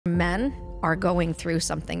Men are going through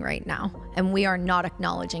something right now, and we are not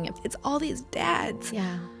acknowledging it. It's all these dads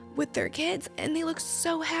with their kids, and they look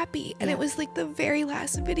so happy. And it was like the very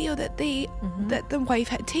last video that that the wife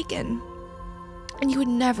had taken, and you would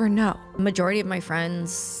never know. Majority of my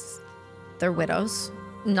friends, they're widows,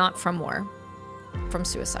 not from war, from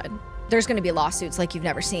suicide. There's going to be lawsuits like you've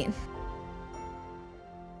never seen.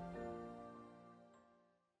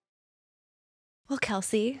 Well,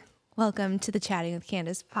 Kelsie, welcome to the Chatting with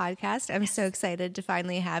Candice podcast. I'm so excited to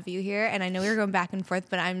finally have you here. And I know we were going back and forth,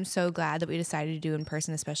 but I'm so glad that we decided to do in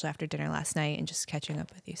person, especially after dinner last night and just catching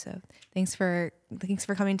up with you. So thanks for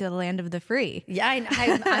coming to the land of the free. Yeah,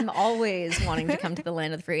 I'm always wanting to come to the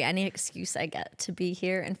land of the free. Any excuse I get to be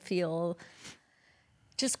here and feel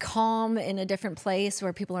just calm in a different place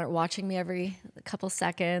where people aren't watching me every couple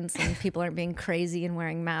seconds and people aren't being crazy and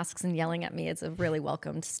wearing masks and yelling at me. It's a really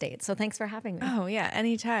welcomed state. So thanks for having me. Oh yeah,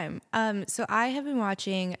 anytime. So I have been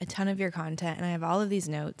watching a ton of your content and I have all of these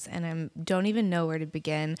notes and I don't even know where to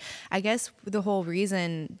begin. I guess the whole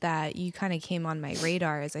reason that you kind of came on my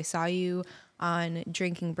radar is I saw you on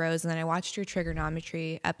Drinking Bros, and then I watched your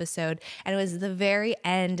trigonometry episode, and it was the very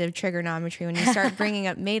end of trigonometry when you start bringing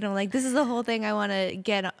up MAiD. I'm like, this is the whole thing I want to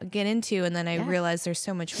get into, and then I realized there's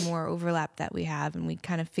so much more overlap that we have, and we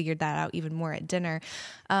kind of figured that out even more at dinner.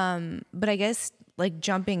 But I guess like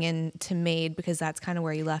jumping into MAiD, because that's kind of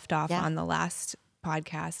where you left off on the last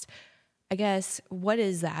podcast. I guess, what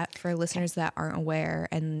is that for listeners that aren't aware,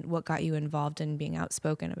 and what got you involved in being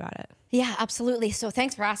outspoken about it? Yeah, absolutely. So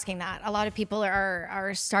thanks for asking that. A lot of people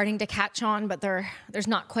are starting to catch on, but there's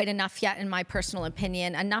not quite enough yet, in my personal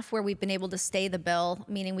opinion. Enough where we've been able to stay the bill,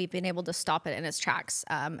 meaning we've been able to stop it in its tracks.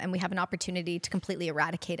 And we have an opportunity to completely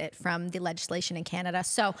eradicate it from the legislation in Canada.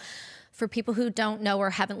 So for people who don't know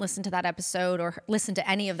or haven't listened to that episode or listened to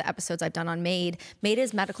any of the episodes I've done on MAiD, MAiD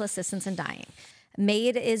is medical assistance in dying.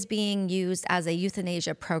 MAiD is being used as a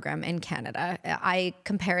euthanasia program in Canada. I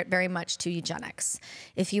compare it very much to eugenics.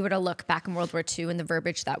 If you were to look back in World War II and the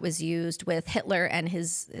verbiage that was used with Hitler and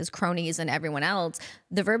his cronies and everyone else,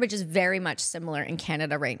 the verbiage is very much similar in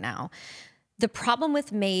Canada right now. The problem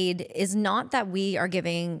with MAiD is not that we are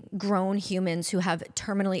giving grown humans who have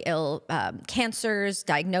terminally ill cancers,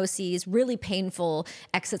 diagnoses, really painful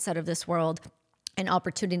exits out of this world, an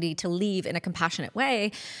opportunity to leave in a compassionate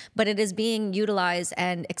way, but it is being utilized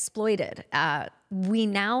and exploited. We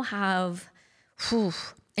now have,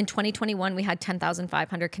 in 2021, we had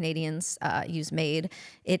 10,500 Canadians use MAiD.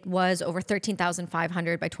 It was over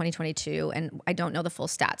 13,500 by 2022, and I don't know the full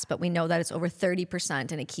stats, but we know that it's over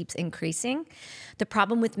 30% and it keeps increasing. The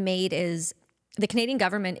problem with MAiD is the Canadian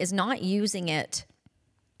government is not using it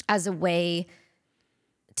as a way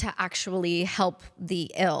to actually help the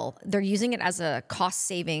ill. They're using it as a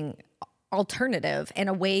cost-saving alternative and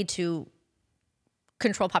a way to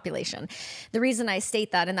control population. The reason I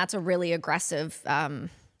state that, and that's a really aggressive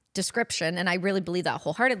description, and I really believe that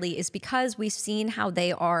wholeheartedly, is because we've seen how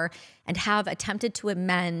they are and have attempted to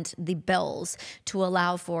amend the bills to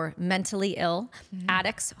allow for mentally ill,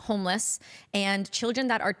 addicts, homeless, and children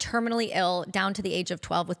that are terminally ill down to the age of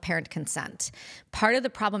 12 with parent consent. Part of the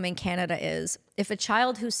problem in Canada is if a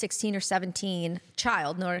child who's 16 or 17,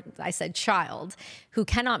 who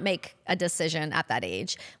cannot make a decision at that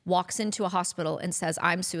age, walks into a hospital and says,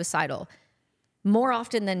 I'm suicidal, more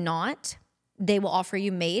often than not, they will offer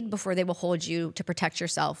you MAiD before they will hold you to protect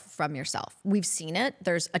yourself from yourself. We've seen it.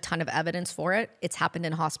 There's a ton of evidence for it. It's happened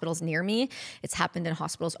in hospitals near me. It's happened in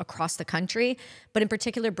hospitals across the country. But in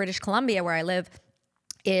particular, British Columbia, where I live,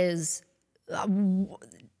 is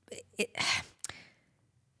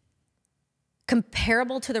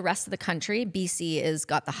comparable to the rest of the country. BC has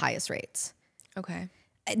got the highest rates. Okay.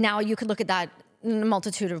 Now, you could look at that in a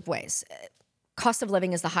multitude of ways. Cost of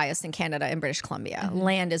living is the highest in Canada and British Columbia.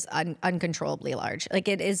 Land is uncontrollably large. Like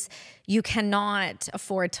it is, you cannot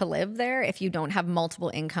afford to live there if you don't have multiple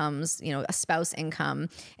incomes, a spouse income.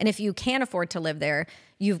 And if you can afford to live there,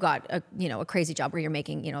 you've got a crazy job where you're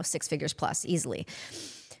making, 6 figures plus easily.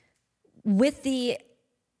 With the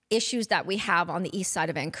issues that we have on the east side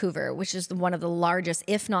of Vancouver, which is one of the largest,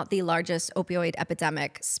 if not the largest opioid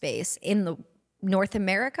epidemic space in the North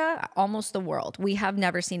America, almost the world. We have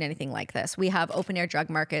never seen anything like this. We have open air drug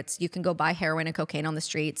markets. You can go buy heroin and cocaine on the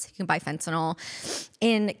streets. You can buy fentanyl.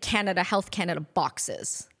 In Canada, Health Canada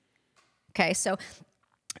boxes. Okay, so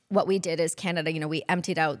what we did is Canada, we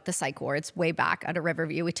emptied out the psych wards way back out of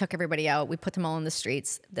Riverview. We took everybody out. We put them all in the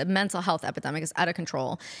streets. The mental health epidemic is out of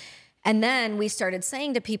control. And then we started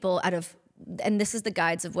saying to people and this is the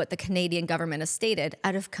guides of what the Canadian government has stated,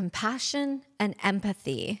 out of compassion and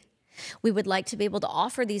empathy, we would like to be able to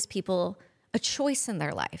offer these people a choice in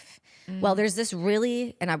their life. Well, there's this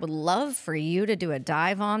really, and I would love for you to do a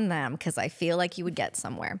dive on them because I feel like you would get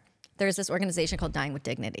somewhere. There's this organization called Dying with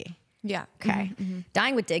Dignity. Yeah. Okay.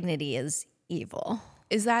 Dying with Dignity is evil.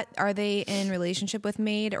 Are they in relationship with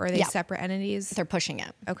MAiD, or are they separate entities? They're pushing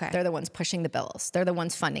it. Okay. They're the ones pushing the bills. They're the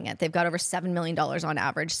ones funding it. They've got over $7 million on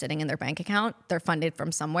average sitting in their bank account. They're funded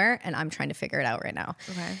from somewhere, and I'm trying to figure it out right now.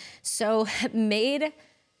 Okay. So MAiD,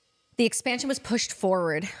 the expansion was pushed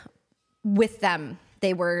forward with them.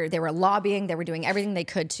 They were lobbying, they were doing everything they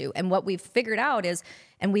could to. And what we've figured out is,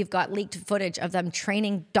 and we've got leaked footage of them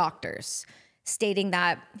training doctors, stating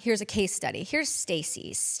that, here's a case study. Here's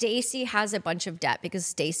Stacy. Stacy has a bunch of debt because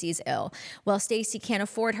Stacy's ill. Well, Stacy can't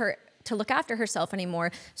afford her to look after herself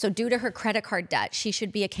anymore. So due to her credit card debt, she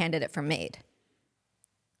should be a candidate for MAiD.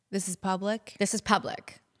 This is public? This is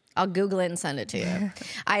public. I'll Google it and send it to you.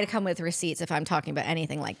 I had to come with receipts if I'm talking about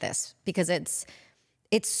anything like this, because it's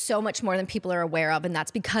so much more than people are aware of, and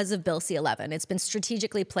that's because of Bill C-11. It's been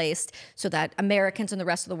strategically placed so that Americans and the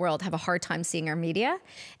rest of the world have a hard time seeing our media,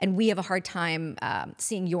 and we have a hard time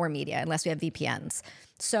seeing your media unless we have VPNs.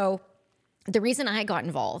 So the reason I got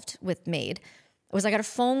involved with MAiD was I got a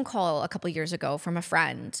phone call a couple years ago from a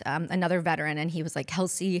friend, another veteran, and he was like,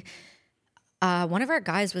 Kelsie, one of our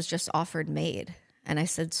guys was just offered MAiD. And I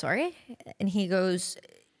said, sorry? And he goes,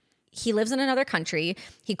 he lives in another country.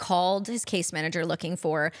 He called his case manager looking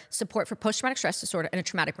for support for post-traumatic stress disorder and a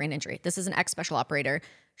traumatic brain injury. This is an ex-special operator,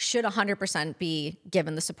 should 100% be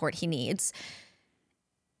given the support he needs.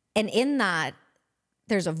 And in that,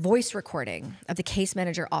 there's a voice recording of the case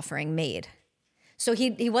manager offering MAiD. So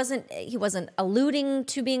he wasn't alluding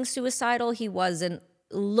to being suicidal. He wasn't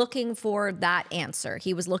looking for that answer.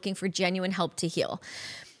 He was looking for genuine help to heal.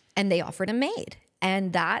 And they offered him MAiD.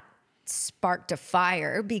 And that sparked a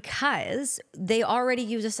fire because they already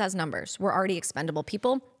use us as numbers. We're already expendable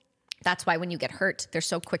people. That's why when you get hurt, they're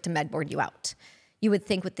so quick to med board you out. You would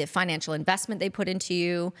think with the financial investment they put into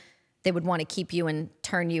you, they would want to keep you and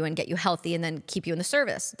turn you and get you healthy and then keep you in the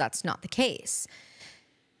service. That's not the case.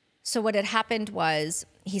 So what had happened was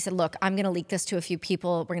he said, look, I'm going to leak this to a few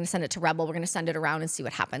people. We're going to send it to Rebel. We're going to send it around and see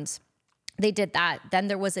what happens. They did that. Then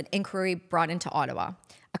there was an inquiry brought into Ottawa.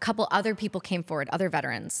 A couple other people came forward, other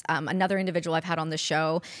veterans. Another individual I've had on the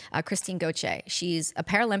show, Christine Gauthier. She's a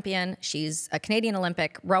Paralympian. She's a Canadian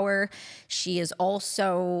Olympic rower. She is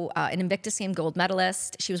also an Invictus Game gold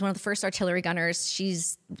medalist. She was one of the first artillery gunners.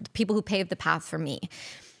 She's the people who paved the path for me.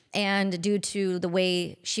 And due to the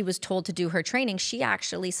way she was told to do her training, she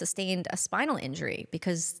actually sustained a spinal injury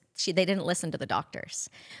because they didn't listen to the doctors.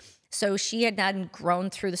 So she had then grown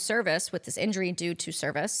through the service with this injury due to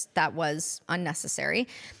service that was unnecessary.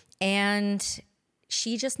 And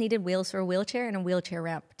she just needed wheels for a wheelchair and a wheelchair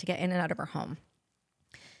ramp to get in and out of her home.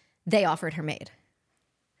 They offered her MAiD.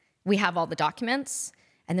 We have all the documents.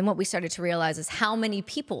 And then what we started to realize is how many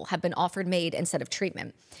people have been offered MAiD instead of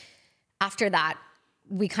treatment. After that,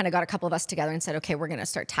 we kind of got a couple of us together and said, okay, we're going to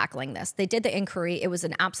start tackling this. They did the inquiry. It was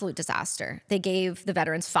an absolute disaster. They gave the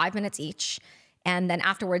veterans 5 minutes each, and then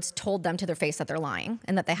afterwards told them to their face that they're lying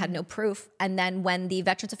and that they had no proof. And then when the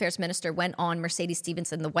Veterans Affairs Minister went on Mercedes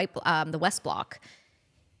Stephenson, the West Block,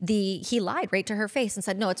 he lied right to her face and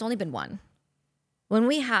said, no, it's only been one. When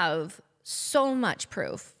we have so much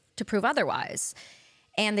proof to prove otherwise.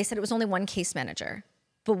 And they said it was only one case manager,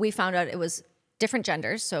 but we found out it was different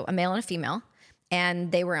genders, so a male and a female,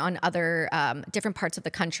 and they were on other different parts of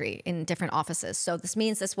the country in different offices. So this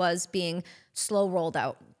means this was being slow rolled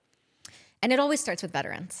out. And it always starts with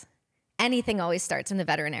veterans. Anything always starts in the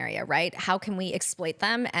veteran area, right? How can we exploit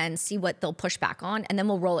them and see what they'll push back on, and then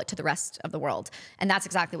we'll roll it to the rest of the world. And that's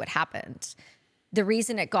exactly what happened. The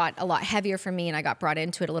reason it got a lot heavier for me and I got brought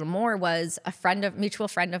into it a little more was mutual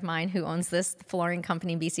friend of mine who owns this flooring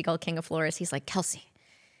company in BC called King of Floors. He's like, Kelsie,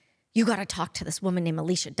 you got to talk to this woman named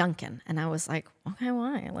Alicia Duncan. And I was like, okay,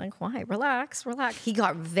 why? Like, why? Relax, relax. He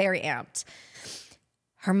got very amped.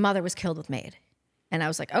 Her mother was killed with MAiD. And I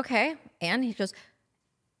was like, okay. And he goes,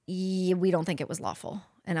 yeah, we don't think it was lawful.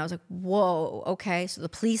 And I was like, whoa, okay. So the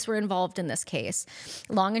police were involved in this case.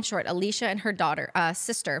 Long and short, Alicia and her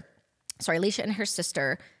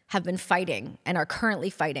sister have been fighting and are currently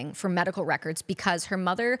fighting for medical records because her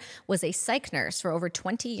mother was a psych nurse for over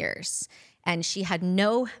 20 years. And she had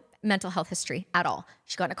no mental health history at all.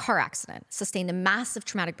 She got in a car accident, sustained a massive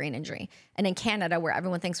traumatic brain injury. And in Canada, where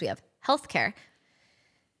everyone thinks we have healthcare,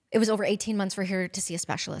 it was over 18 months for her to see a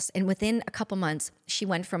specialist. And within a couple months, she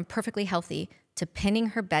went from perfectly healthy to pinning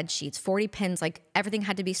her bed sheets, 40 pins, like everything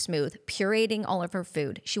had to be smooth, pureeing all of her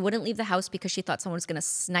food. She wouldn't leave the house because she thought someone was going to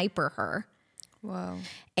sniper her. Whoa.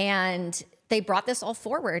 And they brought this all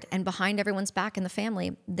forward, and behind everyone's back in the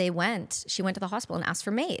family, she went to the hospital and asked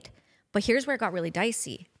for MAiD. But here's where it got really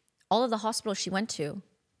dicey. All of the hospitals she went to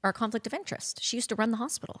are a conflict of interest. She used to run the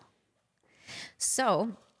hospital.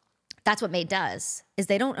 So that's what MAiD does, is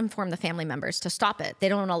they don't inform the family members to stop it. They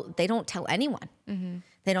don't tell anyone. Mm-hmm.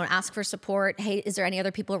 They don't ask for support. Hey, is there any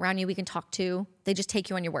other people around you we can talk to? They just take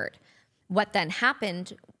you on your word. What then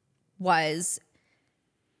happened was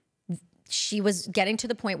she was getting to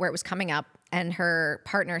the point where it was coming up, and her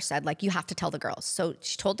partner said, like, you have to tell the girls. So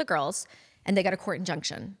she told the girls, and they got a court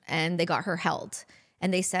injunction, and they got her held.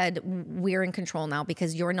 And they said, we're in control now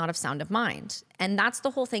because you're not of sound of mind. And that's the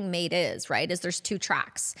whole thing MAiD is, right? Is there's 2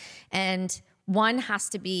 tracks. And one has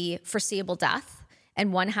to be foreseeable death,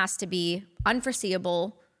 and one has to be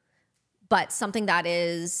unforeseeable, but something that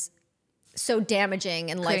is so damaging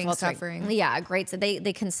and life suffering. Yeah, great. So they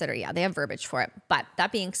consider, they have verbiage for it. But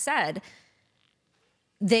that being said,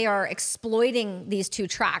 they are exploiting these 2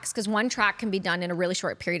 tracks, because one track can be done in a really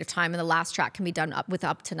short period of time, and the last track can be done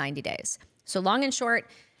up to 90 days. So long and short,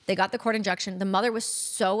 they got the court injunction. The mother was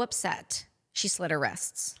so upset, she slit her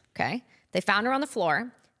wrists, okay? They found her on the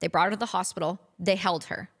floor. They brought her to the hospital. They held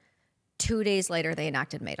her. 2 days later, they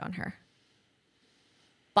enacted MAiD on her.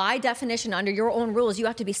 By definition, under your own rules, you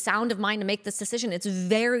have to be sound of mind to make this decision. It's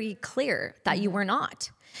very clear that you were not.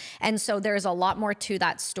 And so there's a lot more to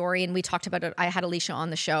that story. And we talked about it. I had Alicia on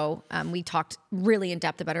the show. We talked really in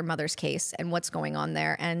depth about her mother's case and what's going on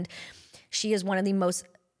there. And she is one of the most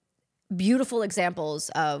beautiful examples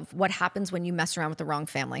of what happens when you mess around with the wrong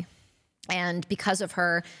family. And because of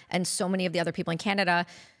her and so many of the other people in Canada,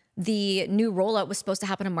 the new rollout was supposed to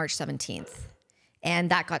happen on March 17th.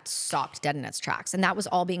 And that got stopped dead in its tracks. And that was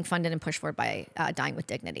all being funded and pushed forward by Dying with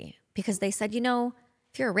Dignity. Because they said, you know,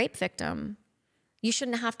 if you're a rape victim, you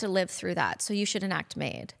shouldn't have to live through that. So you should enact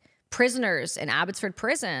MAiD. Prisoners in Abbotsford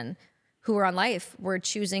Prison who were on life were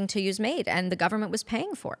choosing to use MAiD, and the government was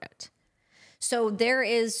paying for it. So there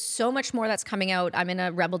is so much more that's coming out. I'm in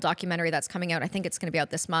a Rebel documentary that's coming out. I think it's going to be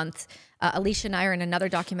out this month. Alicia and I are in another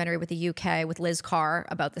documentary with the UK with Liz Carr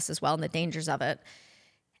about this as well and the dangers of it.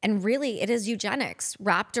 And really, it is eugenics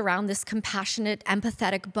wrapped around this compassionate,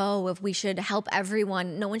 empathetic bow of we should help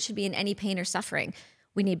everyone. No one should be in any pain or suffering.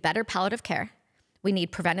 We need better palliative care. We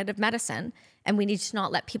need preventative medicine. And we need to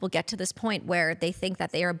not let people get to this point where they think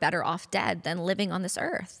that they are better off dead than living on this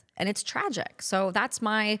earth. And it's tragic. So that's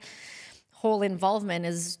my whole involvement,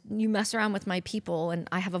 is you mess around with my people and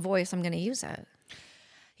I have a voice, I'm going to use it.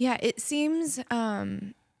 Yeah, it seems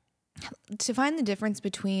to find the difference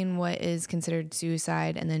between what is considered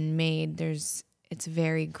suicide and then MAiD, it's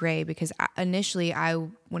very gray, because initially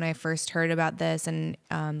when I first heard about this and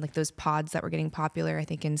like those pods that were getting popular, I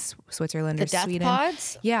think in Switzerland or Sweden. The death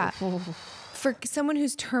pods? Yeah. For someone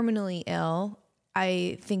who's terminally ill,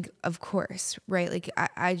 I think, of course, right? Like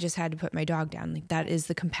I just had to put my dog down. Like that is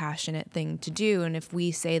the compassionate thing to do. And if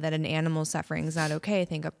we say that an animal suffering is not okay, I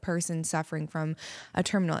think a person suffering from a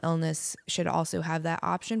terminal illness should also have that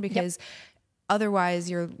option, because otherwise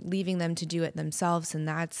you're leaving them to do it themselves. And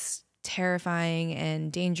that's terrifying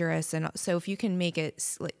and dangerous. And so if you can make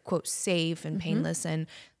it, like, quote, safe and painless and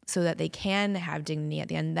so that they can have dignity at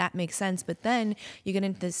the end, that makes sense. But then you get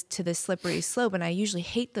into this slippery slope, and I usually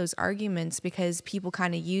hate those arguments because people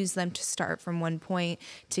kind of use them to start from one point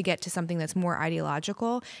to get to something that's more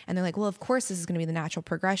ideological, and they're like, well, of course this is going to be the natural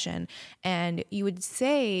progression. And you would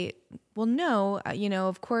say, well, no,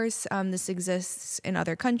 of course, this exists in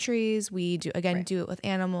other countries. We do it with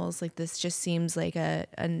animals. Like this just seems like a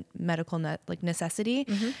medical necessity.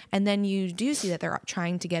 And then you do see that they're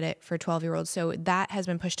trying to get it for 12-year-olds. So that has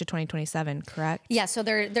been pushed to 2027, correct? Yeah. So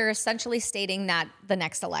they're essentially stating that the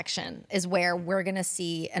next election is where we're going to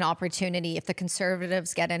see an opportunity. If the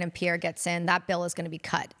Conservatives get in and Pierre gets in, that bill is going to be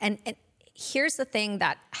cut. And here's the thing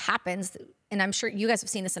that happens, and I'm sure you guys have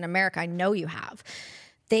seen this in America. I know you have.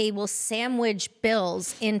 They will sandwich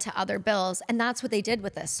bills into other bills, and that's what they did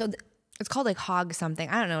with this. So it's called like hog something.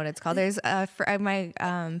 I don't know what it's called. There's for my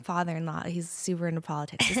father-in-law, he's super into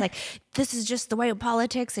politics. He's like, this is just the way of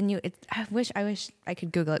politics. And I wish I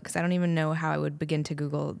could Google it, because I don't even know how I would begin to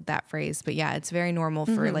Google that phrase. But yeah, it's very normal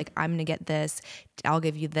for like, I'm gonna get this, I'll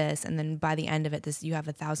give you this, and then by the end of it, you have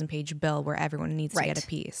a 1,000-page bill where everyone needs to get a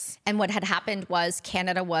piece. And what had happened was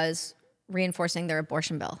Canada was reinforcing their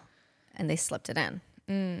abortion bill, and they slipped it in.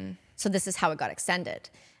 So this is how it got extended.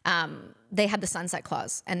 They had the sunset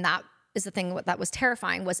clause, and that is the thing that was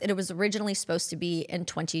terrifying. Was it was originally supposed to be in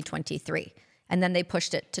 2023, And then they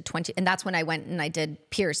pushed it to 20. And that's when I went and I did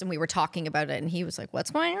Pierce and we were talking about it. And he was like, what's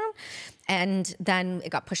going on? And then it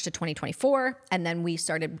got pushed to 2024. And then we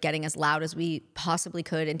started getting as loud as we possibly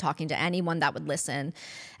could and talking to anyone that would listen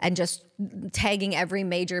and just tagging every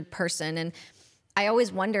major person. And I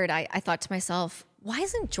always wondered, I thought to myself, why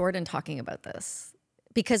isn't Jordan talking about this?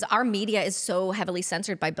 Because our media is so heavily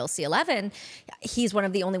censored by Bill C-11. He's one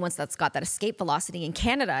of the only ones that's got that escape velocity in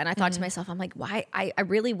Canada. And I thought to myself, I'm like, why? I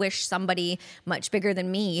really wish somebody much bigger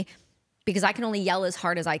than me, because I can only yell as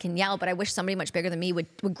hard as I can yell, but I wish somebody much bigger than me would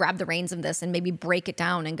grab the reins of this and maybe break it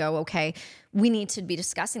down and go, okay, we need to be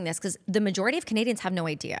discussing this, because the majority of Canadians have no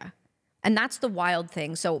idea. And that's the wild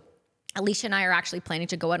thing. So Alicia and I are actually planning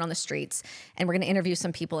to go out on the streets and we're going to interview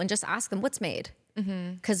some people and just ask them what's MAiD.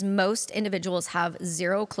 Because most individuals have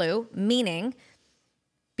zero clue, meaning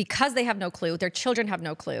because they have no clue, their children have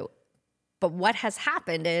no clue. But what has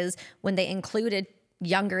happened is when they included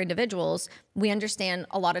younger individuals, we understand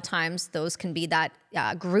a lot of times those can be that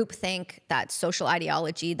groupthink, that social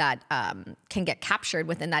ideology that can get captured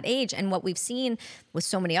within that age. And what we've seen with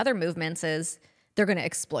so many other movements is they're going to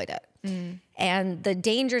exploit it. And the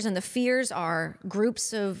dangers and the fears are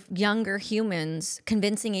groups of younger humans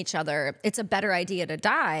convincing each other it's a better idea to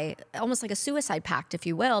die, almost like a suicide pact, if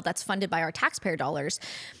you will, that's funded by our taxpayer dollars.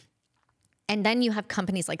 And then you have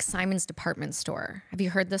companies like Simon's Department Store. Have you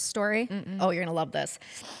heard this story? Oh, you're going to love this.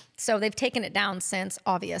 So they've taken it down since,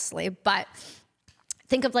 obviously, but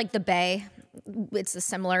think of like the Bay. It's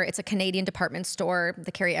a Canadian department store.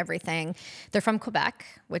 They carry everything. They're from Quebec,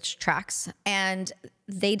 which tracks. And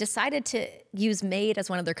they decided to use MAiD as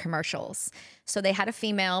one of their commercials. So they had a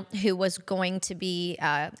female who was going to be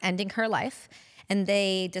ending her life. And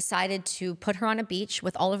they decided to put her on a beach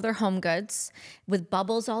with all of their home goods, with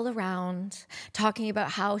bubbles all around, talking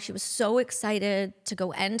about how she was so excited to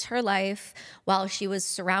go end her life while she was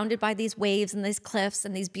surrounded by these waves and these cliffs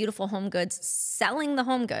and these beautiful home goods, selling the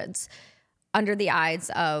home goods under the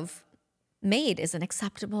eyes of MAiD is an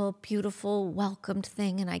acceptable, beautiful, welcomed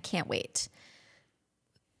thing, and I can't wait.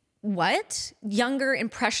 What? Younger,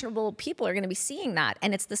 impressionable people are going to be seeing that,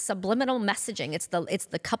 and it's the subliminal messaging. It's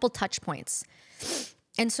the couple touch points.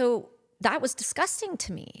 And so that was disgusting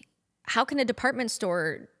to me. How can a department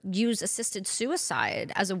store use assisted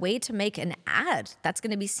suicide as a way to make an ad that's going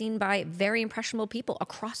to be seen by very impressionable people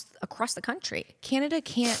across the country? Canada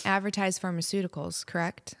can't advertise pharmaceuticals,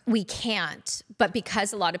 correct? We can't, but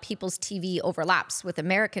because a lot of people's TV overlaps with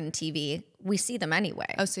American TV, we see them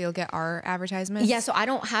anyway. Oh, so you'll get our advertisements? Yeah, so I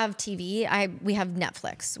don't have TV. We have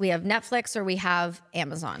Netflix. We have Netflix or we have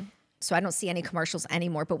Amazon. So I don't see any commercials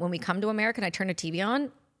anymore. But when we come to America and I turn the TV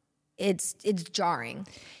on, it's jarring.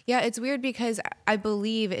 Yeah, it's weird because I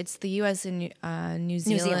believe it's the U.S. and New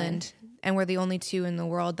Zealand, and we're the only two in the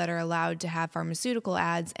world that are allowed to have pharmaceutical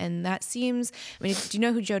ads. And that seems, I mean, do you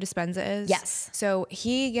know who Joe Dispenza is? Yes. So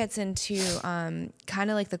he gets into kind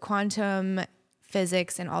of like the quantum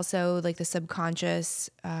physics and also like the subconscious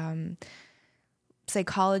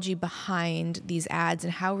psychology behind these ads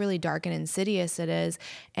and how really dark and insidious it is.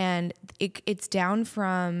 And it's down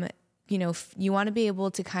from, you know, you want to be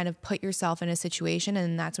able to kind of put yourself in a situation,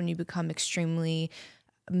 and that's when you become extremely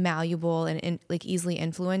malleable and like easily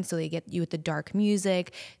influenced. So they get you with the dark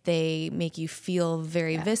music, they make you feel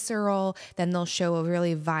very visceral, then they'll show a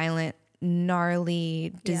really violent,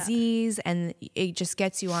 gnarly disease, and it just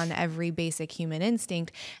gets you on every basic human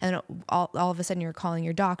instinct. And all of a sudden you're calling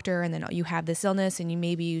your doctor, and then you have this illness, and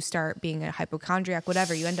maybe you start being a hypochondriac,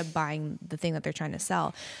 whatever, you end up buying the thing that they're trying to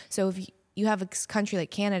sell. So if you have a country like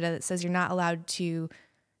Canada that says you're not allowed to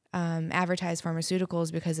advertise pharmaceuticals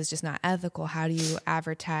because it's just not ethical, how do you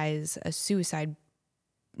advertise a suicide?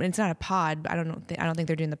 It's not a pod. I don't think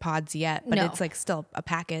they're doing the pods yet, but it's like still a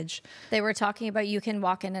package. They were talking about you can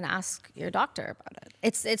walk in and ask your doctor about it.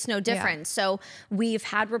 It's no different. Yeah. So we've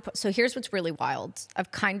had so here's what's really wild.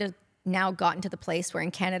 I've kind of now gotten to the place where in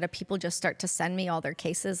Canada people just start to send me all their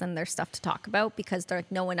cases and their stuff to talk about because they're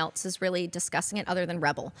like, no one else is really discussing it other than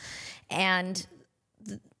Rebel. And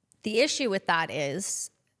the issue with that is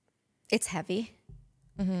it's heavy,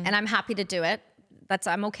 and I'm happy to do it.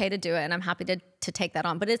 I'm okay to do it, and I'm happy to take that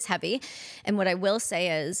on, but it's heavy. And what I will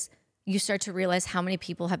say is you start to realize how many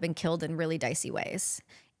people have been killed in really dicey ways,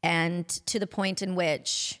 and to the point in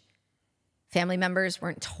which family members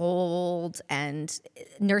weren't told and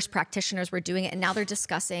nurse practitioners were doing it, and now they're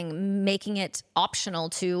discussing making it optional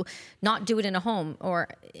to not do it in a home or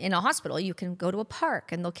in a hospital. You can go to a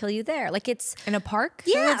park and they'll kill you there. Like it's in a park?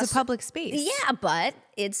 Yeah. It's a public space. Yeah, but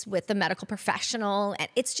it's with the medical professional, and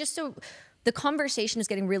it's just the conversation is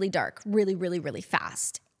getting really dark, really, really, really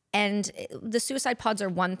fast. And the suicide pods are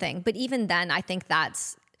one thing, but even then I think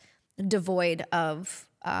that's devoid of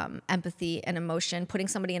empathy and emotion, putting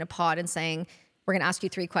somebody in a pod and saying, we're going to ask you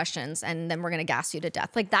 3 questions and then we're going to gas you to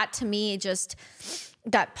death. Like that to me, just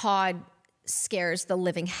that pod scares the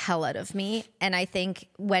living hell out of me. And I think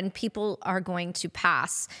when people are going to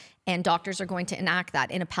pass and doctors are going to enact that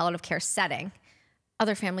in a palliative care setting,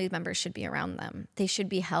 other family members should be around them. They should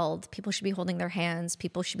be held. People should be holding their hands.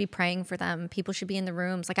 People should be praying for them. People should be in the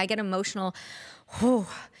rooms. Like I get emotional. Whew,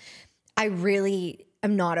 I really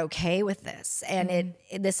am not okay with this. And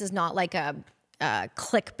this is not like a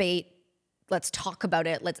clickbait, let's talk about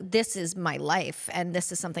it. This is my life. And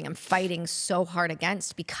this is something I'm fighting so hard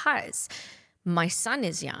against because my son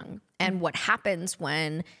is young. And what happens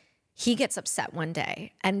when he gets upset one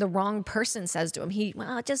day and the wrong person says to him,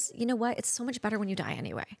 well, just, you know what? It's so much better when you die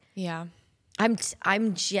anyway. Yeah.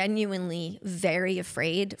 I'm genuinely very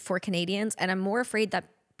afraid for Canadians. And I'm more afraid that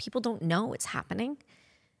people don't know it's happening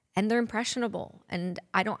and they're impressionable. And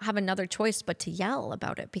I don't have another choice but to yell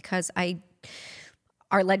about it because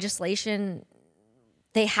our legislation,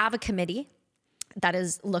 they have a committee that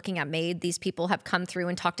is looking at MAiD. These people have come through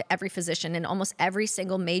and talked to every physician, and almost every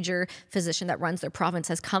single major physician that runs their province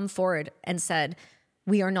has come forward and said,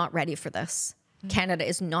 we are not ready for this. Canada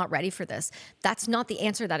is not ready for this. That's not the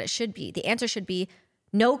answer that it should be. The answer should be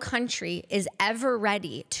no country is ever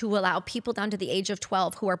ready to allow people down to the age of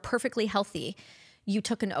 12 who are perfectly healthy. You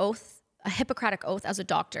took an oath, a Hippocratic oath as a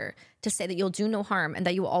doctor to say that you'll do no harm and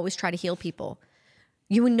that you will always try to heal people.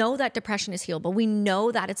 You know that depression is healable. We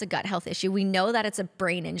know that it's a gut health issue. We know that it's a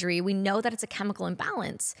brain injury. We know that it's a chemical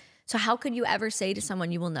imbalance. So how could you ever say to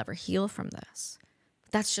someone, you will never heal from this?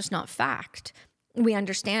 That's just not fact. We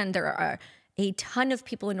understand there are a ton of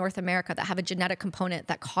people in North America that have a genetic component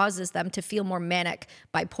that causes them to feel more manic,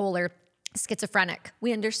 bipolar, schizophrenic.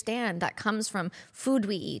 We understand that comes from food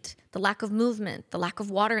we eat, the lack of movement, the lack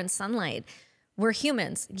of water and sunlight. We're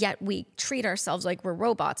humans, yet we treat ourselves like we're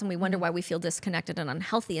robots and we wonder why we feel disconnected and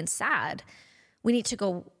unhealthy and sad. We need to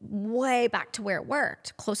go way back to where it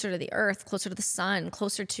worked, closer to the earth, closer to the sun,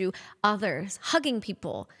 closer to others, hugging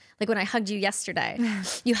people. Like when I hugged you yesterday,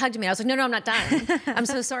 you hugged me. I was like, no, I'm not done. I'm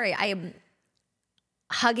so sorry. I am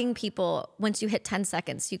hugging people. Once you hit 10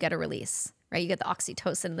 seconds, you get a release, right? You get the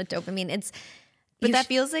oxytocin and the dopamine. But that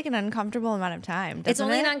feels like an uncomfortable amount of time, doesn't it? It's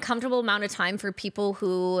only an uncomfortable amount of time for people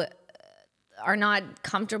who are not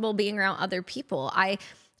comfortable being around other people. I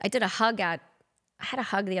had a hug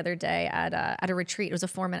the other day at a retreat. It was a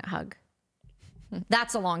 4-minute hug.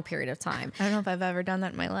 That's a long period of time. I don't know if I've ever done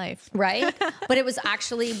that in my life. Right? But it was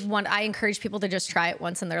actually one, I encourage people to just try it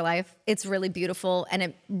once in their life. It's really beautiful and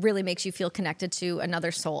it really makes you feel connected to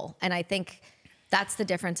another soul. And I think that's the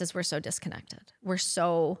difference is we're so disconnected. We're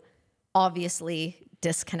so obviously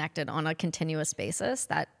disconnected on a continuous basis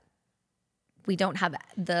that we don't have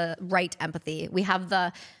the right empathy. We have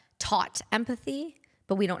the taught empathy,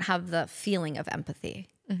 but we don't have the feeling of empathy.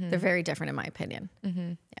 They're very different in my opinion.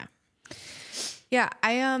 Yeah. Yeah.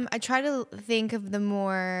 I try to think of the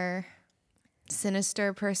more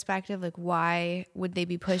sinister perspective, like why would they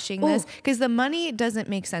be pushing this? Because the money doesn't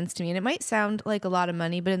make sense to me. And it might sound like a lot of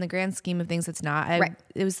money, but in the grand scheme of things, it's not.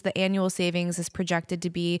 It was the annual savings is projected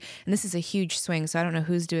to be, and this is a huge swing, so I don't know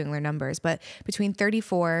who's doing their numbers, but between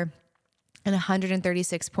 34 and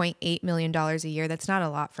 $136.8 million a year. That's not a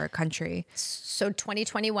lot for a country. So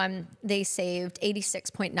 2021, they saved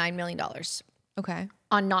 $86.9 million. Okay.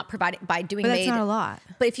 On not providing, by doing But that's MAiD. not a lot.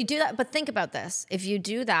 But if you do that, but think about this. If you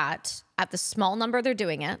do that at the small number they're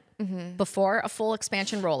doing it, before a full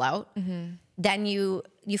expansion rollout, then you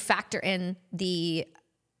factor in the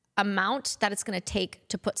amount that it's going to take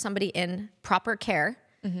to put somebody in proper care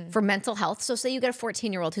for mental health. So say you get a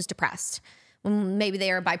 14-year-old who's depressed. Maybe they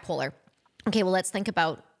are bipolar. Okay, well, let's think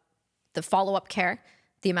about the follow-up care,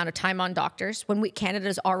 the amount of time on doctors. Canada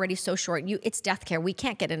is already so short. It's death care.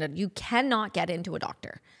 You cannot get into a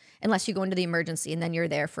doctor unless you go into the emergency and then you're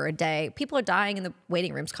there for a day. People are dying in the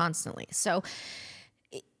waiting rooms constantly. So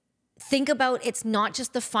think about, it's not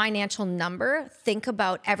just the financial number. Think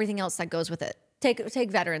about everything else that goes with it. Take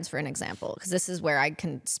veterans for an example, because this is where I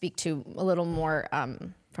can speak to a little more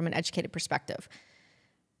from an educated perspective.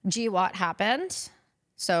 GWAT happened.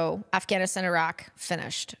 So Afghanistan, Iraq,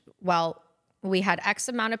 finished. Well, we had X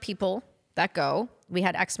amount of people that go. We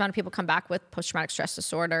had X amount of people come back with post-traumatic stress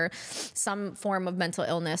disorder, some form of mental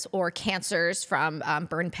illness, or cancers from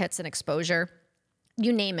burn pits and exposure.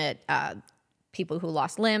 You name it. People who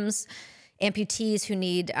lost limbs, amputees who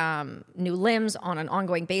need new limbs on an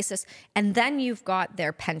ongoing basis. And then you've got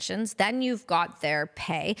their pensions. Then you've got their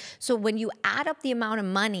pay. So when you add up the amount of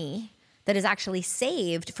money that is actually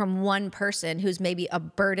saved from one person who's maybe a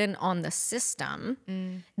burden on the system.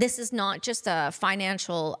 This is not just a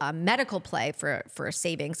financial medical play for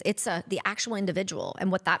savings. It's the actual individual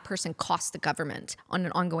and what that person costs the government on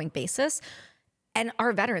an ongoing basis. And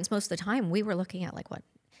our veterans, most of the time, we were looking at like what,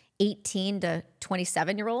 18 to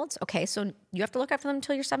 27-year-olds. Okay, so you have to look after them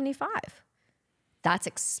until you're 75. That's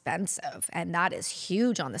expensive, and that is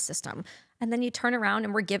huge on the system. And then you turn around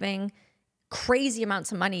and we're giving crazy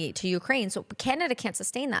amounts of money to Ukraine. So Canada can't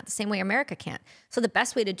sustain that the same way America can't. So the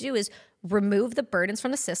best way to do is remove the burdens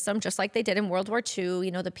from the system, just like they did in World War II,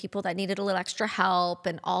 you know, the people that needed a little extra help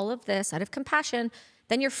and all of this out of compassion.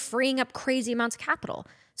 Then you're freeing up crazy amounts of capital.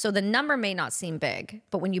 So the number may not seem big,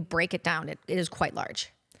 but when you break it down, it is quite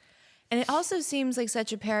large. And it also seems like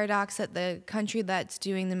such a paradox that the country that's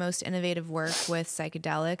doing the most innovative work with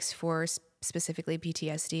psychedelics for specifically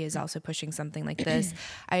PTSD is also pushing something like this.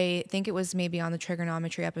 I think it was maybe on the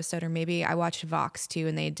trigonometry episode, or maybe I watched Vox too,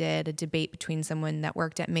 and they did a debate between someone that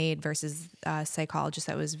worked at MAiD versus a psychologist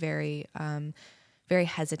that was very, very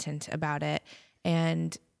hesitant about it.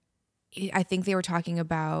 And I think they were talking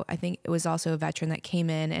about, I think it was also a veteran that came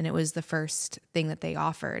in and it was the first thing that they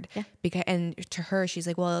offered. Yeah. And to her, she's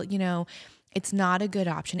like, well, you know, it's not a good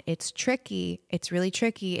option. It's tricky. It's really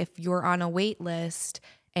tricky if you're on a wait list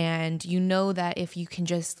and you know that if you can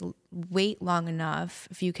just wait long enough,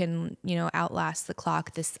 if you can, you know, outlast the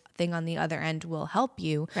clock, this thing on the other end will help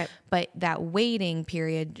you. Right. But that waiting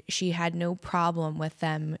period, she had no problem with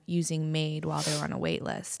them using MAiD while they were on a wait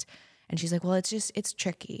list. And she's like, well, it's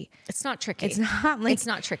tricky. It's not tricky. It's not like, it's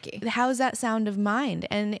not tricky. How's that sound of mind?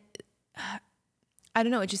 And I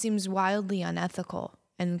don't know, it just seems wildly unethical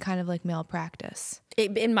and kind of like malpractice.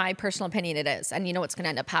 In my personal opinion, it is. And you know what's going to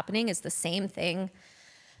end up happening is the same thing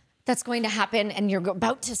that's going to happen, and you're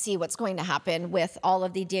about to see what's going to happen with all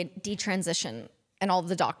of the detransition and all of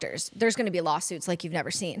the doctors. There's going to be lawsuits like you've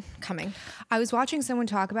never seen coming. I was watching someone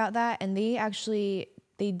talk about that, and they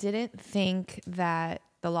didn't think that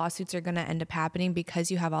the lawsuits are going to end up happening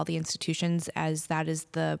because you have all the institutions as that is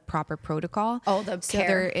the proper protocol. Oh, so care.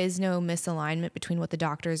 There is no misalignment between what the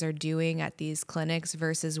doctors are doing at these clinics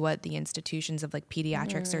versus what the institutions of like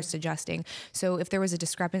pediatrics are suggesting. So if there was a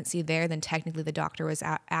discrepancy there, then technically the doctor was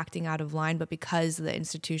acting out of line, but because the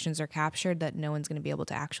institutions are captured, that no one's going to be able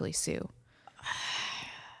to actually sue.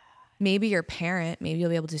 Maybe your parent, maybe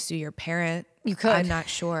you'll be able to sue your parent. You could. I'm not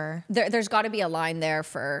sure. There's got to be a line there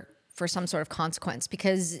for some sort of consequence,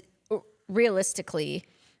 because realistically,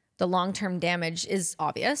 the long-term damage is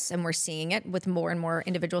obvious, and we're seeing it with more and more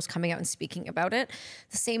individuals coming out and speaking about it.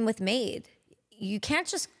 The same with MAiD. You can't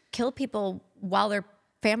just kill people while their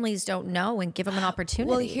families don't know and give them an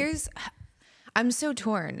opportunity. Well, I'm so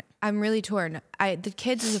torn. I'm really torn. The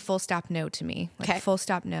kids is a full stop no to me. Like full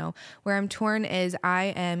stop no. Where I'm torn is I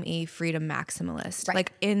am a freedom maximalist. Right.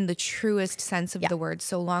 Like in the truest sense of the word.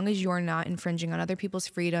 So long as you're not infringing on other people's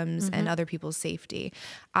freedoms and other people's safety.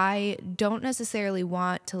 I don't necessarily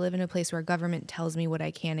want to live in a place where government tells me what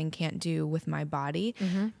I can and can't do with my body.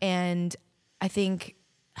 And I think,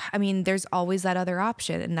 there's always that other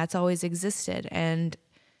option, and that's always existed. And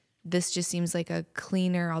this just seems like a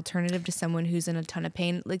cleaner alternative to someone who's in a ton of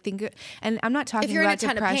pain. Like and I'm not talking about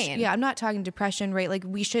depression. Yeah, I'm not talking depression, right? Like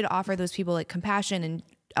we should offer those people like compassion and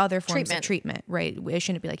other forms of treatment, right? It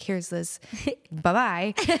shouldn't be like, here's this,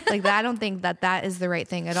 bye-bye. Like that, I don't think that is the right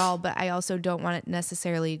thing at all. But I also don't want it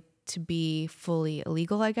necessarily to be fully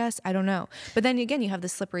illegal, I guess. I don't know. But then again, you have the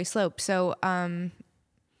slippery slope. So I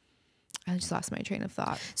just lost my train of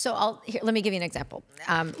thought. So let me give you an example.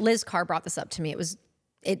 Liz Carr brought this up to me.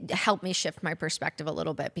 It helped me shift my perspective a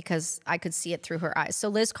little bit because I could see it through her eyes. So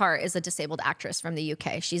Liz Carr is a disabled actress from the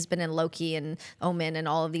UK. She's been in Loki and Omen and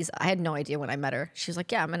all of these. I had no idea when I met her. She was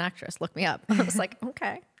like, yeah, I'm an actress. Look me up. I was like,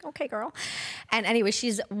 okay, girl. And anyway,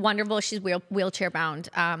 she's wonderful. She's wheelchair bound.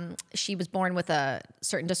 She was born with a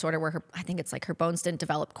certain disorder where I think it's like her bones didn't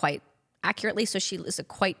develop quite accurately. So she is a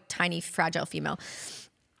quite tiny, fragile female.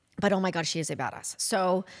 But oh my God, she is a badass.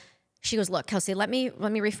 So she goes, look, Kelsie, let me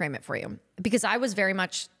reframe it for you, because I was very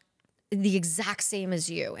much the exact same as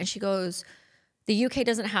you. And she goes, the UK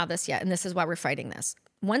doesn't have this yet, and this is why we're fighting this.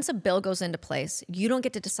 Once a bill goes into place, you don't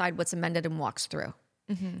get to decide what's amended and walks through.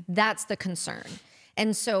 That's the concern.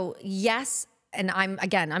 And so, yes, and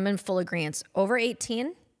I'm in full agreement. Over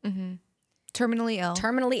 18,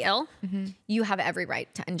 terminally ill, you have every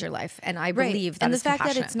right to end your life. And I believe that and the is fact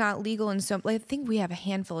that it's not legal in so, like, I think we have a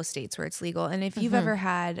handful of states where it's legal. And if you've ever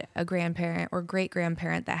had a grandparent or great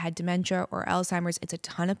grandparent that had dementia or Alzheimer's, it's a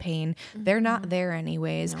ton of pain. They're not there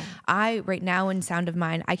anyways. No. Right now in Sound of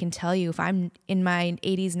Mind, I can tell you if I'm in my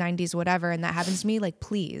 80s, 90s, whatever, and that happens to me, like,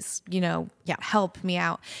 please, help me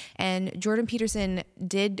out. And Jordan Peterson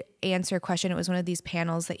did answer a question. It was one of these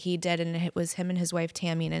panels that he did, and it was him and his wife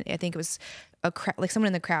Tammy, and I think it was like someone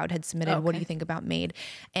in the crowd had submitted, what do you think about MAiD?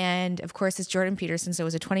 And of course it's Jordan Peterson, so it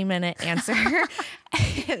was a 20-minute answer.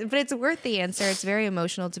 But it's worth the answer. It's very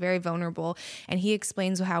emotional, it's very vulnerable, and he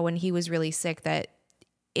explains how when he was really sick, that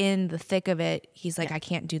in the thick of it, he's like, I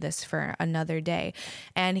can't do this for another day.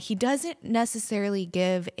 And he doesn't necessarily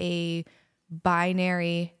give a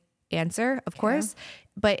binary answer, of course,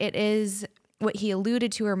 but it is what he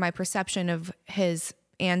alluded to, or my perception of his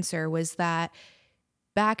answer was that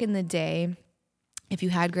back in the day, if you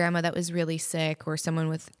had grandma that was really sick or someone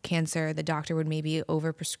with cancer, the doctor would maybe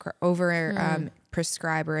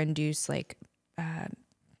prescribe or induce like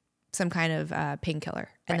some kind of painkiller,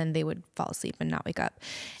 and then they would fall asleep and not wake up.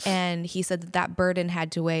 And he said that that burden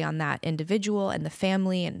had to weigh on that individual and the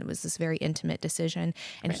family, and it was this very intimate decision.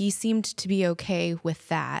 And he seemed to be okay with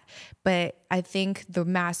that. But I think the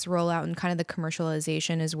mass rollout and kind of the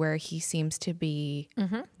commercialization is where he seems to be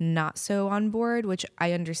not so on board, which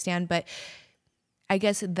I understand. But I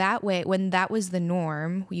guess that way, when that was the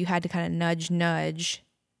norm, you had to kind of nudge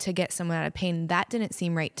to get someone out of pain. That didn't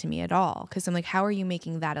seem right to me at all, because I'm like, how are you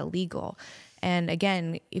making that illegal? And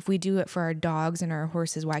again, if we do it for our dogs and our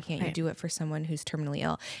horses, why can't you do it for someone who's terminally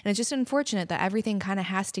ill? And it's just unfortunate that everything kind of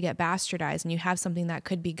has to get bastardized, and you have something that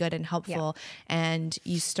could be good and helpful, and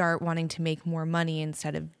you start wanting to make more money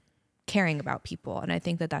instead of caring about people. And I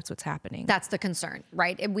think that that's what's happening. That's the concern,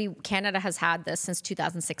 right? Canada has had this since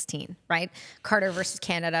 2016, right? Carter versus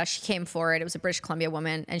Canada. She came forward. It was a British Columbia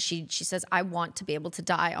woman, and she says, I want to be able to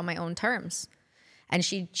die on my own terms. And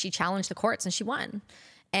she challenged the courts, and she won.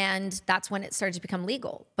 And that's when it started to become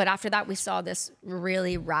legal. But after that, we saw this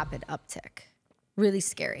really rapid uptick. Really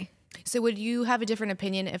scary. So would you have a different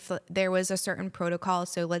opinion if there was a certain protocol?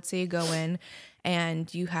 So let's say you go in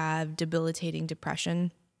and you have debilitating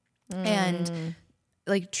depression, and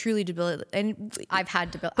like truly debilitating. And I've had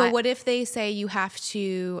debilitating. But what if they say you have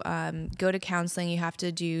to go to counseling, you have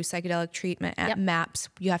to do psychedelic treatment at MAPS,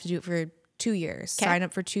 you have to do it for 2 years, sign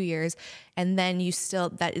up for 2 years, and then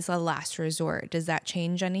that is a last resort. Does that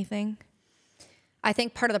change anything? I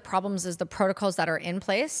think part of the problems is the protocols that are in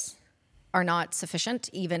place are not sufficient,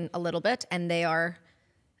 even a little bit, and they are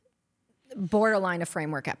borderline a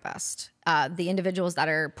framework at best. The individuals that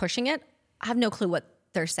are pushing it have no clue what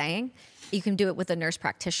they're saying. You can do it with a nurse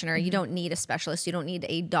practitioner. You don't need a specialist. You don't need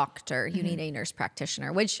a doctor. You need a nurse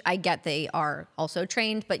practitioner, which I get they are also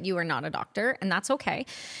trained, but you are not a doctor, and that's okay.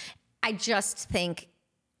 I just think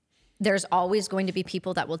there's always going to be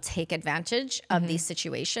people that will take advantage of these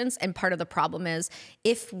situations. And part of the problem is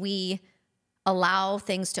if we allow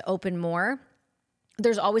things to open more,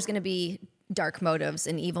 there's always going to be dark motives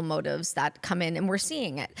and evil motives that come in, and we're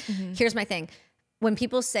seeing it. Here's my thing. When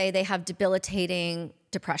people say they have debilitating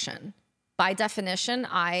depression, by definition,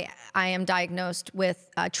 I am diagnosed with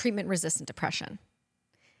treatment-resistant depression.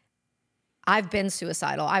 I've been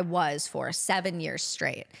suicidal. I was for 7 years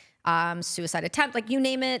straight. Suicide attempt, like you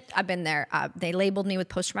name it, I've been there. They labeled me with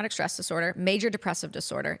post-traumatic stress disorder, major depressive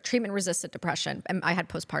disorder, treatment-resistant depression, and I had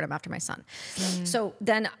postpartum after my son. So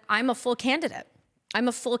then I'm a full candidate.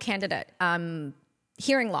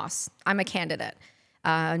 Hearing loss, I'm a candidate.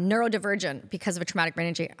 Neurodivergent because of a traumatic brain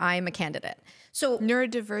injury, I'm a candidate. So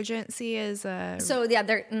neurodivergency is So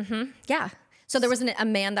there was a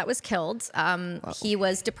man that was killed. He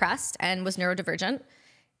was depressed and was neurodivergent,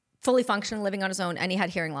 fully functional, living on his own, and he had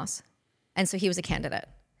hearing loss. And so he was a candidate.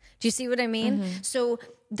 Do you see what I mean? So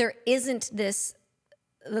there isn't this,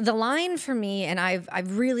 the line for me, and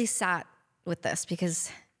I've really sat with this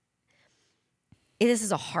because this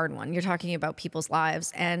is a hard one. You're talking about people's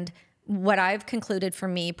lives, and what I've concluded for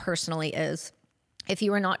me personally is if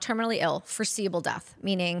you are not terminally ill, foreseeable death,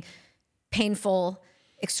 meaning painful,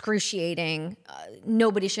 excruciating,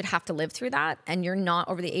 nobody should have to live through that, and you're not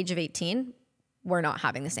over the age of 18, we're not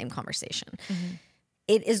having the same conversation.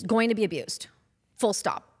 It is going to be abused, full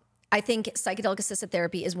stop. I think psychedelic assisted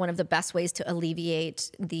therapy is one of the best ways to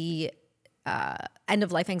alleviate the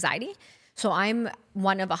end-of-life anxiety. So I'm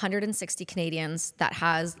one of 160 Canadians that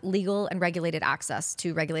has legal and regulated access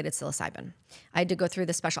to regulated psilocybin. I had to go through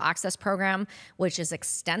the special access program, which is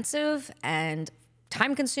extensive and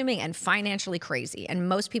time-consuming and financially crazy. And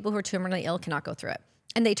most people who are terminally ill cannot go through it.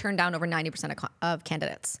 And they turn down over 90% of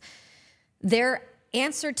candidates. Their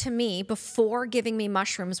answer to me before giving me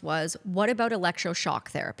mushrooms was, what about electroshock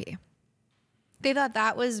therapy? They thought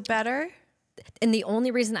that was better? And the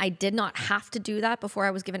only reason I did not have to do that before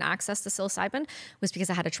I was given access to psilocybin was because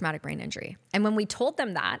I had a traumatic brain injury. And when we told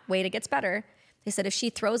them that, wait, it gets better, they said, if she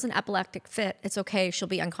throws an epileptic fit, it's okay. She'll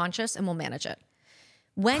be unconscious and we'll manage it.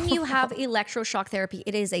 When you have electroshock therapy,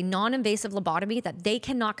 it is a non-invasive lobotomy that they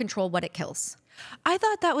cannot control what it kills. I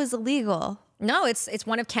thought that was illegal. No, it's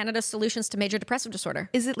one of Canada's solutions to major depressive disorder.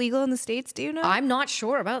 Is it legal in the States? Do you know? I'm not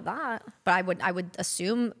sure about that, but I would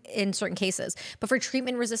assume in certain cases. But for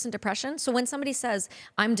treatment-resistant depression, so when somebody says,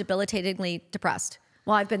 I'm debilitatingly depressed,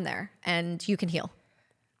 well, I've been there, and you can heal.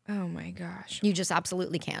 Oh my gosh. You just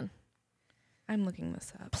absolutely can. I'm looking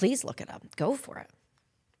this up. Please look it up. Go for it.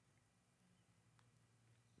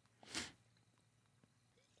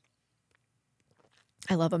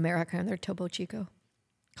 I love America and their Topo Chico.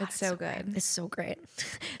 God, it's so good. It's so great.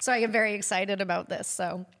 So I get very excited about this.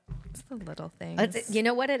 So it's the little things. You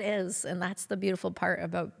know what it is, and that's the beautiful part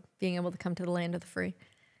about being able to come to the land of the free.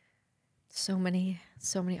 So many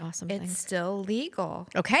awesome things. It's still legal.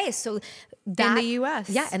 Okay, so that, in the U.S.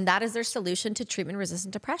 Yeah, and that is their solution to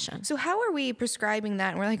treatment-resistant depression. So how are we prescribing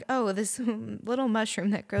that? And we're like, oh, this little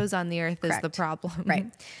mushroom that grows on the earth is the problem. Right.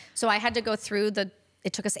 So I had to go through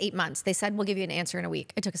it took us 8 months. They said, we'll give you an answer in a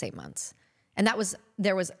week. It took us 8 months. And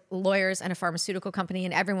there was lawyers and a pharmaceutical company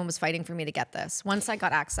and everyone was fighting for me to get this. Once I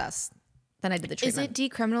got access, then I did the treatment. Is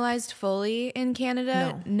it decriminalized fully in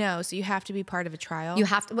Canada? No. So you have to be part of a trial? You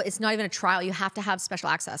have to, well, it's not even a trial. You have to have special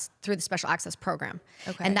access through the special access program.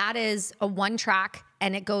 Okay. And that is a one track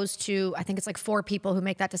and it goes to, I think it's like 4 people who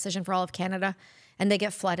make that decision for all of Canada and they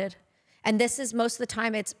get flooded. And this is most of the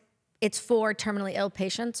time it's for terminally ill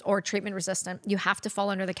patients or treatment resistant. You have to fall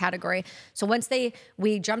under the category. So once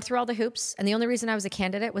we jumped through all the hoops, and the only reason I was a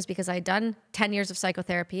candidate was because I had done 10 years of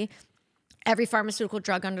psychotherapy, every pharmaceutical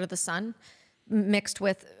drug under the sun, mixed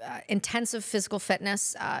with intensive physical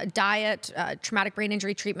fitness, diet, traumatic brain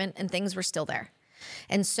injury treatment, and things were still there.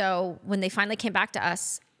 And so when they finally came back to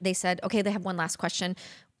us, they said, okay, they have one last question.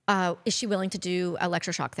 Is she willing to do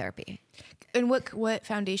electroshock therapy? And what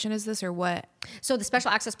foundation is this or what? So the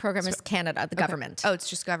special access program is Canada, the government. Oh, it's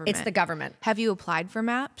just government. It's the government. Have you applied for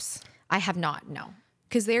MAPS? I have not, no.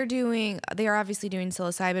 Because they are obviously doing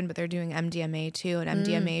psilocybin, but they're doing MDMA too. And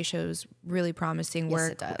MDMA shows really promising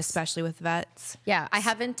work, especially with vets. Yeah, I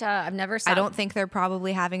haven't, I've never I don't think they're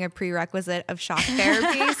probably having a prerequisite of shock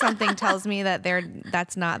therapy. Something tells me that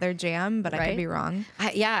that's not their jam, but I could be wrong.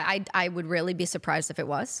 I would really be surprised if it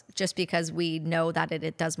was, just because we know that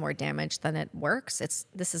it does more damage than it works.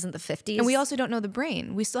 This isn't the 50s. And we also don't know the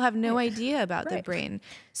brain. We still have no idea about the brain.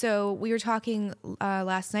 So we were talking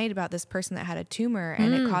last night about this person that had a tumor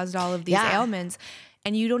and it caused all of these ailments.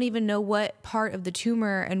 And you don't even know what part of the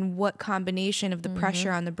tumor and what combination of the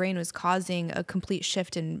pressure on the brain was causing a complete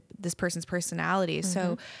shift in this person's personality.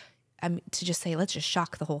 So to just say, let's just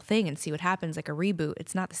shock the whole thing and see what happens, like a reboot,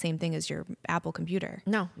 it's not the same thing as your Apple computer.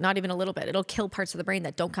 No, not even a little bit. It'll kill parts of the brain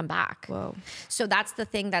that don't come back. Whoa. So that's the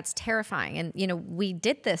thing that's terrifying. And, we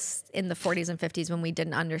did this in the 40s and 50s when we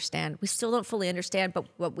didn't understand. We still don't fully understand, but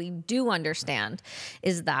what we do understand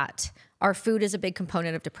is that our food is a big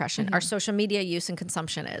component of depression. Our social media use and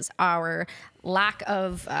consumption is. Our lack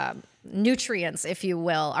of nutrients, if you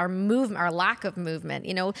will, our lack of movement.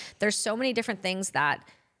 There's so many different things that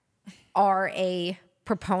are a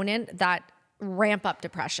proponent that ramp up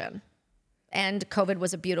depression. And COVID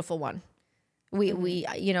was a beautiful one. We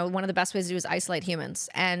one of the best ways to do is isolate humans.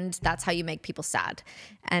 And that's how you make people sad.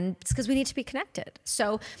 And it's because we need to be connected.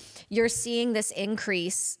 So you're seeing this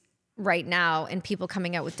increase right now in people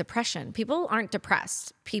coming out with depression. People aren't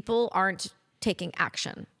depressed. People aren't taking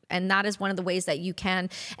action. And that is one of the ways that you can,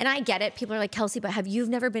 and I get it. People are like, Kelsie, but you've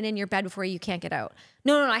never been in your bed before you can't get out?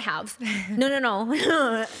 No, I have. No,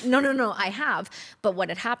 I have. But what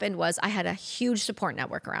had happened was I had a huge support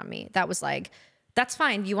network around me that was like, that's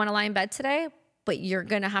fine. You want to lie in bed today, but you're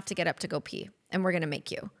going to have to get up to go pee and we're going to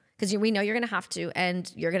make you. Because we know you're going to have to,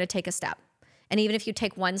 and you're going to take a step. And even if you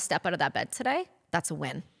take one step out of that bed today, that's a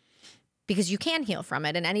win. Because you can heal from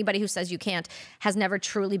it. And anybody who says you can't has never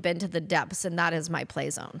truly been to the depths, and that is my play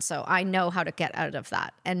zone. So I know how to get out of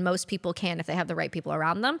that. And most people can if they have the right people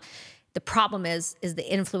around them. The problem is the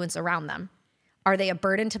influence around them. Are they a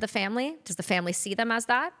burden to the family? Does the family see them as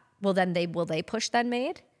that? Well, then will they push then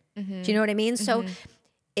MAiD? Do you know what I mean? So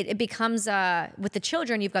it becomes, with the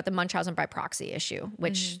children, you've got the Munchausen by proxy issue,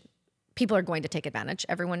 which people are going to take advantage.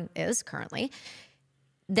 Everyone is currently.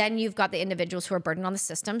 Then you've got the individuals who are burdened on the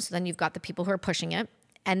system. So then you've got the people who are pushing it.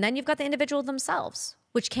 And then you've got the individual themselves,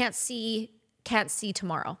 which can't see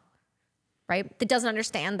tomorrow, right? That doesn't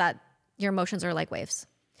understand that, your emotions are like waves.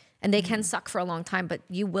 And they can suck for a long time, but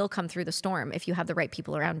you will come through the storm if you have the right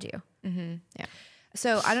people around you. Yeah.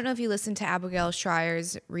 So I don't know if you listened to Abigail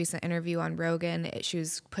Schreier's recent interview on Rogan. She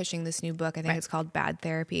was pushing this new book. I think it's called Bad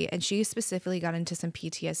Therapy. And she specifically got into some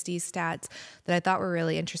PTSD stats that I thought were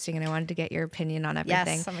really interesting. And I wanted to get your opinion on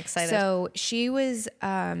everything. Yes, I'm excited. So she was,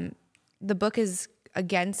 the book is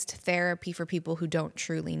against therapy for people who don't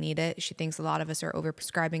truly need it. She thinks a lot of us are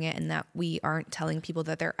overprescribing it and that we aren't telling people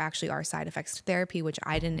that there actually are side effects to therapy, which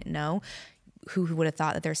I didn't know. Who would have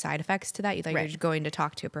thought that there's side effects to that? You thought you were going to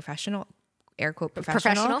talk to a professional, air quote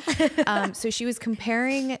professional. So she was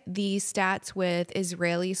comparing the stats with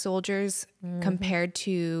Israeli soldiers compared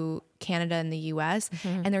to Canada and the US,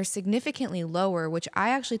 and they're significantly lower, which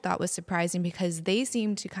I actually thought was surprising because they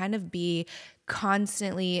seem to kind of be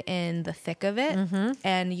constantly in the thick of it.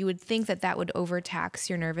 And you would think that that would overtax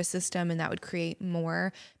your nervous system and that would create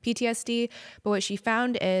more PTSD. But what she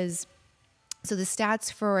found is, so the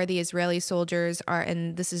stats for the Israeli soldiers are,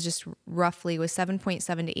 and this is just roughly, was 7.7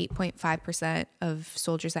 to 8.5% of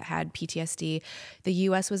soldiers that had PTSD. The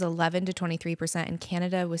US was 11 to 23%, and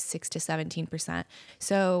Canada was 6 to 17%.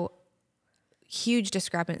 So huge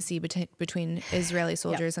discrepancy between Israeli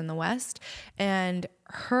soldiers and the West. And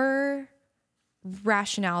her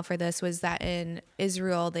rationale for this was that in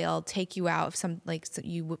Israel, they'll take you out if so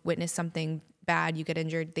you witness something bad, you get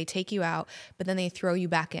injured, they take you out, but then they throw you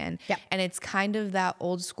back in. And it's kind of that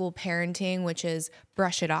old school parenting, which is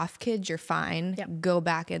brush it off, kids, you're fine, go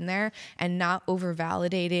back in there, and not over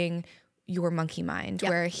validating your monkey mind.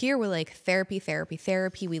 Where here we're like therapy,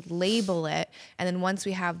 we label it, and then once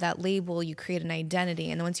we have that label, you create an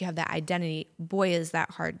identity, and then once you have that identity, boy, is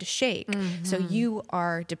that hard to shake. So you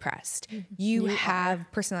are depressed, you have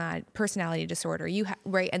personality disorder,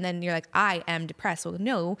 right, and then you're like, I am depressed. Well,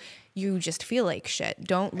 no, you just feel like shit.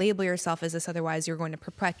 Don't label yourself as this, otherwise you're going to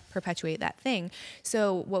perpetuate that thing.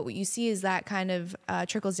 So what you see is that kind of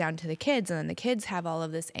trickles down to the kids, and then the kids have all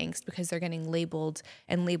of this angst because they're getting labeled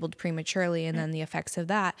prematurely, and then the effects of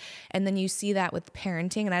that. And then you see that with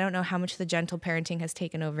parenting, and I don't know how much the gentle parenting has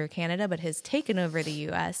taken over Canada, but has taken over the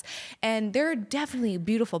US. And there are definitely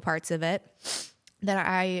beautiful parts of it that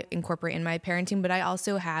I incorporate in my parenting, but I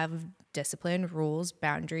also have discipline, rules,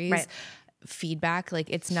 boundaries, feedback. Like,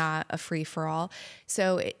 it's not a free for all.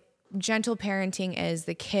 So gentle parenting is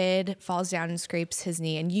the kid falls down and scrapes his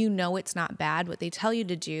knee, and you know it's not bad. What they tell you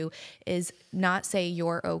to do is not say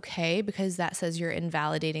you're okay, because that says you're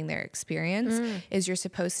invalidating their experience. Is you're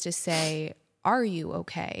supposed to say, are you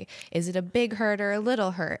okay? Is it a big hurt or a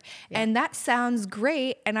little hurt? And that sounds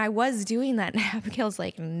great. And I was doing that. And Abigail's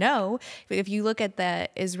like, no. If you look at the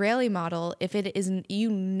Israeli model, if it isn't,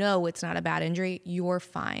 you know it's not a bad injury, you're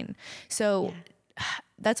fine. So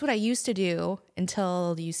that's what I used to do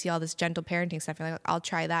until you see all this gentle parenting stuff. You're like, I'll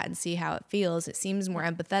try that and see how it feels. It seems more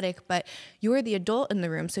empathetic, but you're the adult in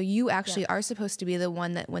the room. So you actually are supposed to be the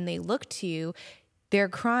one that when they look to you, they're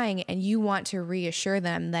crying, and you want to reassure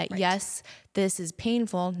them that, yes, this is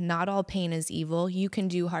painful. Not all pain is evil. You can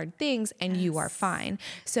do hard things, and you are fine.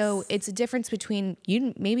 So it's a difference between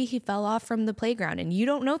maybe he fell off from the playground and you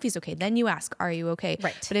don't know if he's okay. Then you ask, are you okay?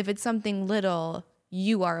 But if it's something little,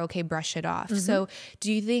 you are okay, brush it off. So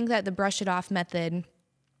do you think that the brush it off method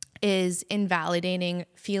is invalidating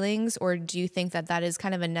feelings, or do you think that that is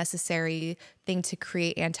kind of a necessary thing to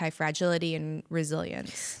create anti-fragility and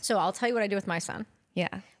resilience? So I'll tell you what I do with my son.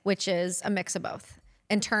 Which is a mix of both.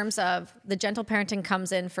 In terms of the gentle parenting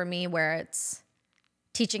comes in for me where it's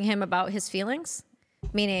teaching him about his feelings,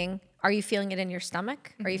 meaning, are you feeling it in your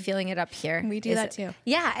stomach? Are you feeling it up here? We do that too.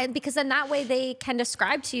 Yeah, and because then that way they can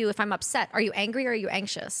describe to you if I'm upset. Are you angry or are you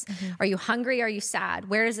anxious? Are you hungry or are you sad?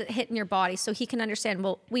 Where does it hit in your body? So he can understand,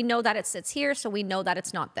 well, we know that it sits here, so we know that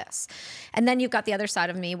it's not this. And then you've got the other side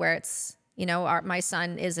of me where it's, you know, my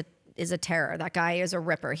son is a terror. That guy is a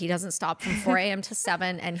ripper. He doesn't stop from 4 a.m. to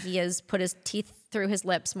 7, and he has put his teeth through his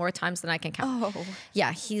lips more times than I can count.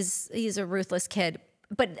 Yeah, he's a ruthless kid.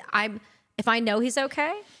 But if I know he's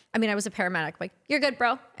okay, I mean, I was a paramedic, like, you're good,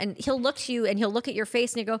 bro. And he'll look to you and he'll look at your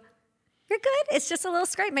face and you go, you're good. It's just a little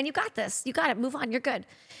scrape, man. You got this. You got it. Move on. You're good.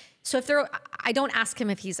 So I don't ask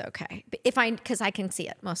him if he's okay, because I can see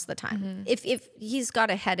it most of the time. If he's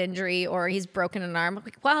got a head injury or he's broken an arm, I'm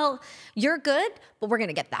like, well, you're good, but we're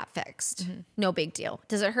gonna get that fixed. No big deal.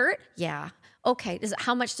 Does it hurt? Yeah. Okay.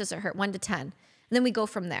 How much does it hurt? 1 to 10. And then we go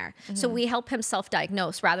from there. So we help him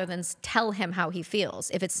self-diagnose rather than tell him how he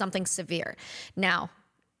feels if it's something severe. Now,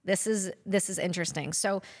 this is interesting.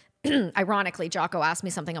 So ironically, Jocko asked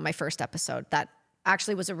me something on my first episode that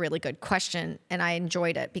actually was a really good question, and I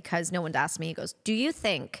enjoyed it because no one asked me. He goes, do you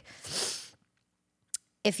think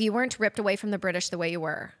if you weren't ripped away from the British the way you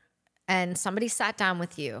were, and somebody sat down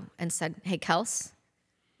with you and said, hey, Kels,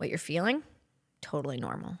 what you're feeling, totally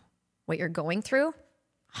normal. What you're going through,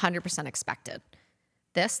 100% expected.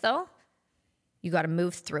 This, though, you got to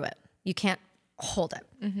move through it. You can't hold it.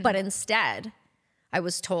 Mm-hmm. But instead, I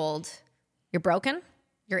was told, you're broken,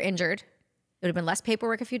 you're injured. It would have been less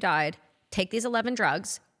paperwork if you died. Take these 11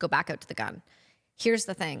 drugs, go back out to the gun. Here's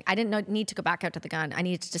the thing. I didn't need to go back out to the gun. I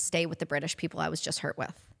needed to stay with the British people I was just hurt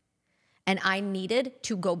with. And I needed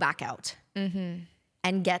to go back out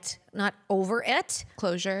and get not over it.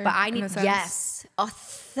 Closure. But I need, yes,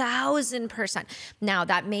 1,000%. Now,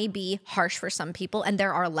 that may be harsh for some people, and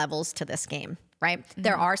there are levels to this game, right?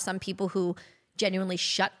 There are some people who genuinely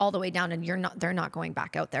shut all the way down, and they're not going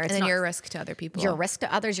back out there. And then you're a risk to other people. You're a risk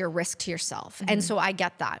to others, you're a risk to yourself. And so I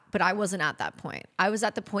get that, but I wasn't at that point. I was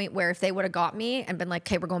at the point where if they would have got me and been like,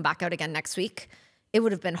 okay, we're going back out again next week, it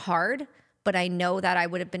would have been hard, but I know that I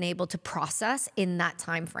would have been able to process in that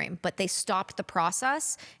time frame. But they stopped the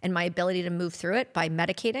process and my ability to move through it by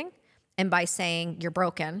medicating and by saying you're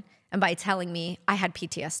broken and by telling me I had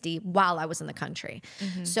PTSD while I was in the country.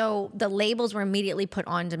 So the labels were immediately put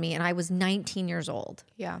onto me, and I was 19 years old.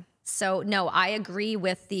 Yeah. So no, I agree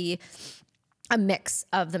with a mix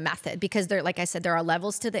of the method, because there, like I said, there are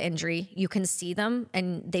levels to the injury. You can see them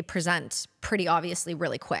and they present pretty obviously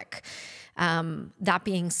really quick. That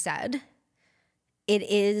being said, it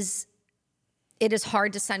is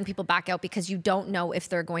hard to send people back out because you don't know if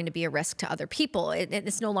they're going to be a risk to other people.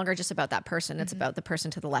 It's no longer just about that person. It's about the person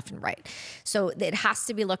to the left and right. So it has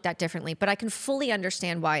to be looked at differently. But I can fully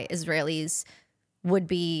understand why Israelis would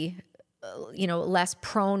be, less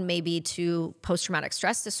prone maybe to post-traumatic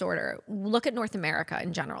stress disorder. Look at North America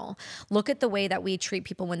in general. Look at the way that we treat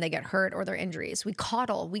people when they get hurt or their injuries. We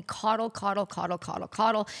coddle,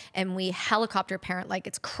 and we helicopter parent like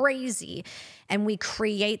it's crazy. And we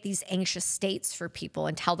create these anxious states for people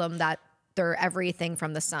and tell them that they're everything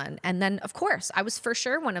from the sun. And then, of course, I was for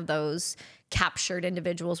sure one of those captured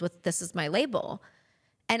individuals with this is my label.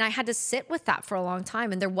 And I had to sit with that for a long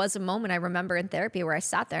time. And there was a moment I remember in therapy where I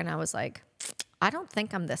sat there and I was like, I don't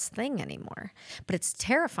think I'm this thing anymore. But it's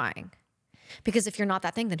terrifying. Because if you're not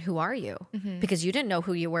that thing, then who are you? Because you didn't know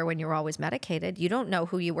who you were when you were always medicated. You don't know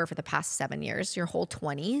who you were for the past 7 years, your whole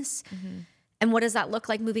 20s. And what does that look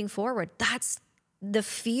like moving forward? That's the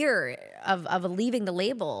fear of leaving the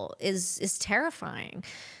label is terrifying.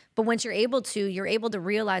 But once you're able to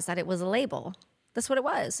realize that it was a label. That's what it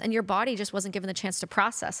was. And your body just wasn't given the chance to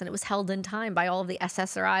process, and it was held in time by all of the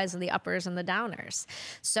SSRIs and the uppers and the downers.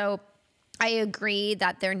 So I agree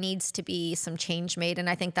that there needs to be some change made. And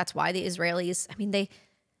I think that's why the Israelis,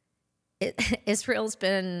 Israel's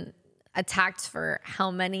been attacked for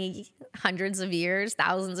how many hundreds of years,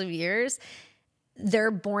 thousands of years.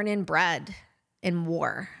 They're born and bred in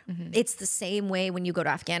war. It's the same way when you go to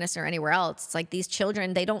Afghanistan or anywhere else. It's like these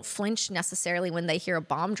children, they don't flinch necessarily when they hear a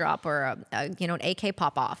bomb drop or an AK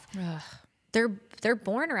pop off. They're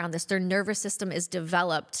born around this. Their nervous system is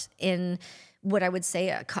developed in what I would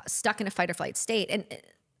say stuck in a fight or flight state. And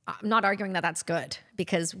I'm not arguing that that's good,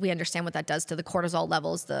 because we understand what that does to the cortisol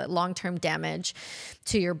levels, the long-term damage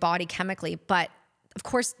to your body chemically. But of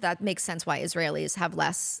course, that makes sense why Israelis have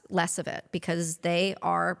less of it, because they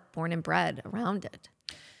are born and bred around it.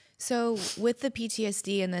 So with the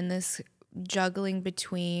PTSD and then this juggling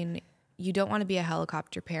between, you don't want to be a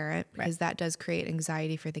helicopter parent because that does create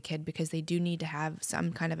anxiety for the kid, because they do need to have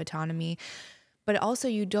some kind of autonomy. But also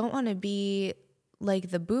you don't want to be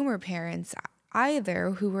like the boomer parents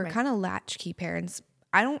either, who were kind of latchkey parents.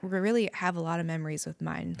 I don't really have a lot of memories with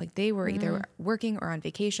mine. Like they were either working or on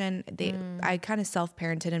vacation. I kind of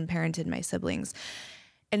self-parented and parented my siblings.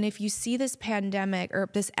 And if you see this pandemic or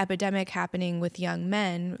this epidemic happening with young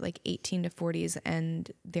men, like 18 to 40s,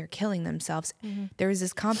 and they're killing themselves, there was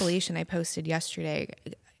this compilation I posted yesterday.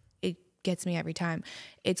 It gets me every time.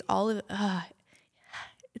 It's all of,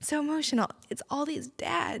 it's so emotional. It's all these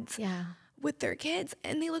dads. With their kids,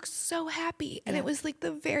 and they look so happy. And it was like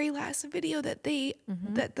the very last video that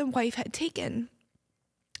that the wife had taken,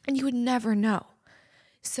 and you would never know.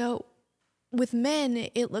 So with men,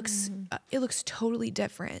 it looks totally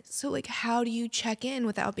different. So like, how do you check in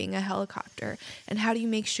without being a helicopter, and how do you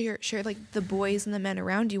make sure like the boys and the men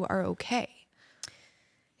around you are okay?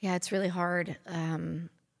 Yeah, it's really hard.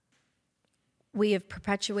 We have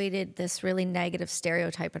perpetuated this really negative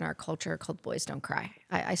stereotype in our culture called boys don't cry.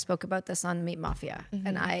 I spoke about this on Meat Mafia.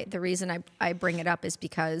 And the reason I bring it up is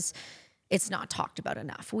because it's not talked about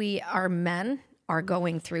enough. Our men are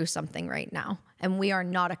going through something right now, and we are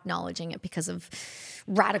not acknowledging it because of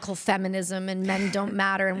radical feminism and men don't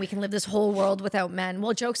matter and we can live this whole world without men.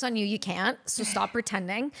 Well, joke's on you, you can't, so stop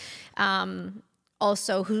pretending.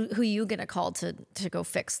 also, who you gonna call to go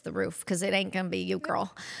fix the roof? Because it ain't gonna be you,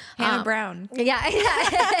 girl. Hannah Brown. Yeah.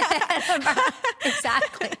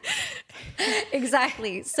 Exactly.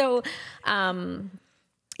 Exactly. So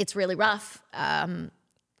it's really rough.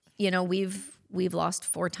 You know, we've lost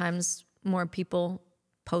 4 times more people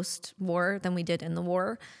post-war than we did in the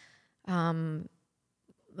war.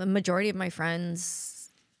 The majority of my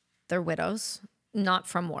friends, they're widows, not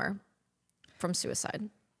from war, from suicide.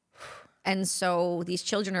 And so these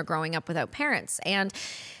children are growing up without parents. And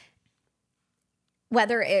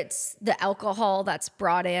whether it's the alcohol that's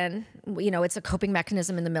brought in, you know, it's a coping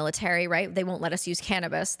mechanism in the military, right? They won't let us use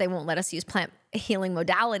cannabis. They won't let us use plant healing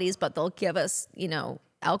modalities, but they'll give us, you know,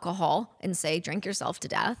 alcohol and say, drink yourself to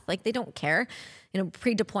death. Like, they don't care. You know,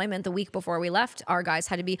 pre-deployment, the week before we left, our guys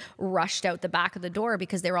had to be rushed out the back of the door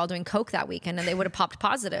because they were all doing coke that weekend and they would have popped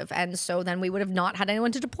positive. And so then we would have not had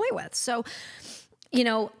anyone to deploy with. So, you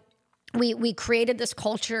know, we created this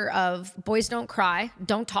culture of boys don't cry,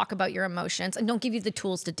 don't talk about your emotions, and don't give you the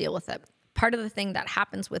tools to deal with it. Part of the thing that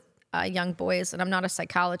happens with young boys, and I'm not a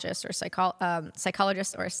psychologist or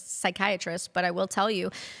psychologist or psychiatrist, but I will tell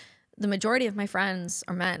you, the majority of my friends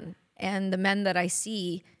are men, and the men that I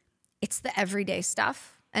see, it's the everyday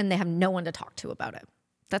stuff, and they have no one to talk to about it.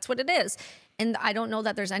 That's what it is. And I don't know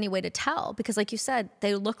that there's any way to tell, because like you said,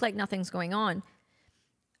 they look like nothing's going on.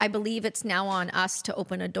 I believe it's now on us to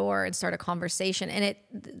open a door and start a conversation. And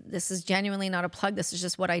this is genuinely not a plug. This is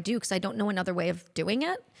just what I do because I don't know another way of doing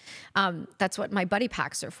it. That's what my buddy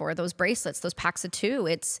packs are for. Those bracelets, those packs of 2.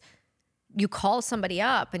 It's you call somebody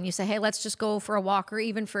up and you say, hey, let's just go for a walk or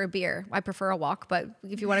even for a beer. I prefer a walk, but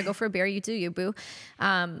if you want to go for a beer, you do, you boo.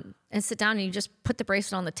 And sit down and you just put the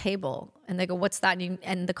bracelet on the table and they go, what's that?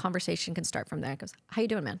 And the conversation can start from there. It goes, how you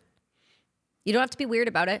doing, man? You don't have to be weird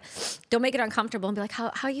about it. Don't make it uncomfortable and be like,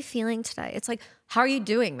 how are you feeling today? It's like, how are you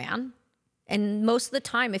doing, man? And most of the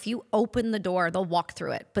time, if you open the door, they'll walk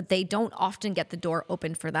through it, but they don't often get the door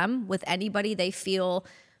open for them with anybody they feel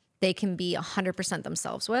they can be 100%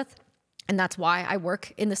 themselves with. And that's why I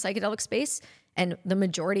work in the psychedelic space. And the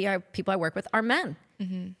majority of people I work with are men.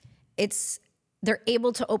 Mm-hmm. They're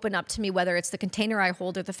able to open up to me, whether it's the container I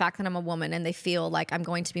hold or the fact that I'm a woman, and they feel like I'm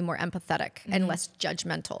going to be more empathetic and less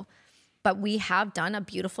judgmental. But we have done a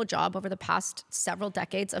beautiful job over the past several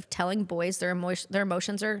decades of telling boys their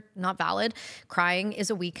emotions are not valid, crying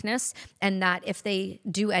is a weakness, and that if they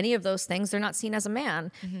do any of those things, they're not seen as a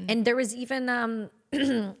man. Mm-hmm. And there was even, I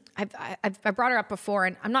brought her up before,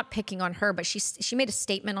 and I'm not picking on her, but she made a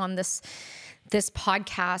statement on this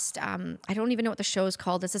podcast. I don't even know what the show is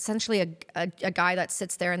called. It's essentially a guy that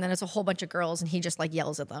sits there, and then there's a whole bunch of girls, and he just like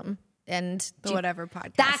yells at them. And the whatever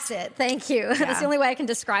podcast. That's it. Thank you. Yeah. That's the only way I can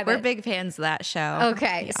describe it. We're big fans of that show.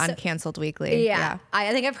 Okay. On Canceled Weekly. Yeah.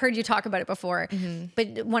 I think I've heard you talk about it before. Mm-hmm.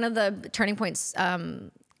 But one of the Turning Points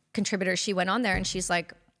contributors, she went on there and she's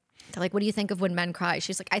like, they're like, what do you think of when men cry?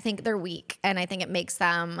 She's like, I think they're weak and I think it makes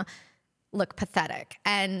them look pathetic.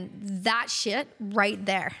 And that shit right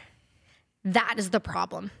there, that is the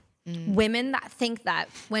problem. Women that think that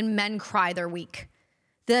when men cry, they're weak.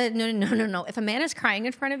 No. If a man is crying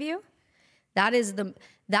in front of you,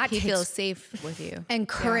 he feels safe with you. And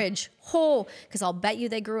courage. Yeah. Because I'll bet you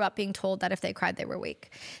they grew up being told that if they cried, they were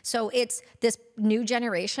weak. So it's this new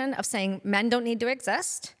generation of saying men don't need to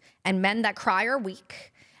exist and men that cry are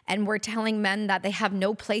weak. And we're telling men that they have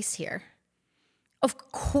no place here. Of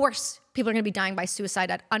course, people are going to be dying by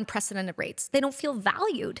suicide at unprecedented rates. They don't feel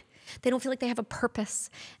valued. They don't feel like they have a purpose.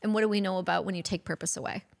 And what do we know about when you take purpose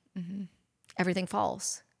away? Mm-hmm. Everything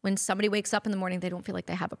falls. When somebody wakes up in the morning, they don't feel like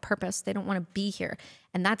they have a purpose. They don't want to be here.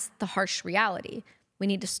 And that's the harsh reality. We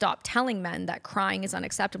need to stop telling men that crying is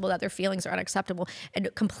unacceptable, that their feelings are unacceptable, and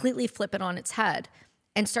completely flip it on its head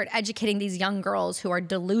and start educating these young girls who are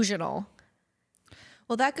delusional.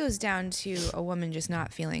 Well, that goes down to a woman just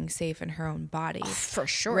not feeling safe in her own body. Oh, for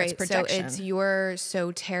sure. Right? It's protection. So you're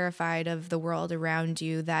so terrified of the world around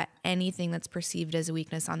you that anything that's perceived as a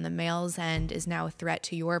weakness on the male's end is now a threat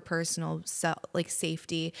to your personal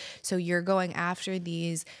safety. So you're going after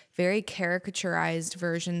these very caricaturized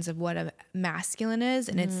versions of what a masculine is.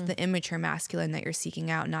 And it's the immature masculine that you're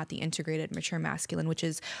seeking out, not the integrated mature masculine, which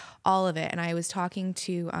is all of it. And I was talking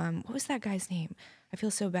to, what was that guy's name? I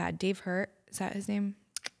feel so bad. Dave Hurt. Is that his name?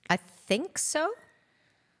 I think so.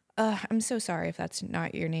 I'm so sorry if that's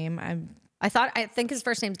not your name. I think his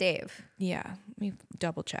first name's Dave. Yeah, let me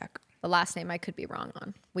double check. The last name I could be wrong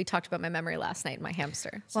on. We talked about my memory last night, my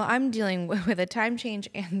hamster. So. Well, I'm dealing with a time change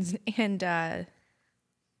and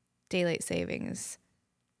daylight savings.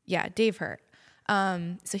 Yeah, Dave Hurt.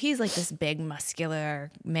 So he's like this big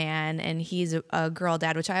muscular man, and he's a girl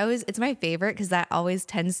dad, which it's my favorite because that always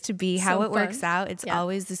tends to be how it works out. It's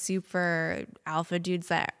always the super alpha dudes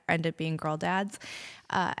that end up being girl dads.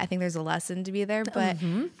 I think there's a lesson to be there, but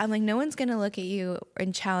I'm like, no one's going to look at you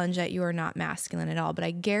and challenge that you are not masculine at all. But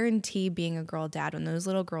I guarantee being a girl dad, when those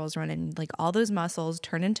little girls run in, like all those muscles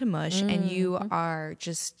turn into mush and you are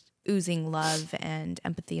just oozing love and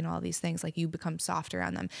empathy and all these things, like you become softer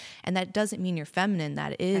on them. And that doesn't mean you're feminine.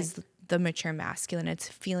 That is the mature masculine. It's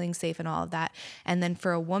feeling safe and all of that. And then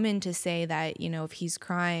for a woman to say that, you know, if he's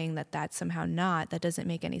crying, that's somehow not, that doesn't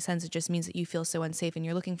make any sense. It just means that you feel so unsafe and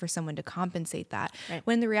you're looking for someone to compensate that. Right.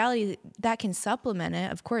 When the reality that can supplement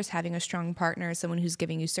it, of course, having a strong partner, someone who's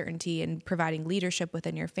giving you certainty and providing leadership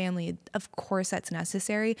within your family, of course that's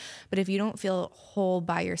necessary. But if you don't feel whole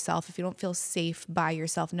by yourself, if you don't feel safe by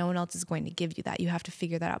yourself, no one else is going to give you that. You have to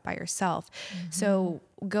figure that out by yourself. So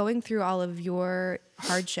going through all of your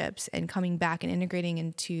hardships and coming back and integrating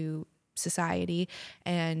into society.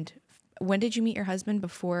 And when did you meet your husband,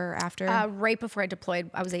 before or after? Right before I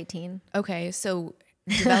deployed. I was 18. Okay. So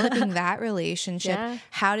developing that relationship,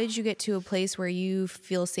 how did you get to a place where you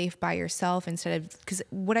feel safe by yourself instead of, because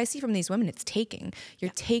what I see from these women, it's taking.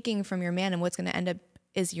 You're taking from your man, and what's going to end up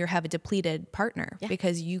is you have a depleted partner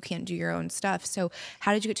because you can't do your own stuff. So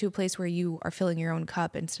how did you get to a place where you are filling your own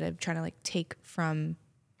cup instead of trying to like take from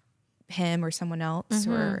him or someone else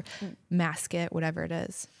or mask it, whatever it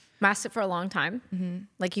is? Masked it for a long time.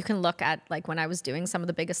 Like you can look at like when I was doing some of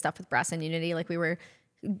the biggest stuff with Brass and Unity, like we were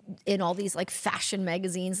in all these like fashion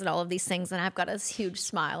magazines and all of these things, and I've got this huge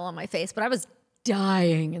smile on my face, but I was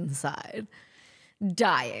dying inside.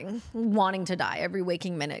 Dying, wanting to die every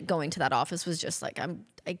waking minute. Going to that office was just like,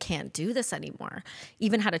 I can't do this anymore.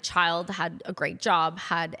 Even had a child, had a great job,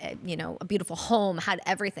 had a beautiful home, had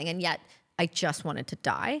everything, and yet I just wanted to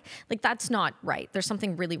die. Like that's not right. There's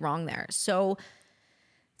something really wrong there. So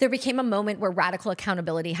there became a moment where radical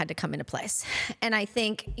accountability had to come into place, and I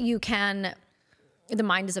think the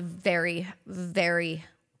mind is a very, very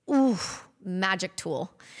magic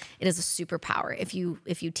tool. It is a superpower if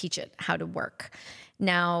you teach it how to work.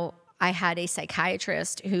 Now, I had a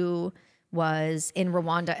psychiatrist who was in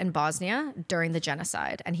Rwanda and Bosnia during the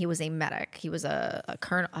genocide, and he was a medic. He was a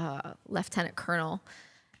lieutenant colonel.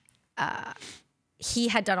 He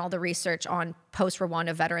had done all the research on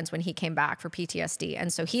post-Rwanda veterans when he came back for PTSD,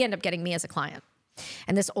 and so he ended up getting me as a client.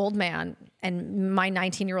 And this old man and my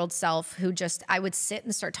 19-year-old self, who I would sit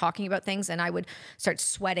and start talking about things, and I would start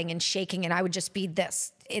sweating and shaking, and I would just be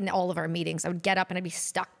this in all of our meetings. I would get up and I'd be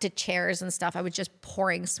stuck to chairs and stuff. I was just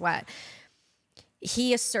pouring sweat.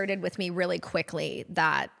 He asserted with me really quickly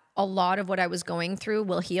that a lot of what I was going through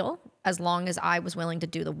will heal as long as I was willing to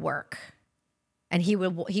do the work. And he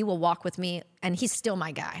will walk with me, and he's still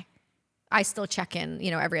my guy. I still check in,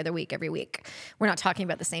 every other week, every week. We're not talking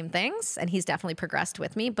about the same things, and he's definitely progressed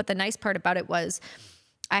with me. But the nice part about it was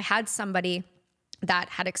I had somebody that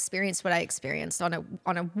had experienced what I experienced on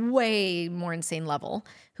a way more insane level,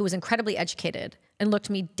 who was incredibly educated and looked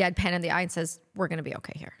me deadpan in the eye and says, "We're going to be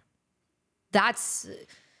okay here." That's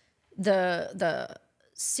the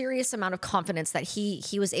serious amount of confidence that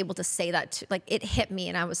he was able to say that to. Like, it hit me,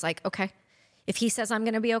 and I was like, okay. If he says I'm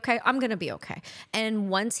going to be okay, I'm going to be okay.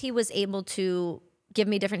 And once he was able to give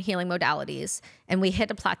me different healing modalities and we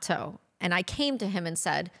hit a plateau, and I came to him and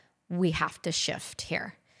said, we have to shift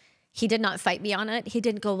here. He did not fight me on it. He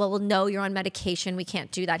didn't go, well, no, you're on medication. We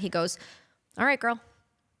can't do that. He goes, all right, girl,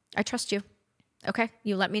 I trust you. Okay,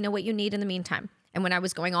 you let me know what you need in the meantime. And when I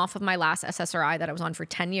was going off of my last SSRI that I was on for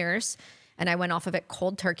 10 years, and I went off of it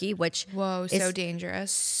cold turkey, which is so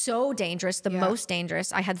dangerous. So dangerous, the most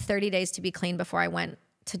dangerous. I had 30 days to be clean before I went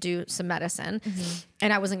to do some medicine.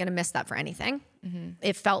 And I wasn't going to miss that for anything.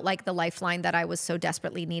 It felt like the lifeline that I was so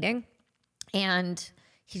desperately needing. And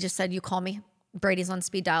he just said, you call me. Brady's on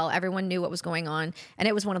speed dial. Everyone knew what was going on. And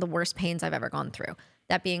it was one of the worst pains I've ever gone through.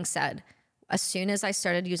 That being said, as soon as I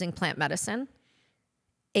started using plant medicine,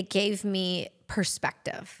 it gave me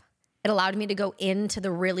perspective. It allowed me to go into the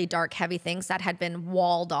really dark, heavy things that had been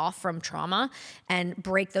walled off from trauma and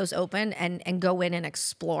break those open and go in and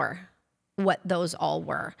explore what those all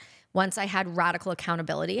were. Once I had radical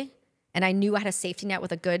accountability and I knew I had a safety net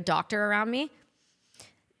with a good doctor around me,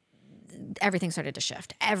 everything started to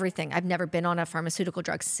shift. Everything. I've never been on a pharmaceutical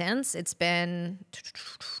drug since. It's been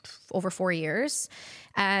over 4 years.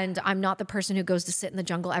 And I'm not the person who goes to sit in the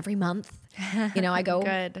jungle every month. I go,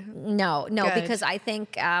 Good. No, Good. Because I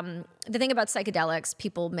think the thing about psychedelics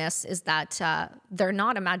people miss is that they're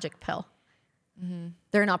not a magic pill.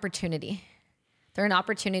 They're an opportunity. They're an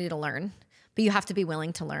opportunity to learn. but you have to be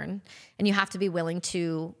willing to learn, and you have to be willing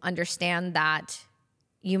to understand that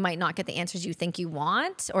you might not get the answers you think you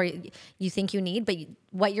want or you think you need, but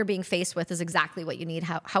what you're being faced with is exactly what you need,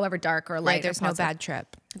 however dark or light. Right, there's no bad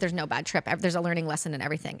trip. There's no bad trip. There's a learning lesson in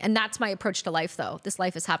everything. And that's my approach to life, though. This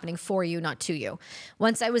life is happening for you, not to you.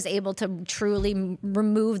 Once I was able to truly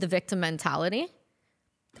remove the victim mentality,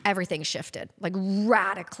 everything shifted like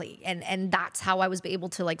radically. And that's how I was able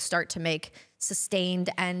to like start to make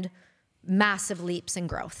sustained and massive leaps in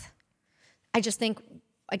growth. I just think,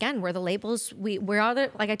 again, we're the labels, we're all the,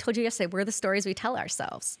 like I told you yesterday, we're the stories we tell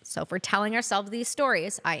ourselves. So if we're telling ourselves these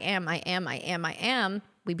stories, I am,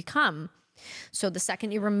 we become. So the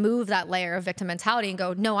second you remove that layer of victim mentality and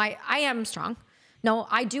go, no, I am strong. No,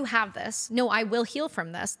 I do have this. No, I will heal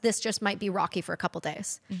from this. This just might be rocky for a couple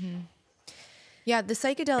days. Mm-hmm. Yeah, the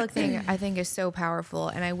psychedelic thing I think is so powerful,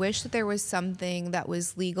 and I wish that there was something that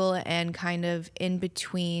was legal and kind of in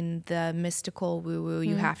between the mystical woo-woo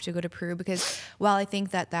you have to go to Peru, because while I think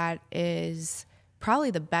that that is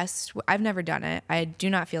probably the best, I've never done it. I do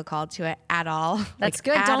not feel called to it at all. That's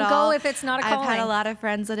good. Don't go if it's not a calling. I've had a lot of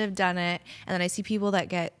friends that have done it, and then I see people that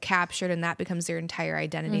get captured and that becomes their entire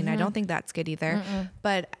identity, and I don't think that's good either.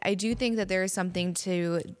 But I do think that there is something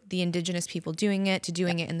to the indigenous people doing it, to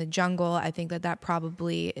doing it in the jungle. I think that that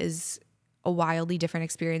probably is a wildly different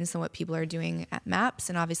experience than what people are doing at MAPS,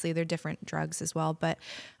 and obviously they're different drugs as well, but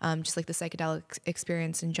just like the psychedelic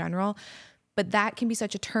experience in general. But that can be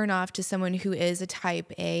such a turnoff to someone who is a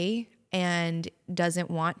type A and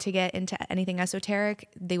doesn't want to get into anything esoteric.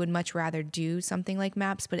 They would much rather do something like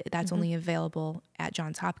MAPS, but that's only available at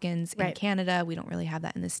Johns Hopkins in Canada. We don't really have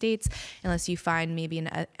that in the States unless you find maybe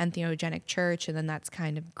an entheogenic church, and then that's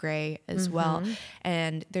kind of gray as well.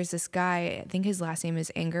 And there's this guy, I think his last name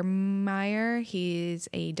is Angermeyer. He's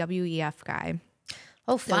a WEF guy.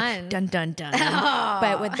 Oh, fun. So, dun, dun, dun.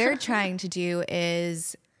 But what they're trying to do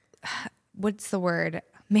is... what's the word?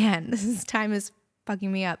 Man, this time is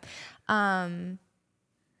fucking me up.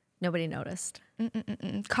 Nobody noticed.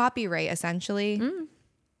 Copyright, essentially.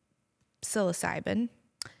 Psilocybin.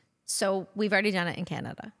 So we've already done it in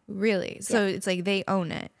Canada. Really? So it's like they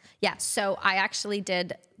own it. Yeah. So I actually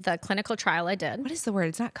did the clinical trial I did. What is the word?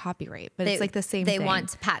 It's not copyright, but it's like the same thing. They want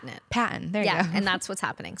to patent it. Patent. There you go. And that's what's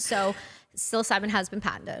happening. So psilocybin has been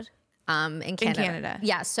patented in Canada.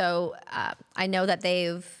 Yeah. So I know that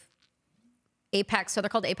they've Apex, so they're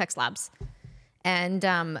called Apex Labs, and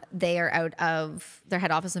they are out of their head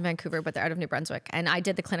office in Vancouver, but they're out of New Brunswick. And I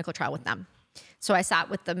did the clinical trial with them. So I sat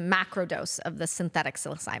with the macro dose of the synthetic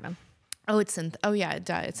psilocybin. Oh, it's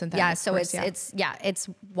it's synthetic. Yeah, so it's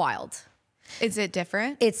wild. Is it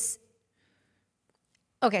different? It's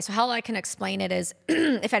okay. So how I can explain it is,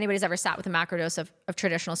 if anybody's ever sat with a macro dose of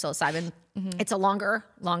traditional psilocybin, it's a longer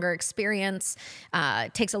experience.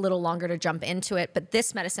 It takes a little longer to jump into it, but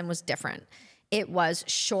this medicine was different. It was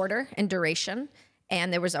shorter in duration,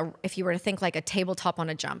 and there was if you were to think like a tabletop on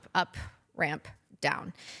a jump, up, ramp,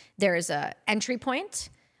 down. There is a entry point,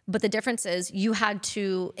 but the difference is you had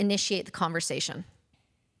to initiate the conversation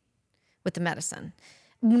with the medicine.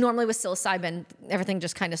 Normally with psilocybin, everything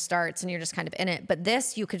just kind of starts and you're just kind of in it. But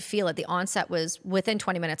this, you could feel it. The onset was within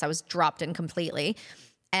 20 minutes, I was dropped in completely.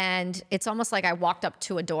 And it's almost like I walked up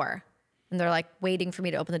to a door and they're like waiting for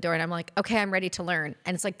me to open the door. And I'm like, okay, I'm ready to learn.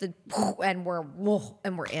 And it's like and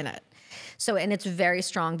we're in it. So, and it's very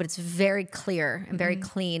strong, but it's very clear and very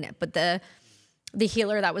clean. But the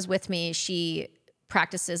healer that was with me, she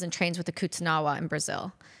practices and trains with the Kutunawa in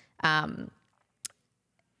Brazil. And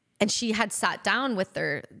she had sat down with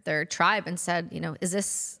their tribe and said, you know, is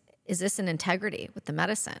this an integrity with the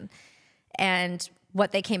medicine? And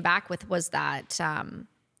what they came back with was that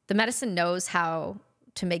the medicine knows how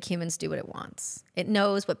to make humans do what it wants. It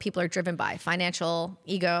knows what people are driven by, financial,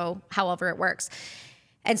 ego, however it works.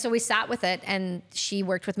 And so we sat with it, and she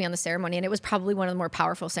worked with me on the ceremony, and it was probably one of the more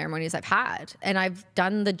powerful ceremonies I've had. And I've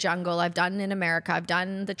done the jungle, I've done in America, I've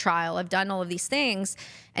done the trial, I've done all of these things,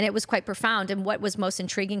 and it was quite profound. And what was most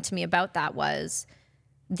intriguing to me about that was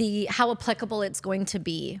how applicable it's going to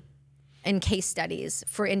be in case studies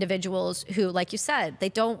for individuals who, like you said, they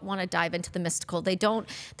don't want to dive into the mystical. They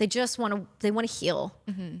just want to heal,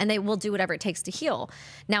 and they will do whatever it takes to heal.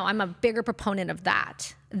 Now, I'm a bigger proponent of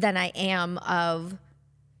that than I am of,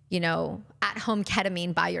 you know, at-home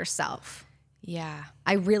ketamine by yourself. Yeah.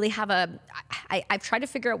 I really have I've tried to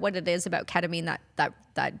figure out what it is about ketamine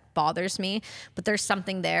that bothers me, but there's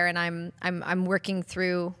something there, and I'm working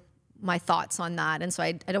through my thoughts on that. And so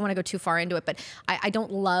I don't want to go too far into it, but I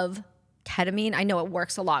don't love ketamine. I know it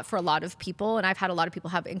works a lot for a lot of people, and I've had a lot of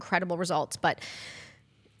people have incredible results, but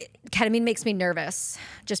ketamine makes me nervous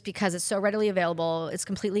just because it's so readily available. It's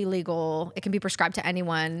completely legal. It can be prescribed to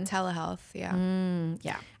anyone. Telehealth, yeah.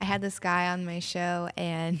 Yeah. I had this guy on my show,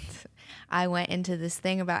 and I went into this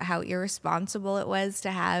thing about how irresponsible it was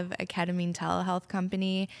to have a ketamine telehealth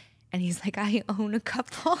company. And he's like, I own a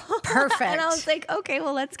couple. Perfect. And I was like, okay,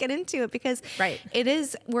 well, let's get into it, because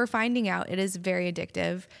we're finding out it is very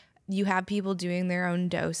addictive. You have people doing their own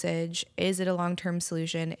dosage. Is it a long-term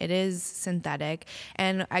solution? It is synthetic.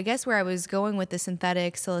 And I guess where I was going with the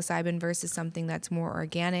synthetic psilocybin versus something that's more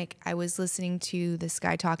organic, I was listening to this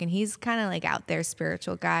guy talk, and he's kind of like out there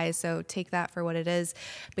spiritual guy, so take that for what it is.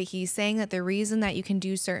 But he's saying that the reason that you can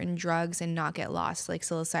do certain drugs and not get lost, like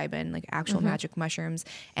psilocybin, like actual magic mushrooms,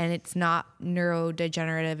 and it's not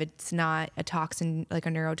neurodegenerative, it's not a toxin, like a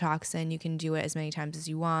neurotoxin, you can do it as many times as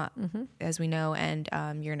you want, as we know, and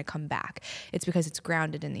you're going to come back. It's because it's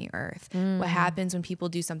grounded in the earth. What happens when people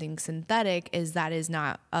do something synthetic is that is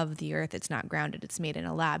not of the earth. It's not grounded. It's made in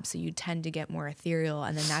a lab. So you tend to get more ethereal.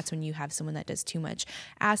 And then that's when you have someone that does too much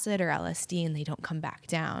acid or LSD and they don't come back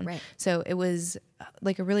down. Right. So it was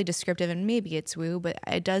like a really descriptive, and maybe it's woo, but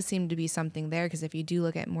it does seem to be something there, because if you do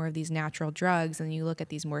look at more of these natural drugs and you look at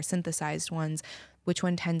these more synthesized ones, which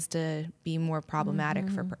one tends to be more problematic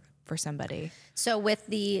for somebody? So with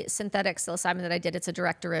the synthetic psilocybin that I did, it's a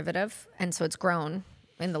direct derivative. And so it's grown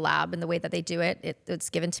in the lab, and the way that they do it, it's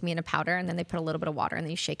given to me in a powder, and then they put a little bit of water, and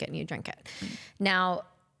then you shake it and you drink it. Now,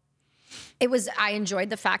 I enjoyed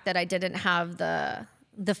the fact that I didn't have the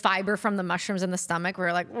fiber from the mushrooms in the stomach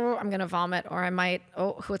where like, oh, I'm going to vomit, or I might,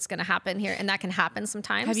 what's going to happen here? And that can happen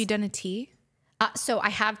sometimes. Have you done a tea? So I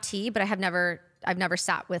have tea, but I've never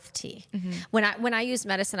sat with tea. When I use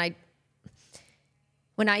medicine,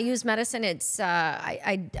 it's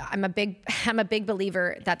I'm a big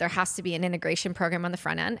believer that there has to be an integration program on the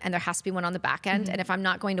front end, and there has to be one on the back end. And if I'm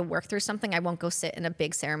not going to work through something, I won't go sit in a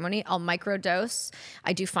big ceremony. I'll microdose.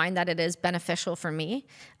 I do find that it is beneficial for me.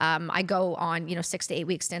 I go on 6 to 8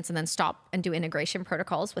 week stints and then stop and do integration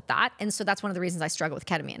protocols with that. And so that's one of the reasons I struggle with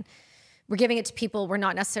ketamine. We're giving it to people. We're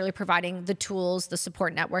not necessarily providing the tools, the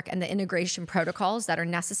support network, and the integration protocols that are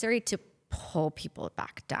necessary to pull people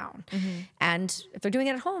back down. And if they're doing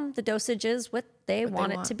it at home, the dosage is what they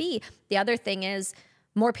want it to be. The other thing is,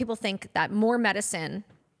 more people think that more medicine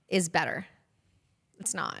is better.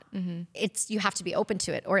 It's not. You have to be open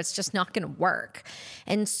to it, or it's just not going to work.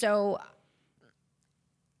 And so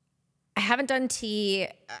I haven't done tea.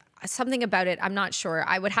 Something about it, I'm not sure.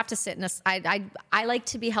 I would have to sit in I like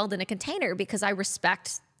to be held in a container, because I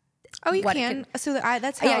respect. Oh, you can. So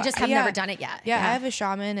that's how. Yeah, I just have never done it yet. Yeah, I have a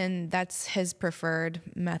shaman, and that's his preferred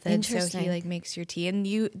method. So he like makes your tea, and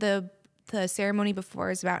the ceremony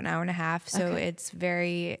before is about an hour and a half. So it's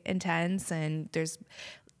very intense, and there's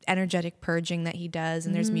energetic purging that he does,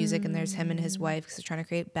 and there's music, and there's him and his wife, because they're trying to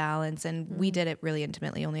create balance. And we did it really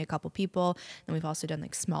intimately, only a couple people. And we've also done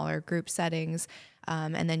like smaller group settings.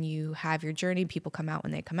 And then you have your journey. People come out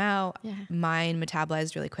when they come out. Mine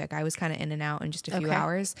metabolized really quick. I was kind of in and out in just a few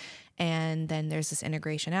hours. And then there's this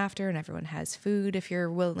integration after, and everyone has food if you're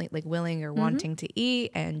willing or wanting to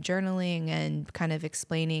eat, and journaling, and kind of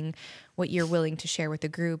explaining what you're willing to share with the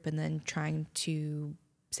group, and then trying to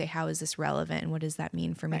say, how is this relevant, and what does that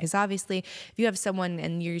mean for me? Because obviously, if you have someone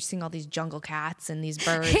and you're seeing all these jungle cats and these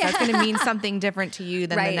birds, that's going to mean something different to you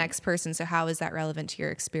than the next person. So how is that relevant to your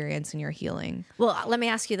experience and your healing? Well, let me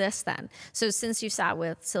ask you this then. So since you sat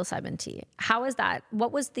with psilocybin tea, how is that?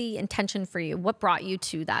 What was the intention for you? What brought you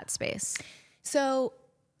to that space? So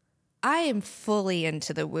I am fully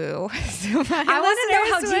into the woo. So I want to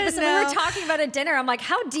know how deep. So we were talking about at dinner. I'm like,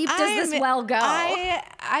 how deep does this well go?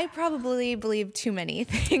 I probably believe too many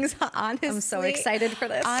things, honestly. I'm so excited for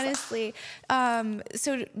this. Honestly.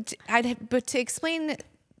 But to explain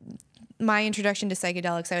my introduction to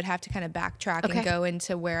psychedelics, I would have to kind of backtrack and go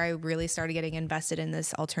into where I really started getting invested in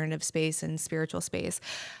this alternative space and spiritual space.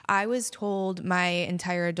 I was told my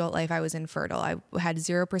entire adult life I was infertile. I had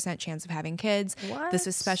 0% chance of having kids. What? This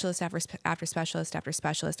was specialist after specialist after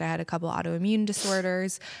specialist. I had a couple autoimmune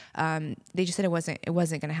disorders. They just said it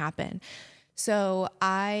wasn't going to happen. So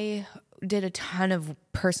I did a ton of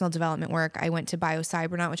personal development work. I went to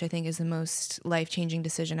BioCybernaut, which I think is the most life-changing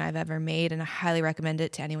decision I've ever made, and I highly recommend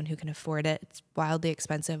it to anyone who can afford it. It's wildly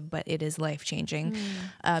expensive, but it is life-changing.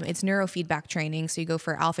 It's neurofeedback training, so you go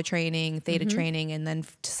for alpha training, theta training, and then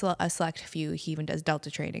a select few, he even does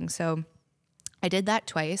delta training. So I did that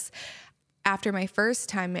twice. After my first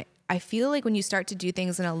time, I feel like when you start to do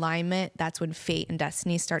things in alignment, that's when fate and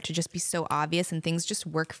destiny start to just be so obvious, and things just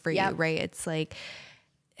work for you, right? It's like,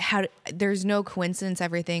 there's no coincidence.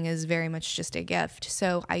 Everything is very much just a gift.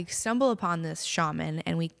 So I stumble upon this shaman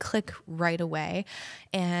and we click right away.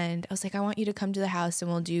 And I was like, I want you to come to the house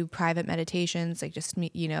and we'll do private meditations. Like just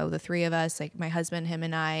me, you know, the three of us, like my husband, him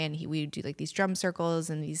and I, and we would do like these drum circles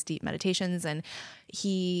and these deep meditations. And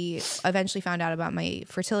he eventually found out about my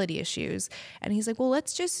fertility issues. And he's like, well,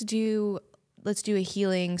 let's do a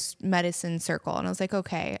healing medicine circle. And I was like,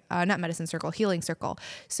 okay, not medicine circle, healing circle.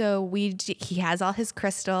 So he has all his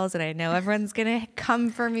crystals, and I know everyone's going to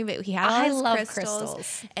come for me, but he had all his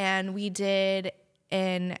crystals. And we did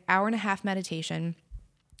an 1.5-hour meditation.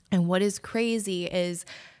 And what is crazy is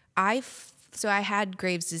so I had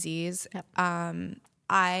Graves' disease. Yep.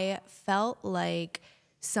 I felt like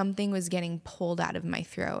something was getting pulled out of my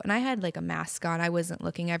throat, and I had like a mask on. I wasn't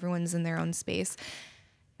looking. Everyone's in their own space.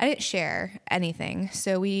 I didn't share anything.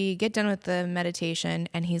 So we get done with the meditation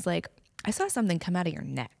and he's like, I saw something come out of your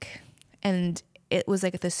neck. And it was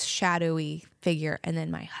like this shadowy figure. And then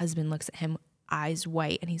my husband looks at him, eyes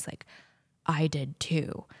white, and he's like, I did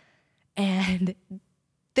too. And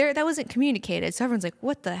that wasn't communicated. So everyone's like,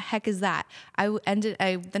 what the heck is that?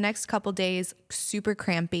 The next couple days, super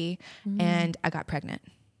crampy, and I got pregnant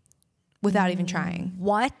without even trying.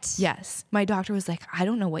 What? Yes. My doctor was like, I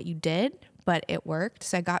don't know what you did, but it worked.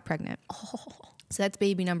 So I got pregnant. Oh. So that's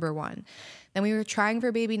baby number 1. Then we were trying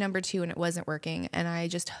for baby number 2 and it wasn't working. And I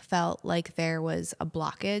just felt like there was a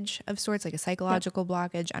blockage of sorts, like a psychological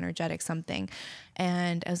blockage, energetic something.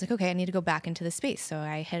 And I was like, okay, I need to go back into the space. So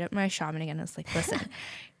I hit up my shaman again. I was like, listen,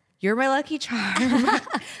 you're my lucky charm.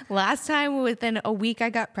 Last time within a week I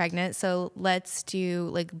got pregnant. So let's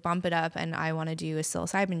bump it up. And I want to do a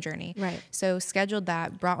psilocybin journey. Right. So scheduled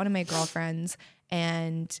that, brought one of my girlfriends.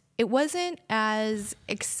 And it wasn't as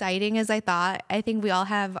exciting as I thought. I think we all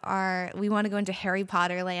have we want to go into Harry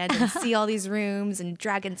Potter land and see all these rooms and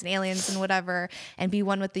dragons and aliens and whatever and be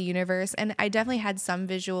one with the universe. And I definitely had some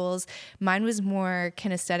visuals. Mine was more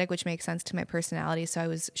kinesthetic, which makes sense to my personality. So I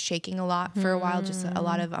was shaking a lot for a while, just a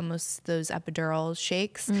lot of almost those epidural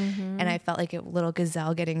shakes. And I felt like a little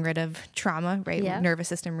gazelle getting rid of trauma, right? Yeah. Nervous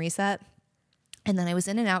system reset. And then I was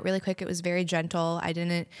in and out really quick. It was very gentle. I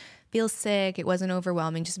didn't feel sick. It wasn't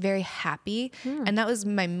overwhelming, just very happy. And that was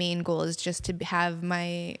my main goal, is just to have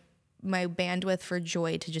my bandwidth for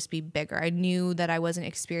joy to just be bigger. I knew that I wasn't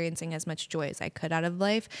experiencing as much joy as I could out of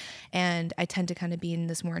life. And I tend to kind of be in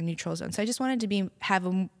this more neutral zone. So I just wanted to have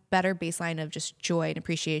a better baseline of just joy and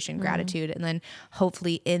appreciation, gratitude. And then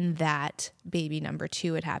hopefully in that baby number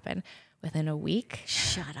 2 would happen. Within a week,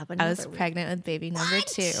 shut up. I was pregnant with baby number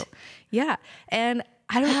 2. Yeah. And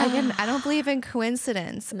I don't believe in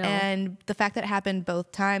coincidence. No. And the fact that it happened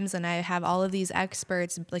both times, and I have all of these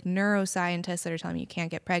experts, like neuroscientists, that are telling me you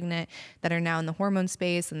can't get pregnant, that are now in the hormone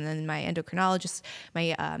space. And then my endocrinologist,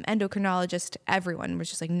 everyone was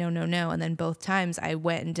just like, no, no, no. And then both times I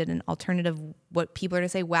went and did an alternative, what people are to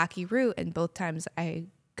say, wacky route. And both times I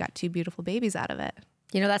got 2 beautiful babies out of it.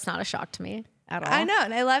 You know, that's not a shock to me at all. I know,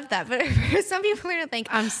 and I love that. But for some people are going to think,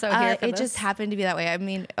 I'm so here for it this. Just happened to be that way. I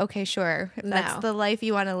mean, okay, sure. If that's the life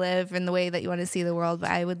you want to live and the way that you want to see the world, but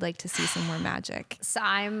I would like to see some more magic. So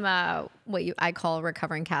I'm I call a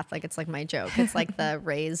recovering Catholic. It's like my joke. It's like the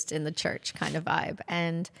raised in the church kind of vibe.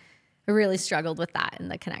 And I really struggled with that in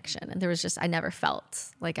the connection. And there was I never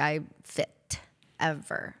felt like I fit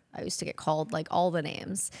ever. I used to get called like all the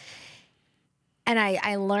names. And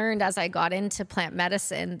I learned as I got into plant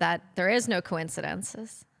medicine that there is no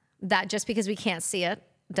coincidences, that just because we can't see it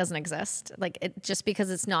doesn't exist. Just because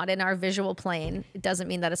it's not in our visual plane, it doesn't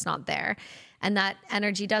mean that it's not there. And that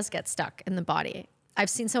energy does get stuck in the body. I've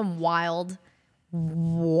seen some wild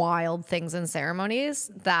things in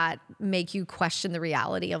ceremonies that make you question the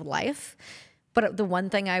reality of life. But the one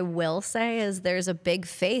thing I will say is there's a big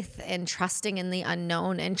faith in trusting in the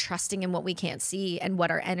unknown and trusting in what we can't see and what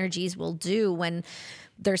our energies will do when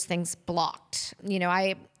there's things blocked. You know,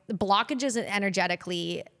 blockages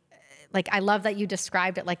energetically, like I love that you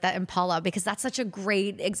described it like that Impala, because that's such a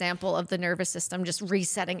great example of the nervous system just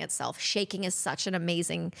resetting itself. Shaking is such an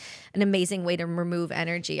amazing way to remove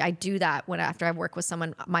energy. I do that after I work with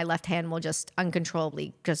someone, my left hand will just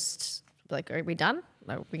uncontrollably just like, are we done?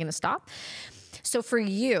 Are we going to stop? So for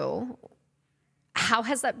you, how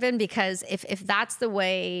has that been? Because if that's the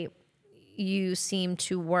way you seem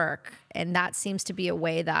to work, and that seems to be a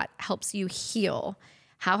way that helps you heal,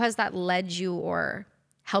 how has that led you or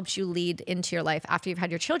helped you lead into your life after you've had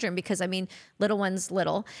your children? Because I mean, little one's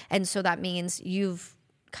little. And so that means you've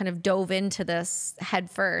kind of dove into this head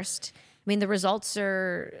first. I mean, the results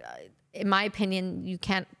are, in my opinion, you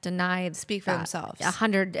can't deny. Speak for themselves.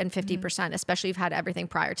 150%, especially if you've had everything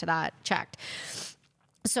prior to that checked.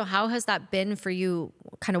 So how has that been for you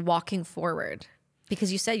kind of walking forward?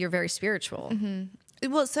 Because you said you're very spiritual.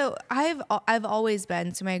 Well, so I've always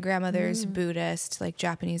been, so my grandmother's Buddhist, like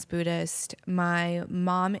Japanese Buddhist. My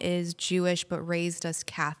mom is Jewish, but raised us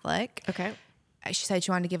Catholic. Okay. She said she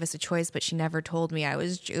wanted to give us a choice, but she never told me I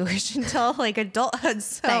was Jewish until like adulthood.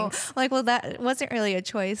 So Thanks. like, well, that wasn't really a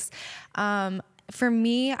choice. For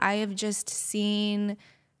me, I have just seen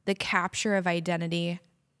the capture of identity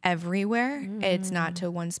everywhere. It's not to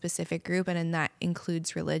one specific group, and that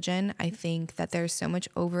includes religion. I think that there's so much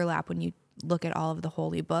overlap when you look at all of the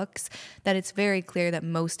holy books that it's very clear that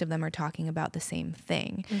most of them are talking about the same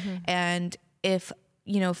thing. And if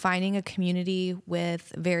finding a community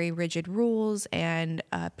with very rigid rules and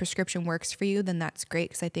prescription works for you, then that's great.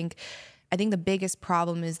 Because I think the biggest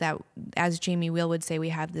problem is that, as Jamie Wheel would say, we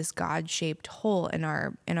have this God-shaped hole in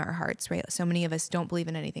our hearts, right? So many of us don't believe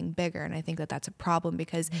in anything bigger, and I think that that's a problem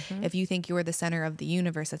because if you think you're the center of the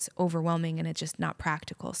universe, that's overwhelming and it's just not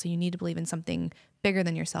practical. So you need to believe in something bigger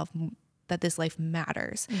than yourself, that this life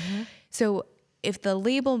matters. So if the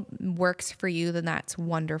label works for you, then that's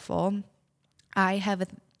wonderful. I have a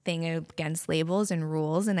thing against labels and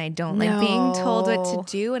rules, and I don't like being told what to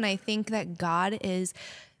do. And I think that God is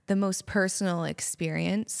the most personal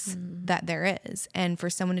experience that there is. And for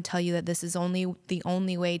someone to tell you that this is the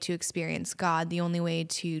only way to experience God, the only way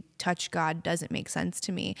to touch God, doesn't make sense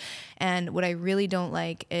to me. And what I really don't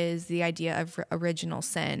like is the idea of original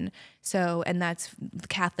sin. So, and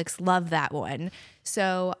Catholics love that one.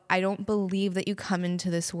 So I don't believe that you come into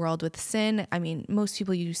this world with sin. I mean, most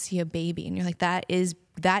people, you see a baby and you're like, that is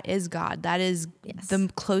God. That is the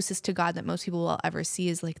closest to God that most people will ever see,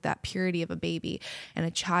 is like that purity of a baby and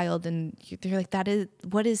a child. And they're like,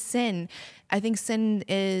 what is sin? I think sin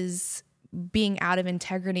is being out of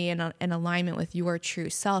integrity and in alignment with your true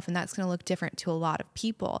self. And that's going to look different to a lot of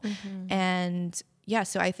people. And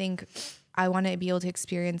so I think I want to be able to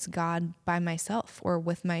experience God by myself, or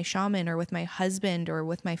with my shaman, or with my husband, or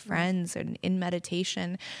with my friends, and in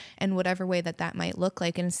meditation, and whatever way that might look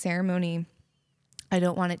like. In ceremony, I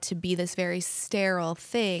don't want it to be this very sterile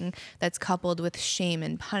thing that's coupled with shame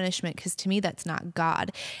and punishment, because to me, that's not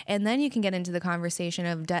God. And then you can get into the conversation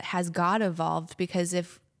of, has God evolved? Because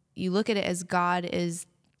if you look at it as God is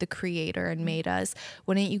the creator and made us,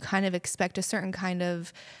 wouldn't you kind of expect a certain kind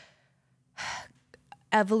of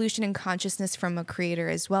evolution in consciousness from a creator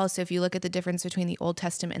as well? So if you look at the difference between the Old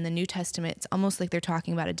Testament and the New Testament, it's almost like they're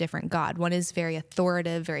talking about a different God. One is very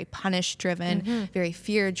authoritative, very punish driven, very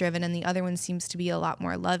fear driven, and the other one seems to be a lot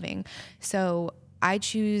more loving. So I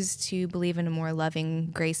choose to believe in a more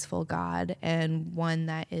loving, graceful God, and one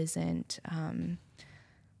that isn't going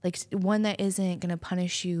to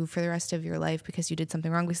punish you for the rest of your life because you did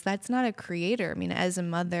something wrong, because that's not a creator. I mean, as a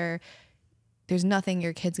mother, there's nothing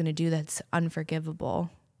your kid's going to do that's unforgivable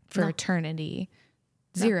for eternity.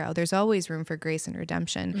 Zero. There's always room for grace and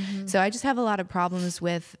redemption. So I just have a lot of problems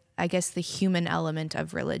with, I guess, the human element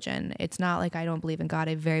of religion. It's not like I don't believe in God.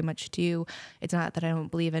 I very much do. It's not that I don't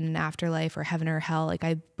believe in an afterlife or heaven or hell. Like,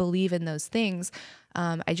 I believe in those things.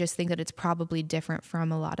 I just think that it's probably different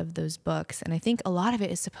from a lot of those books. And I think a lot of it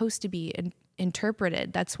is supposed to be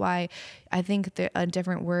interpreted. That's why I think a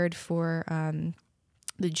different word for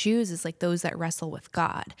the Jews is like those that wrestle with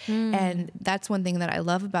God. And that's one thing that I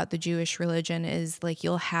love about the Jewish religion, is like,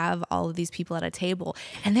 you'll have all of these people at a table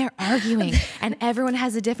and they're arguing and everyone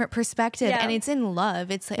has a different perspective, and it's in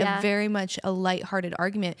love. It's like a very much a lighthearted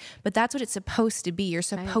argument, but that's what it's supposed to be. You're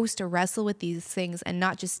supposed to wrestle with these things and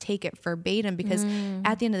not just take it verbatim, because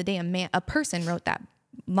at the end of the day, a person wrote that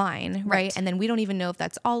line, right? And then we don't even know if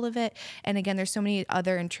that's all of it. And again, there's so many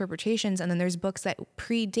other interpretations. And then there's books that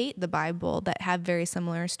predate the Bible that have very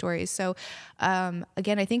similar stories. So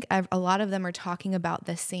again, I think a lot of them are talking about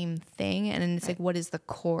the same thing. And it's like, what is the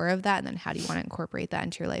core of that? And then how do you want to incorporate that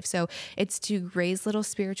into your life? So it's to raise little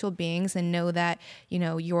spiritual beings and know that,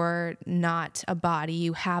 you're not a body,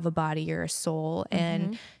 you have a body, you're a soul,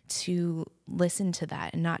 and to listen to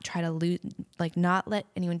that and not try to not let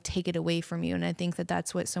anyone take it away from you. And I think that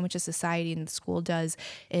that's what so much of society and the school does,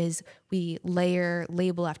 is we layer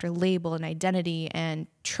label after label and identity and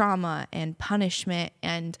trauma and punishment,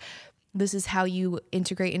 and this is how you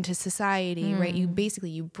integrate into society, right? You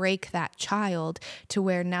break that child to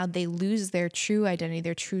where now they lose their true identity,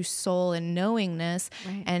 their true soul and knowingness.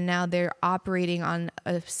 And now they're operating on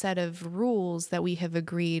a set of rules that we have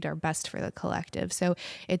agreed are best for the collective. So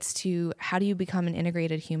it's to, how do you become an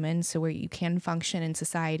integrated human, so where you can function in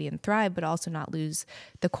society and thrive, but also not lose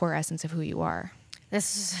the core essence of who you are?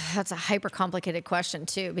 That's a hyper complicated question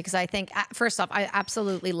too, because I think first off, I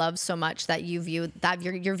absolutely love so much that you view that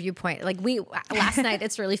your viewpoint. Like last night,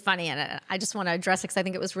 it's really funny, and I just want to address it because I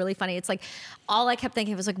think it was really funny. It's like all I kept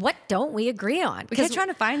thinking was like, what don't we agree on? We kept trying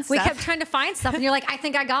to find stuff. We kept trying to find stuff, and you're like, I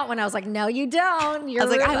think I got one. I was like, no, you don't. I was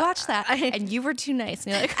like, I watched that, and you were too nice.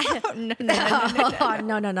 And you're like, oh,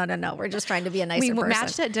 no. We're just trying to be a nicer person. We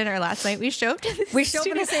matched at dinner last night. We showed up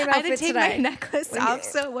in the same outfit I had to take today. my necklace off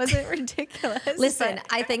so it wasn't ridiculous. Listen,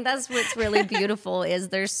 I think that's what's really beautiful is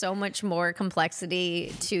there's so much more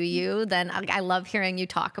complexity to you than I love hearing you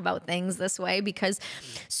talk about things this way, because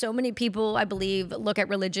so many people, I believe, look at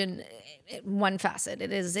religion one facet.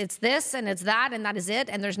 It's this and it's that and that is it,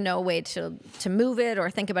 and there's no way to move it or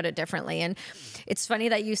think about it differently. And it's funny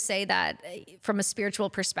that you say that from a spiritual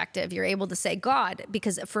perspective, you're able to say God,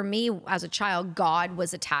 because for me as a child, God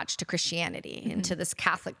was attached to Christianity and to this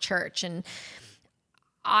Catholic Church. And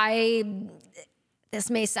this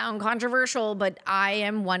may sound controversial, but I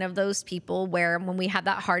am one of those people where when we had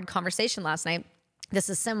that hard conversation last night, this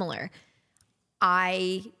is similar.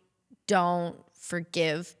 I don't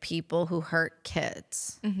forgive people who hurt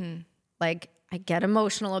kids. Like, I get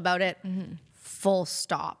emotional about it, full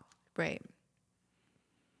stop. Right.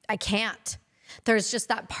 I can't. There's just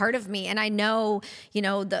that part of me. And I know,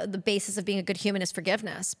 the basis of being a good human is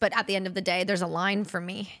forgiveness. But at the end of the day, there's a line for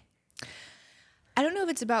me. I don't know if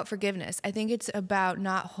it's about forgiveness. I think it's about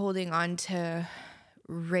not holding on to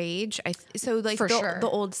rage. The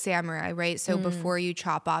old samurai, right? So before you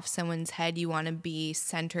chop off someone's head, you want to be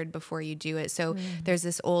centered before you do it. So there's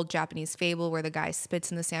this old Japanese fable where the guy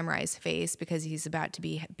spits in the samurai's face because he's about to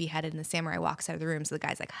be beheaded, and the samurai walks out of the room. So the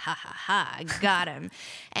guy's like, ha ha ha, I got him.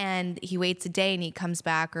 And he waits a day and he comes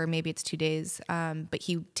back, or maybe it's 2 days, but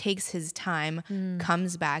he takes his time,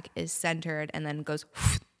 comes back, is centered, and then goes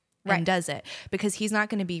and does it, because he's not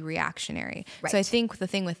going to be reactionary. So I think the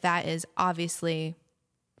thing with that is obviously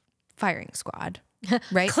firing squad,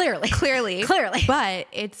 right? Clearly. But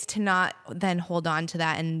it's to not then hold on to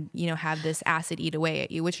that and, have this acid eat away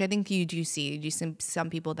at you, which I think you do see. You see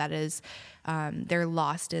some people that is, they're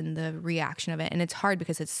lost in the reaction of it. And it's hard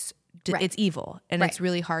because it's evil, and it's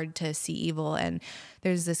really hard to see evil. And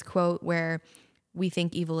there's this quote where we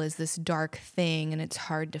think evil is this dark thing and it's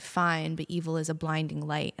hard to find, but evil is a blinding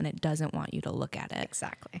light and it doesn't want you to look at it.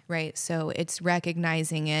 Exactly. Right. So it's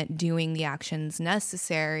recognizing it, doing the actions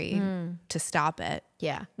necessary to stop it.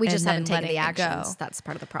 Yeah. We just haven't taken the actions. That's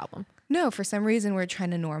part of the problem. No, for some reason we're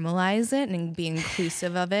trying to normalize it and be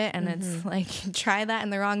inclusive of it. And it's like, try that in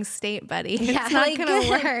the wrong state, buddy. Yeah, it's not going to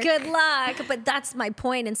work. Good luck. But that's my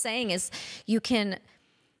point in saying is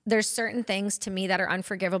there's certain things to me that are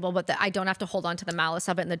unforgivable, but that I don't have to hold on to the malice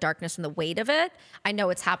of it and the darkness and the weight of it. I know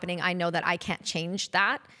it's happening. I know that I can't change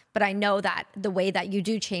that, but I know that the way that you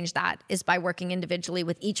do change that is by working individually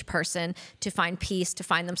with each person to find peace, to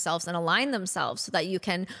find themselves and align themselves so that you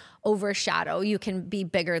can overshadow, you can be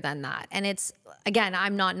bigger than that. And it's, again,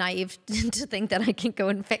 I'm not naive to think that I can go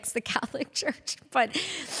and fix the Catholic Church, but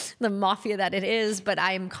the mafia that it is, but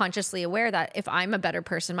I'm consciously aware that if I'm a better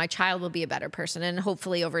person, my child will be a better person. And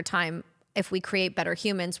hopefully over time, if we create better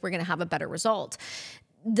humans, we're going to have a better result.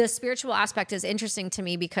 The spiritual aspect is interesting to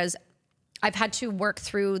me because I've had to work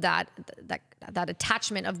through that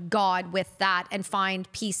attachment of God with that and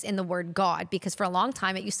find peace in the word God, because for a long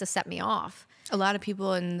time it used to set me off. A lot of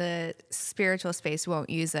people in the spiritual space won't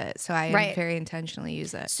use it. So I very intentionally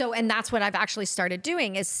use it. So, and that's what I've actually started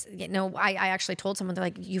doing is, I actually told someone, they're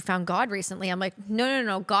like, you found God recently. I'm like,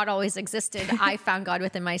 no. God always existed. I found God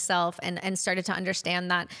within myself and started to understand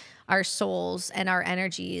that our souls and our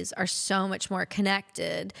energies are so much more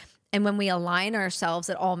connected. And when we align ourselves,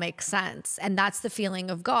 it all makes sense. And that's the feeling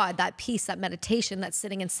of God, that peace, that meditation, that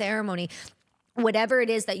sitting in ceremony. Whatever it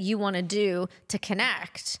is that you want to do to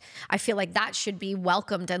connect, I feel like that should be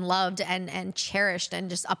welcomed and loved and cherished and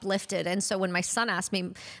just uplifted. And so when my son asked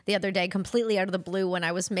me the other day, completely out of the blue, when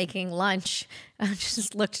I was making lunch, I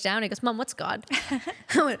just looked down. He goes, Mom, what's God?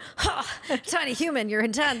 I went, tiny human, you're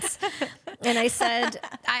intense. And I said,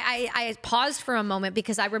 I paused for a moment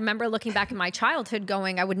because I remember looking back in my childhood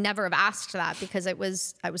going, I would never have asked that because I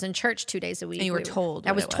was in church 2 days a week. And you were told.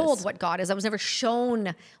 I was told what God is. I was never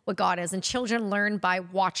shown what God is. And children learn by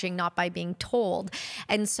watching, not by being told.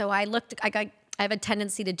 And so I have a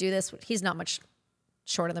tendency to do this. He's not much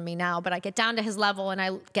shorter than me now, but I get down to his level and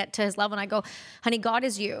I get to his level and I go, honey, God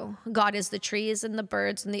is you. God is the trees and the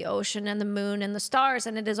birds and the ocean and the moon and the stars,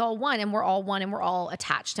 and it is all one, and we're all one, and we're all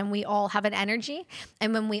attached, and we all have an energy.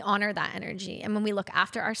 And when we honor that energy and when we look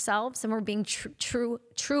after ourselves and we're being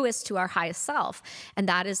truest to our highest self, and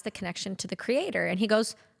that is the connection to the creator. And he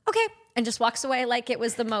goes, okay, and just walks away like it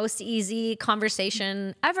was the most easy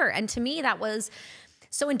conversation ever. And to me, that was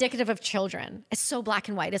so indicative of children. It's so black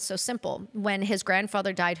and white. It's so simple. When his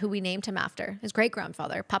grandfather died, who we named him after, his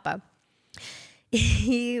great-grandfather, Papa,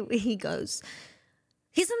 he goes,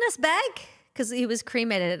 he's in this bag? Because he was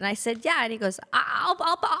cremated. And I said, yeah. And he goes,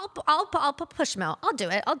 I'll push him out. I'll do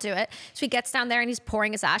it. So he gets down there and he's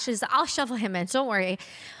pouring his ashes. I'll shovel him in. Don't worry.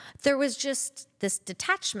 There was just this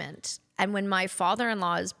detachment. And when my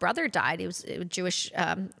father-in-law's brother died, it was Jewish.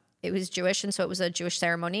 It was Jewish, and so it was a Jewish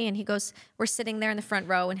ceremony. And he goes, we're sitting there in the front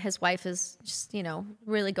row, and his wife is just,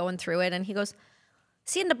 really going through it. And he goes,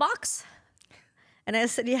 is he in the box? And I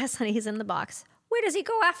said, yes, honey, he's in the box. Where does he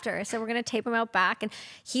go after? I said, we're going to tape him out back. And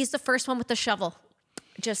he's the first one with the shovel,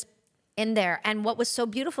 just in there. And what was so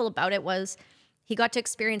beautiful about it was he got to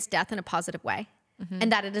experience death in a positive way.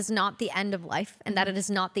 And that it is not the end of life, and that it is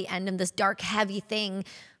not the end of this dark, heavy thing,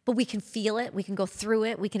 but we can feel it, we can go through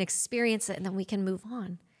it, we can experience it, and then we can move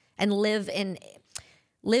on and live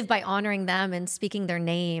by honoring them and speaking their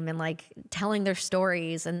name and like telling their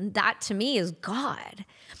stories. And that to me is God.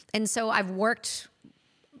 And so I've worked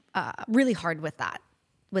really hard with that,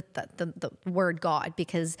 with the word God,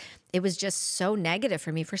 because it was just so negative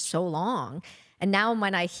for me for so long. And now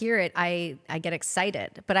when I hear it, I get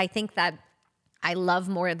excited. But I think that I love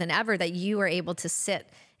more than ever that you are able to sit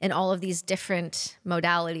in all of these different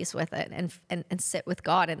modalities with it and sit with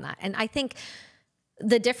God in that. And I think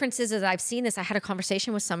the difference is, as I've seen this, I had a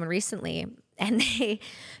conversation with someone recently, and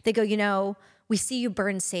they go, we see you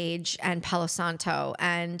burn sage and Palo Santo,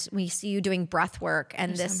 and we see you doing breath work.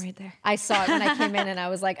 And There's some right there. I saw it when I came in, and I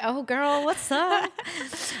was like, oh, girl, what's up?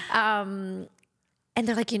 And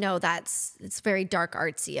they're like, it's very dark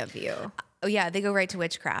artsy of you. Oh yeah, they go right to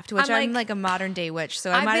witchcraft, which I'm like a modern day witch, so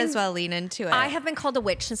I might as well lean into it. I have been called a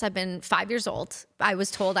witch since I've been 5 years old. I was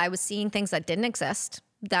told I was seeing things that didn't exist,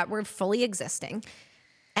 that were fully existing.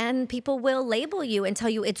 And people will label you and tell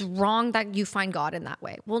you it's wrong that you find God in that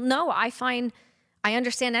way. Well, no, I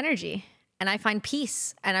understand energy, and I find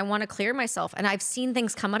peace, and I want to clear myself. And I've seen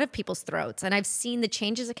things come out of people's throats, and I've seen the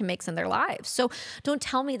changes it can make in their lives. So don't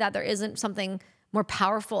tell me that there isn't something more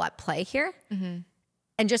powerful at play here.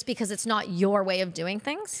 And just because it's not your way of doing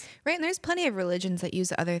things. Right. And there's plenty of religions that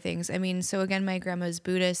use other things. I mean, so again, my grandma's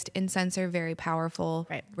Buddhist. Incense are very powerful,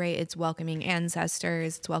 right? It's welcoming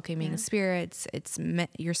ancestors, it's welcoming spirits.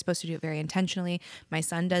 You're supposed to do it very intentionally. My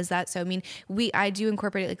son does that. So, I mean, I do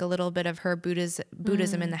incorporate like a little bit of her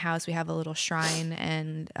Buddhism in the house. We have a little shrine,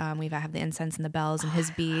 and we have the incense and the bells and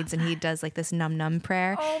his beads, and he does like this num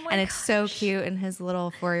prayer. And it's so cute in his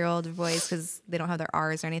little 4-year-old voice, because they don't have their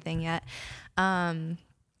R's or anything yet.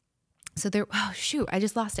 So I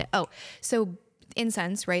just lost it. So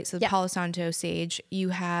incense, right? So the Palo Santo sage, you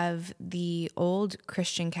have the old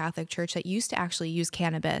Christian Catholic Church that used to actually use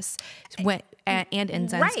cannabis and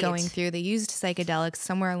incense going through. They used psychedelics.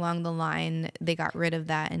 Somewhere along the line, they got rid of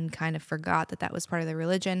that and kind of forgot that was part of their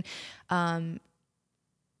religion.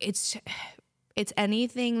 It's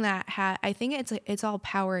anything that I think it's all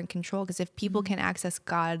power and control, because if people can access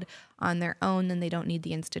God on their own, then they don't need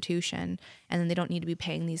the institution, and then they don't need to be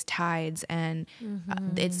paying these tithes. And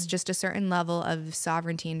it's just a certain level of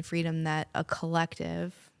sovereignty and freedom that a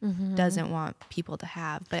collective doesn't want people to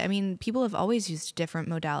have. But I mean, people have always used different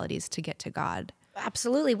modalities to get to God.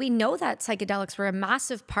 Absolutely. We know that psychedelics were a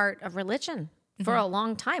massive part of religion for a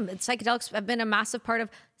long time. Psychedelics have been a massive part of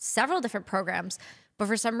several different programs. But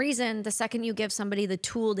for some reason, the second you give somebody the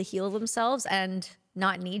tool to heal themselves and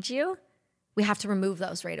not need you, we have to remove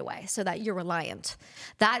those right away so that you're reliant.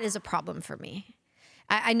 That is a problem for me.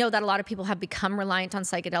 I know that a lot of people have become reliant on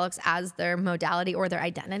psychedelics as their modality or their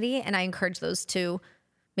identity, and I encourage those to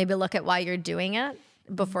maybe look at why you're doing it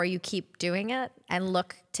before you keep doing it, and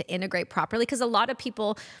look to integrate properly. Because a lot of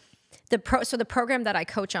people... So the program that I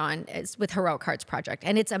coach on is with Heroic Hearts Project,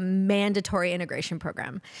 and it's a mandatory integration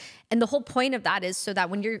program. And the whole point of that is so that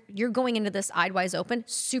when you're going into this eyed wise open,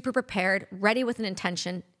 super prepared, ready with an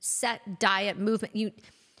intention, set diet, movement,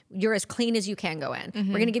 you're as clean as you can go in.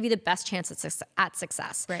 We're going to give you the best chance at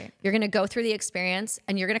success. Right. You're going to go through the experience,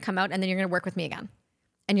 and you're going to come out, and then you're going to work with me again.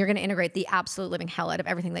 And you're going to integrate the absolute living hell out of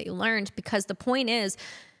everything that you learned, because the point is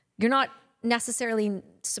you're not necessarily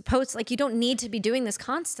supposed, like, you don't need to be doing this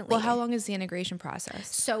constantly. Well, how long is the integration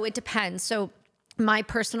process? So it depends. So my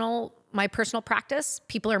personal practice,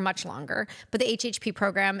 people are much longer, but the HHP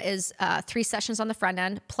program is 3 sessions on the front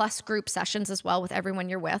end, plus group sessions as well with everyone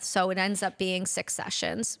you're with. So it ends up being 6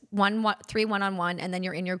 sessions, 3 one-on-one, and then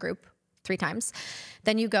you're in your group 3 times.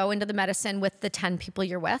 Then you go into the medicine with the 10 people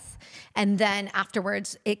you're with. And then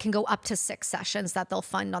afterwards, it can go up to 6 sessions that they'll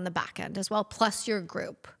fund on the back end as well, plus your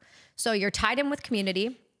group. So you're tied in with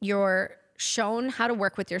community. you're shown how to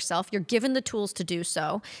work with yourself, you're given the tools to do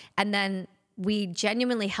so, and then we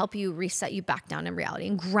genuinely help you reset you back down in reality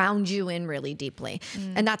and ground you in really deeply.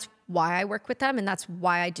 And that's why I work with them, and that's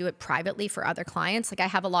why I do it privately for other clients. Like I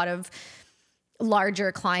have a lot of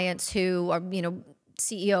larger clients who are, you know,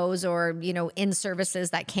 CEOs or, you know, in services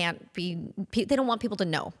that can't be, they don't want people to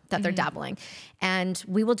know that they're dabbling. And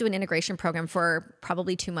we will do an integration program for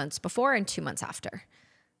probably 2 months before and 2 months after.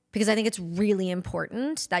 Because I think it's really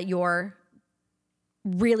important that you're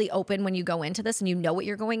really open when you go into this and you know what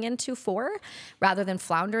you're going into for, rather than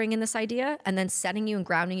floundering in this idea, and then setting you and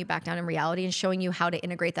grounding you back down in reality and showing you how to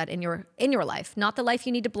integrate that in your life. Not the life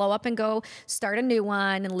you need to blow up and go start a new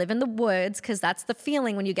one and live in the woods, because that's the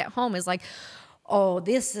feeling when you get home, is like, oh,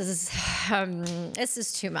 this is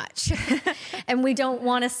too much. And we don't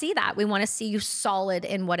want to see that. We want to see you solid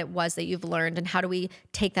in what it was that you've learned, and how do we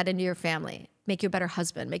take that into your family, make you a better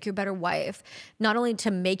husband, make you a better wife, not only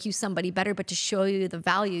to make you somebody better, but to show you the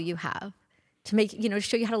value you have, to make, you know,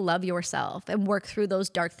 show you how to love yourself and work through those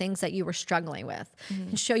dark things that you were struggling with,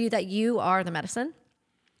 and show you that you are the medicine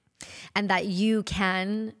and that you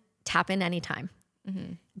can tap in anytime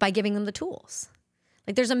by giving them the tools.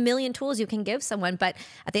 Like there's a million tools you can give someone, but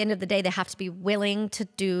at the end of the day, they have to be willing to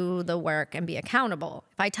do the work and be accountable.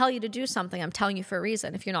 If I tell you to do something, I'm telling you for a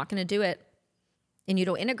reason. If you're not going to do it and you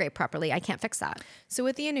don't integrate properly, I can't fix that. So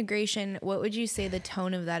with the integration, what would you say the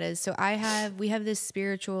tone of that is? So we have this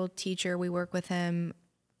spiritual teacher. We work with him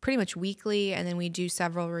pretty much weekly, and then we do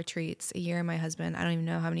several retreats a year. My husband, I don't even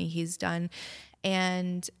know how many he's done.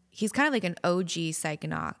 And he's kind of like an OG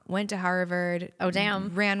psychonaut. Went to Harvard. Oh,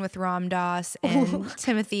 damn. Ran with Ram Dass and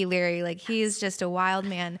Timothy Leary. Like, he's just a wild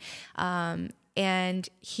man. And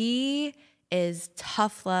he is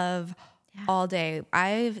tough love all day.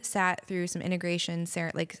 I've sat through some integration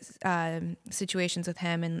situations with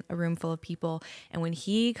him in a room full of people, and when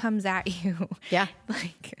he comes at you,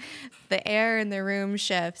 like the air in the room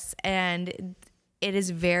shifts, and it is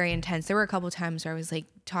very intense. There were a couple of times where I was like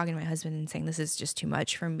talking to my husband and saying, this is just too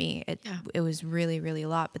much for me. It was really, really a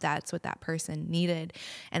lot, but that's what that person needed.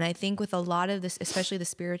 And I think with a lot of this, especially the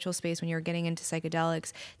spiritual space, when you're getting into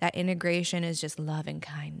psychedelics, that integration is just love and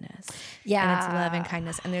kindness. Yeah. And it's love and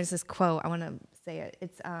kindness. And there's this quote, I want to say it.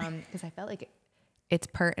 It's because I felt like it's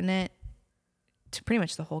pertinent to pretty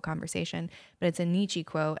much the whole conversation, but it's a Nietzsche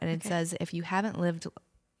quote, and it says, if you haven't lived long,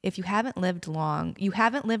 if you haven't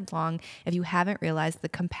realized the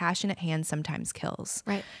compassionate hand sometimes kills.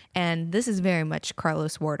 Right. And this is very much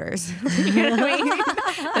Carlos Waters. You know what I mean?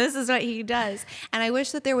 This is what he does. And I wish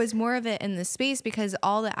that there was more of it in the space, because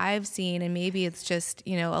all that I've seen, and maybe it's just,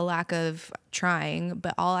 you know, a lack of trying,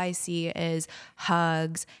 but all I see is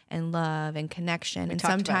hugs and love and connection. And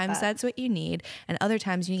sometimes that's what you need. And other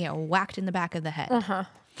times you get whacked in the back of the head.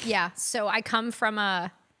 Yeah. So I come from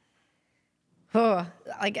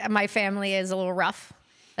like my family is a little rough,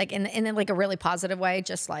 like in like a really positive way,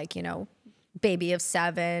 just like, you know, baby of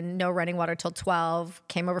 7, no running water till 12,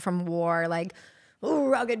 came over from war, like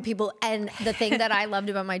rugged people. And the thing that I loved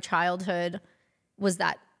about my childhood was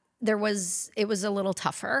that it was a little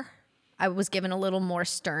tougher. I was given a little more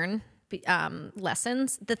stern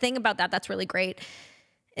lessons. The thing about that's really great,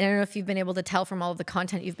 and I don't know if you've been able to tell from all of the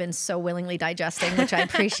content you've been so willingly digesting, which I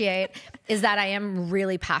appreciate, is that I am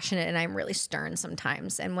really passionate and I'm really stern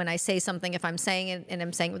sometimes. And when I say something, if I'm saying it and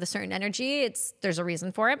I'm saying it with a certain energy, there's a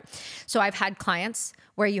reason for it. So I've had clients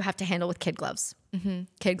where you have to handle with kid gloves.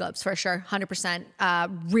 Kid gloves for sure,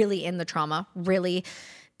 100%. Really in the trauma, really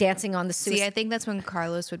dancing on the suicide. See, I think that's when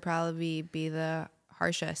Carlos would probably be the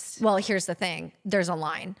harshest. Well, here's the thing. There's a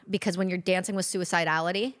line, because when you're dancing with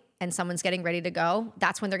suicidality and someone's getting ready to go,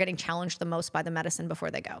 that's when they're getting challenged the most by the medicine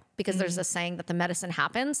before they go. Because there's a saying that the medicine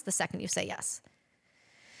happens the second you say yes.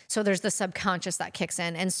 So there's the subconscious that kicks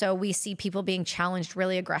in. And so we see people being challenged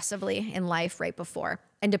really aggressively in life right before.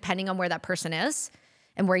 And depending on where that person is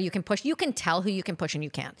and where you can push, you can tell who you can push and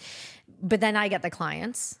you can't. But then I get the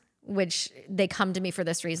clients, which they come to me for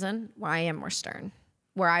this reason, where I am more stern,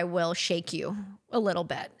 where I will shake you a little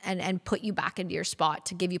bit and put you back into your spot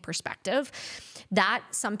to give you perspective. That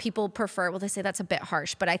some people prefer, well, they say that's a bit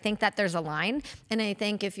harsh, but I think that there's a line. And I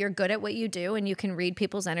think if you're good at what you do and you can read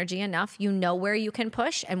people's energy enough, you know where you can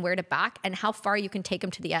push and where to back and how far you can take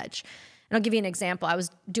them to the edge. And I'll give you an example. I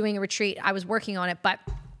was doing a retreat, I was working on it, but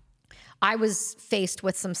I was faced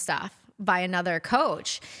with some stuff by another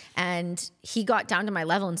coach, and he got down to my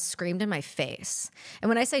level and screamed in my face. And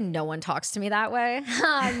when I say no one talks to me that way,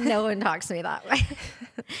 no one talks to me that way.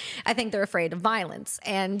 I think they're afraid of violence.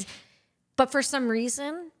 But for some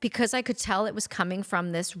reason, because I could tell it was coming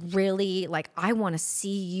from this really like, I want to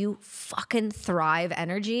see you fucking thrive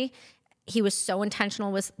energy, he was so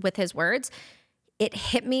intentional with his words. It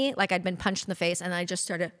hit me like I'd been punched in the face, and I just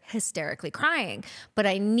started hysterically crying. But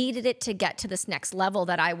I needed it to get to this next level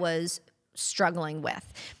that I was struggling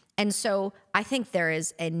with. And so I think there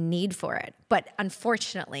is a need for it. But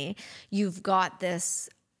unfortunately, you've got this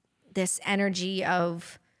energy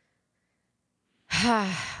of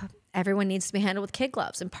everyone needs to be handled with kid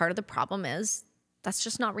gloves. And part of the problem is that's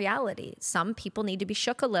just not reality. Some people need to be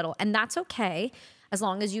shook a little, and that's okay as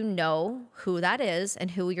long as you know who that is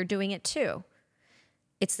and who you're doing it to.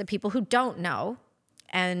 It's the people who don't know.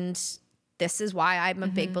 And this is why I'm a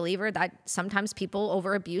big believer that sometimes people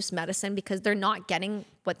over abuse medicine because they're not getting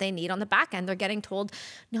what they need on the back end. They're getting told,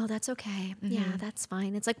 no, that's okay. Yeah, that's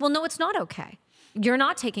fine. It's like, well, no, it's not okay. You're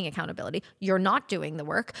not taking accountability. You're not doing the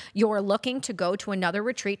work. You're looking to go to another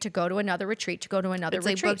retreat, to go to another retreat, to go to another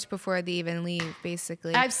retreat. It's like booked before they even leave,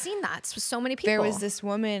 basically. I've seen that. So many people. There was this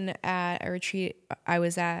woman at a retreat I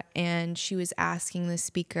was at, and she was asking the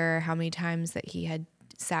speaker how many times that he had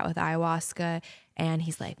sat with ayahuasca, and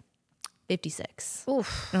he's like, 56.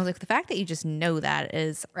 Oof. And I was like, the fact that you just know that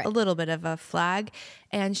is a little bit of a flag.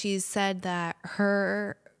 And she said that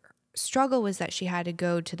her struggle was that she had to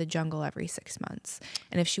go to the jungle every 6 months.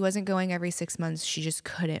 And if she wasn't going every 6 months, she just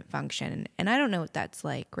couldn't function. And I don't know what that's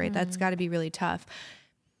like, right? That's got to be really tough.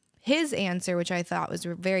 His answer, which I thought was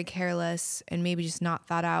very careless and maybe just not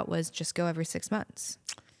thought out, was just go every 6 months.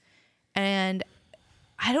 And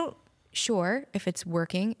I don't sure if it's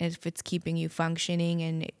working, if it's keeping you functioning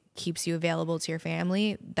and it keeps you available to your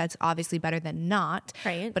family. That's obviously better than not.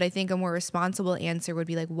 Right. But I think a more responsible answer would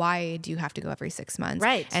be like, why do you have to go every 6 months?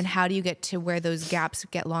 Right. And how do you get to where those gaps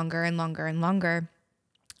get longer and longer and longer?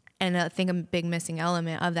 And I think a big missing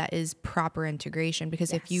element of that is proper integration,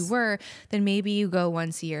 because if you were, then maybe you go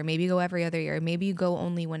once a year, maybe you go every other year, maybe you go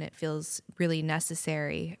only when it feels really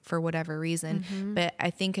necessary for whatever reason. But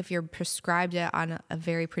I think if you're prescribed it on a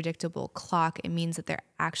very predictable clock, it means that there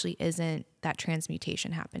actually isn't that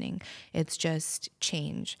transmutation happening. It's just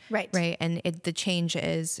change. Right. And the change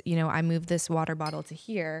is, I moved this water bottle to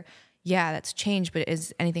here. Yeah, that's changed, but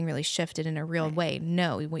is anything really shifted in a real way?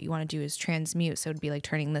 No, what you want to do is transmute. So it'd be like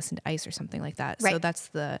turning this into ice or something like that. So that's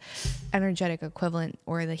the energetic equivalent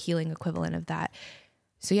or the healing equivalent of that.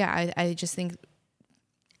 So yeah, I just think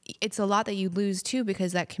it's a lot that you lose too,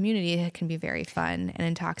 because that community can be very fun and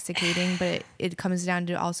intoxicating, but it comes down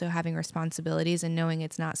to also having responsibilities and knowing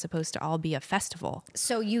it's not supposed to all be a festival.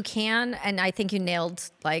 So you can, and I think you nailed,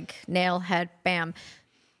 like, nail, head, bam.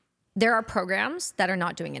 There are programs that are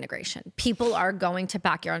not doing integration. People are going to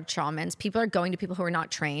backyard shamans. People are going to people who are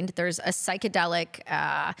not trained. There's a psychedelic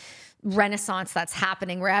renaissance that's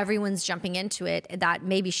happening where everyone's jumping into it that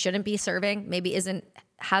maybe shouldn't be serving, maybe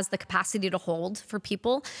has the capacity to hold for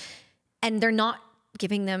people. And they're not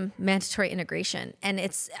giving them mandatory integration. And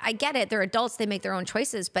I get it. They're adults. They make their own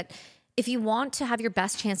choices. But if you want to have your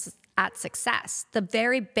best chances at success, the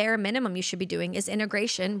very bare minimum you should be doing is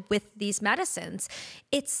integration with these medicines.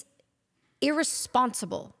 It's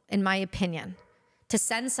irresponsible, in my opinion, to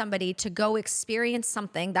send somebody to go experience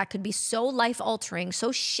something that could be so life-altering,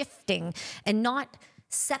 so shifting, and not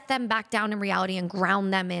set them back down in reality and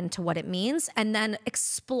ground them into what it means, and then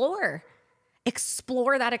explore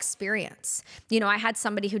that experience. I had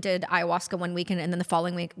somebody who did ayahuasca one weekend, and then the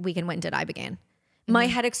following weekend went and did ibogaine. My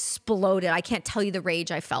head exploded. I can't tell you the rage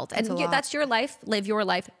I felt. And that's your life. Live your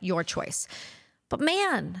life, your choice. But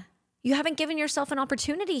man, you haven't given yourself an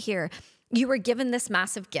opportunity here. You were given this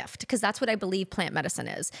massive gift, because that's what I believe plant medicine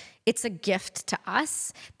is. It's a gift to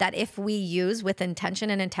us that if we use with intention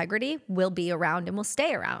and integrity, will be around and will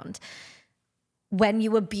stay around. When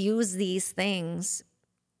you abuse these things,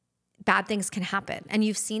 bad things can happen. And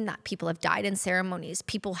you've seen that. People have died in ceremonies.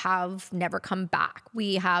 People have never come back.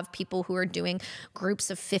 We have people who are doing groups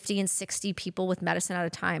of 50 and 60 people with medicine at a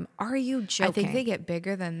time. Are you joking? I think they get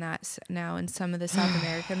bigger than that now in some of the South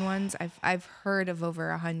American ones. I've heard of over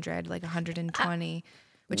 100, like 120.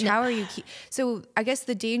 Which how are you? So I guess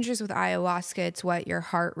the dangers with ayahuasca, it's what your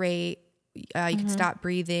heart rate. You can stop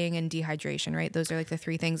breathing and dehydration, right? Those are like the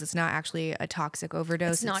three things. It's not actually a toxic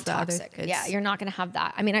overdose. It's not toxic. Yeah, you're not going to have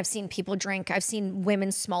that. I mean, I've seen people drink. I've seen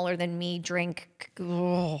women smaller than me drink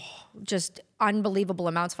just unbelievable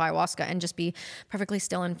amounts of ayahuasca and just be perfectly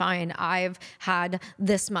still and fine. I've had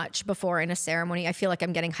this much before in a ceremony. I feel like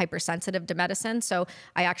I'm getting hypersensitive to medicine, so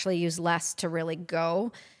I actually use less to really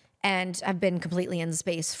go. And I've been completely in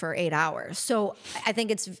space for 8 hours. So I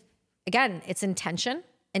think it's intention.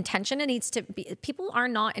 Intention, it needs to be, people are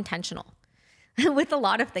not intentional with a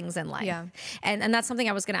lot of things in life. Yeah. And that's something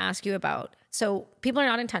I was going to ask you about. So people are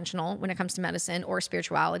not intentional when it comes to medicine or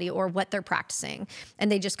spirituality or what they're practicing. And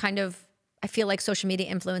they just kind of I feel like social media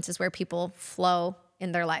influence is where people flow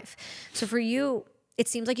in their life. So for you, it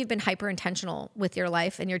seems like you've been hyper intentional with your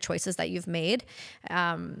life and your choices that you've made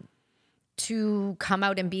to come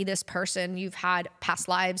out and be this person. You've had past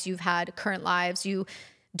lives, you've had current lives. You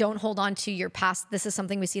don't hold on to your past. This is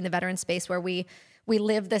something we see in the veteran space where we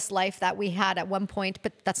live this life that we had at one point,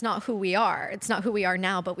 but that's not who we are. It's not who we are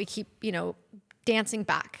now, but we keep, you know, dancing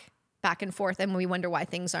back and forth, and we wonder why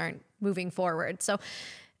things aren't moving forward. So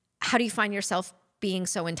how do you find yourself being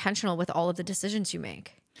so intentional with all of the decisions you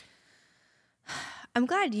make? I'm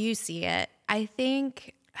glad you see it. I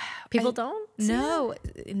think people don't? No,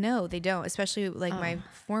 they don't, especially like my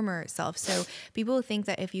former self. So people think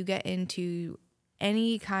that if you get into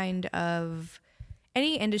any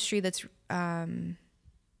industry that's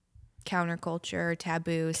counterculture,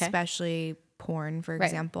 taboo, especially porn, for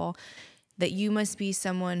example, that you must be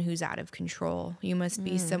someone who's out of control. You must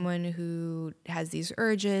be someone who has these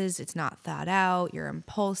urges. It's not thought out. You're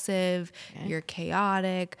impulsive. You're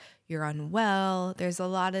chaotic. You're unwell. There's a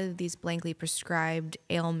lot of these blankly prescribed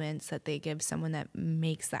ailments that they give someone that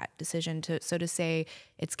makes that decision. So to say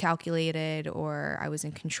it's calculated or I was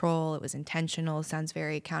in control, it was intentional, sounds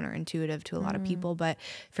very counterintuitive to a lot of people. But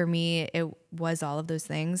for me, it was all of those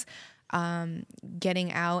things.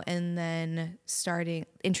 Getting out and then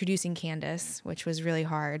introducing Candice, which was really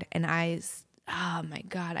hard. And oh my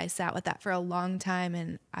God, I sat with that for a long time,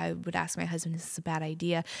 and I would ask my husband, is this a bad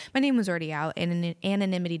idea? My name was already out, and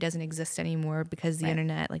anonymity doesn't exist anymore because the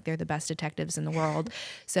internet, like, they're the best detectives in the world.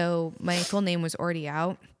 So my full name was already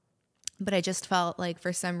out. But I just felt like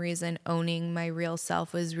for some reason owning my real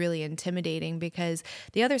self was really intimidating because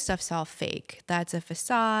the other stuff's all fake. That's a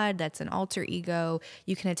facade. That's an alter ego.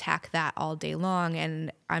 You can attack that all day long.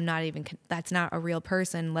 And that's not a real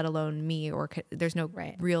person, let alone me, or there's no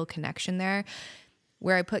real connection there.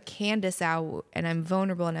 Where I put Candice out and I'm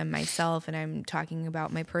vulnerable and I'm myself and I'm talking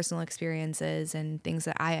about my personal experiences and things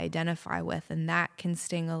that I identify with, and that can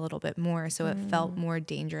sting a little bit more. So it felt more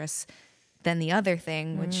dangerous than the other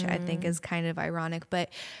thing, which I think is kind of ironic. But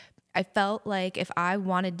I felt like if I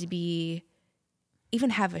wanted to even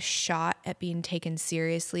have a shot at being taken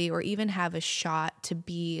seriously, or even have a shot to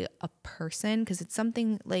be a person, because it's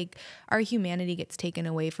something like our humanity gets taken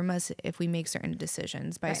away from us if we make certain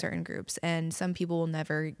decisions by certain groups. And some people will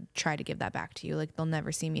never try to give that back to you. Like, they'll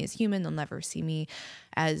never see me as human. They'll never see me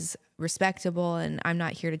as respectable. And I'm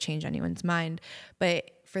not here to change anyone's mind. But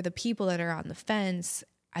for the people that are on the fence,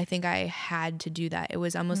 I think I had to do that. It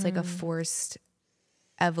was almost like a forced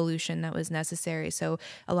evolution that was necessary. So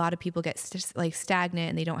a lot of people get stagnant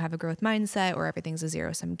and they don't have a growth mindset, or everything's a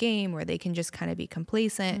zero-sum game, or they can just kind of be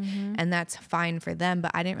complacent, and that's fine for them.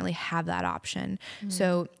 But I didn't really have that option.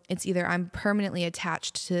 So it's either I'm permanently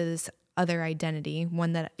attached to this other identity,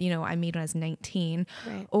 one that, I made when I was 19,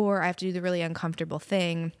 or I have to do the really uncomfortable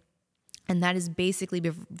thing. And that is basically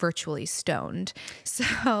be virtually stoned.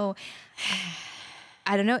 So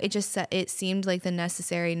I don't know. It seemed like the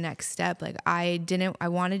necessary next step. Like, I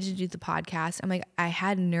wanted to do the podcast. I'm like, I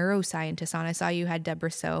had neuroscientists on. I saw you had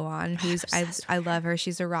Deborah So on, I love her.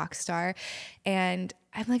 She's a rock star. And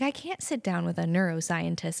I'm like, I can't sit down with a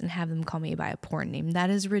neuroscientist and have them call me by a porn name. That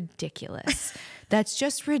is ridiculous. That's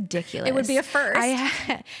just ridiculous. It would be a first.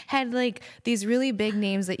 I had like these really big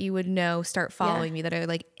names that you would know start following me that are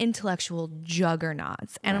like intellectual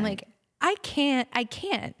juggernauts. And I'm like, I can't.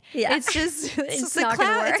 Yeah. It's just, it's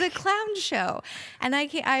a clown show. And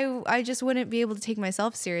I just wouldn't be able to take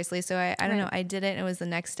myself seriously. So I don't know. I did it, and it was the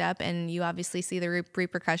next step. And you obviously see the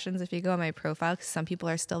repercussions if you go on my profile, because some people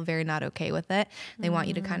are still very not okay with it. They want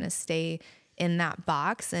you to kind of stay in that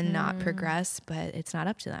box and not progress, but it's not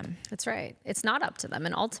up to them. That's right. It's not up to them.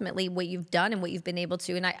 And ultimately what you've done and what you've been able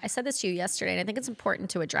to, and I said this to you yesterday, and I think it's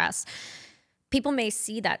important to address. People may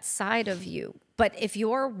see that side of you, but if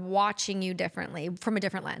you're watching you differently, from a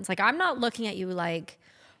different lens, like, I'm not looking at you like,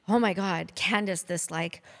 oh my God, Candice, this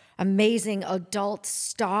like amazing adult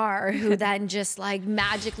star who then just like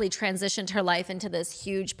magically transitioned her life into this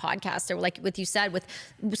huge podcaster. Like what you said, with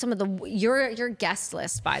some of your guest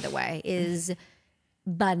list, by the way, is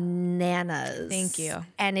bananas. Thank you.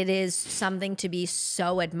 And it is something to be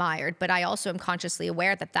so admired. But I also am consciously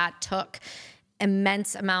aware that took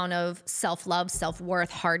immense amount of self-love, self-worth,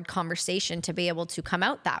 hard conversation to be able to come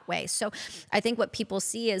out that way. So I think what people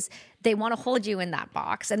see is they want to hold you in that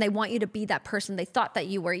box, and they want you to be that person they thought that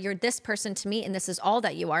you were. You're this person to me, and this is all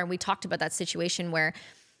that you are. And we talked about that situation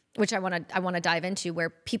which I want to dive into, where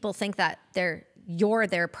people think that you're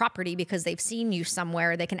their property because they've seen you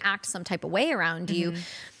somewhere. They can act some type of way around you.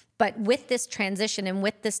 But with this transition and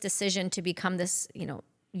with this decision to become this,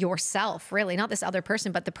 yourself, really, not this other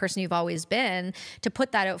person, but the person you've always been, to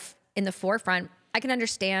put that in the forefront, I can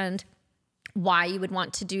understand why you would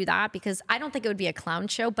want to do that, because I don't think it would be a clown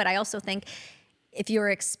show, but I also think if you're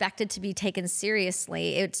expected to be taken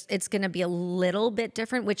seriously, it's going to be a little bit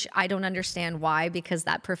different, which I don't understand why, because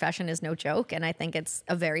that profession is no joke. And I think it's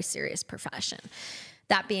a very serious profession.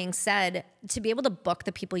 That being said, to be able to book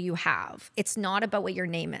the people you have, it's not about what your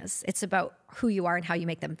name is. It's about who you are and how you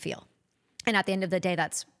make them feel. And at the end of the day,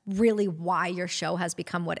 that's really why your show has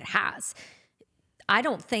become what it has. I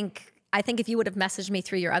think if you would have messaged me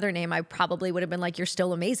through your other name, I probably would have been like, you're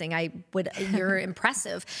still amazing. You're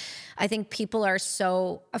impressive. I think people are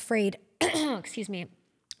so afraid, excuse me,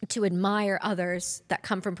 to admire others that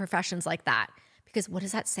come from professions like that. Because what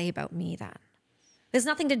does that say about me then? There's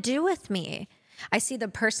nothing to do with me. I see the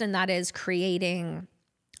person that is creating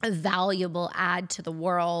a valuable add to the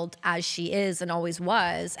world as she is and always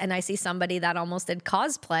was. And I see somebody that almost did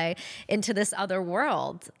cosplay into this other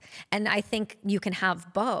world. And I think you can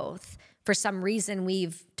have both. For some reason,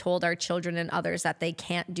 we've told our children and others that they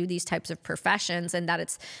can't do these types of professions and that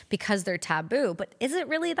it's because they're taboo. But is it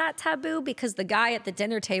really that taboo? Because the guy at the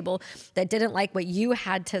dinner table that didn't like what you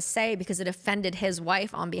had to say because it offended his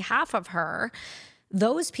wife on behalf of her,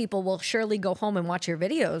 those people will surely go home and watch your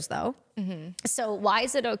videos, though. Mm-hmm. So why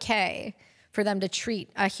is it okay for them to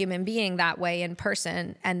treat a human being that way in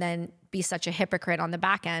person and then be such a hypocrite on the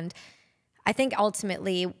back end? I think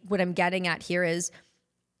ultimately what I'm getting at here is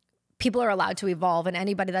people are allowed to evolve, and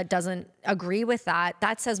anybody that doesn't agree with that,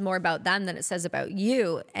 that says more about them than it says about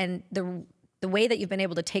you. And the way that you've been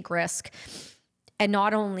able to take risk and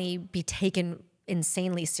not only be taken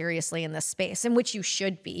insanely seriously in this space, in which you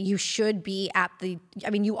should be. You should be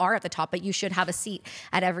you are at the top, but you should have a seat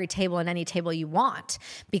at every table and any table you want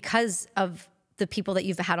because of the people that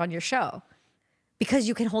you've had on your show. Because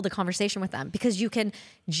you can hold a conversation with them, because you can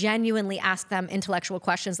genuinely ask them intellectual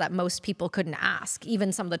questions that most people couldn't ask.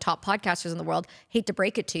 Even some of the top podcasters in the world, hate to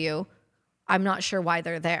break it to you, I'm not sure why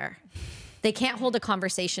they're there. They can't hold a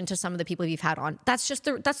conversation to some of the people you've had on. That's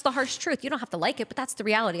the harsh truth. You don't have to like it, but that's the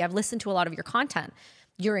reality. I've listened to a lot of your content.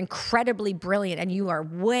 You're incredibly brilliant and you are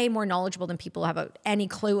way more knowledgeable than people have any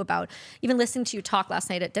clue about. Even listening to you talk last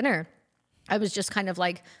night at dinner, I was just kind of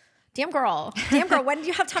like, damn girl, when did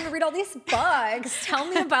you have time to read all these books? Tell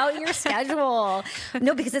me about your schedule.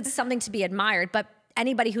 No, because it's something to be admired, but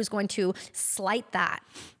anybody who's going to slight that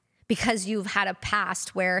because you've had a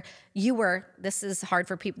past where this is hard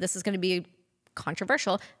for people, this is going to be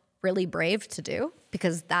controversial, really brave to do,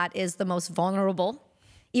 because that is the most vulnerable.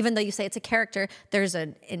 Even though you say it's a character, there's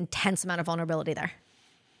an intense amount of vulnerability there.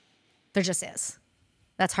 There just is.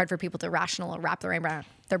 That's hard for people to wrap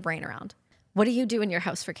their brain around. What do you do in your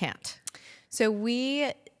house for Can't? So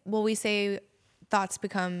we say thoughts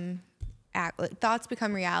become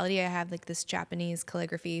reality. I have like this Japanese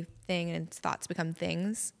calligraphy thing, and it's thoughts become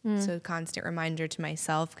things. So constant reminder to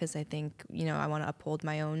myself, because I think, I want to uphold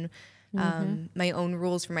my own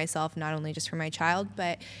rules for myself, not only just for my child,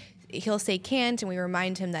 but he'll say can't, and we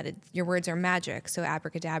remind him that your words are magic. So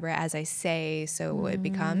abracadabra, as I say, so it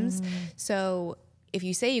becomes. So if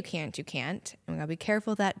you say you can't, you can't. And we gotta be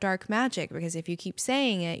careful of that dark magic, because if you keep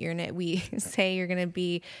saying it, you're gonna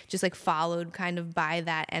be just like followed kind of by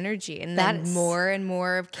that energy, and then more and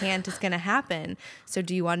more of can't is gonna happen. So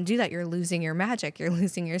do you want to do that? You're losing your magic. You're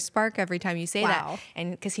losing your spark every time you say that.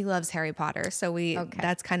 And because he loves Harry Potter, so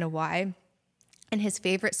that's kind of why. And his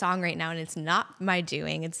favorite song right now, and it's not my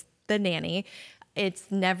doing, it's the nanny.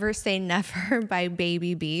 It's Never Say Never by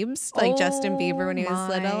Baby Biebs, like Justin Bieber when he was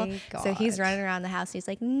little. God. So he's running around the house and he's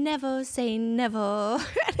like, never say never.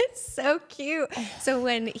 And it's so cute. So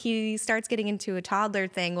when he starts getting into a toddler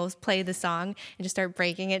thing, we'll play the song and just start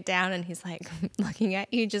breaking it down. And he's like looking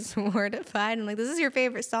at you just mortified. I'm like, this is your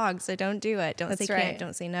favorite song, so don't do it. Don't say can't,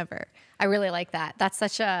 don't say never. I really like that. That's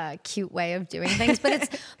such a cute way of doing things.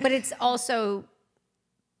 But it's also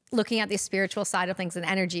looking at the spiritual side of things and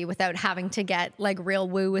energy without having to get like real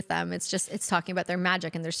woo with them. It's talking about their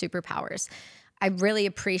magic and their superpowers. I really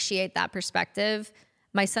appreciate that perspective.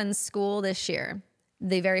 My son's school this year,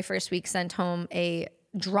 the very first week, sent home a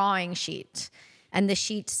drawing sheet. And the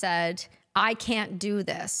sheet said, I can't do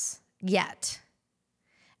this yet.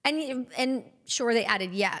 And sure, they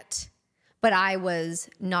added yet, but I was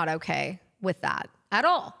not okay with that at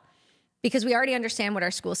all, because we already understand what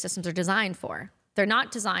our school systems are designed for. They're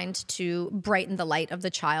not designed to brighten the light of the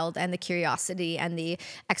child and the curiosity and the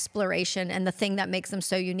exploration and the thing that makes them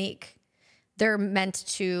so unique. They're meant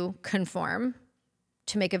to conform,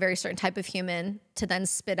 to make a very certain type of human, to then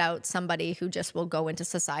spit out somebody who just will go into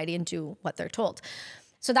society and do what they're told.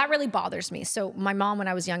 So that really bothers me. So my mom, when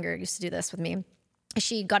I was younger, used to do this with me.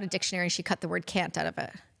 She got a dictionary and she cut the word can't out of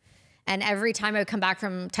it. And every time I would come back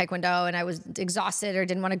from Taekwondo and I was exhausted or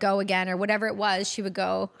didn't want to go again or whatever it was, she would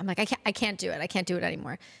go, I'm like, I can't do it. I can't do it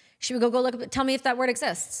anymore. She would go look, tell me if that word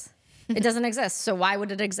exists. It doesn't exist. So why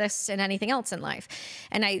would it exist in anything else in life?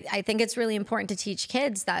 And I think it's really important to teach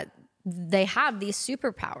kids that they have these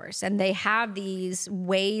superpowers and they have these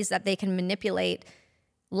ways that they can manipulate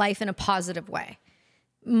life in a positive way.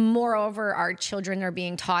 Moreover, our children are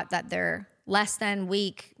being taught that they're less than,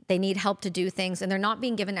 weak, they need help to do things, and they're not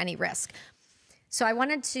being given any risk. So I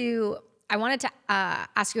wanted to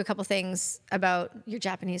ask you a couple things about your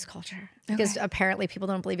Japanese culture, because apparently people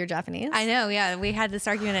don't believe you're Japanese. I know, yeah. We had this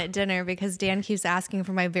argument at dinner because Dan keeps asking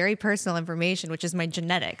for my very personal information, which is my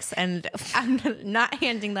genetics, and I'm not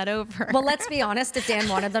handing that over. Well, let's be honest. If Dan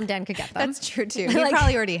wanted them, Dan could get them. That's true too. He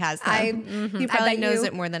probably already has them. He probably knows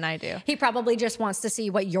it more than I do. He probably just wants to see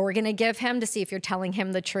what you're going to give him, to see if you're telling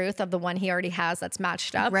him the truth of the one he already has that's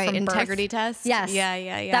matched up. Right, from integrity birth. test. Yes.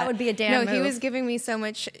 Yeah. That would be a Dan move. He was giving me so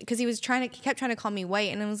much because he kept trying to call me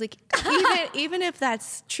white, and I was like, even if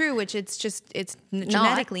that's true, which it's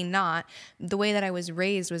genetically not. The way that I was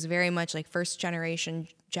raised was very much like first generation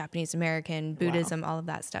Japanese American, Buddhism, all of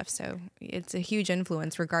that stuff. So it's a huge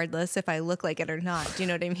influence regardless if I look like it or not. Do you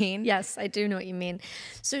know what I mean? Yes, I do know what you mean.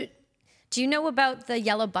 So do you know about the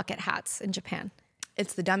yellow bucket hats in Japan?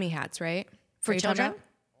 It's the dummy hats, right? For children?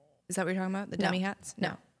 Is that what you're talking about? The dummy hats?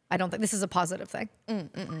 No, I don't think this is a positive thing.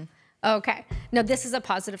 Okay. No, this is a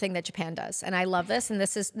positive thing that Japan does. And I love this. And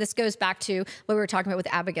this goes back to what we were talking about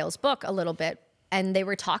with Abigail's book a little bit. And they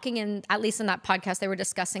were talking at least in that podcast, they were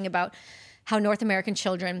discussing about how North American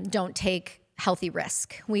children don't take healthy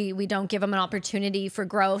risk. We don't give them an opportunity for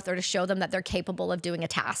growth or to show them that they're capable of doing a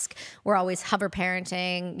task. We're always hover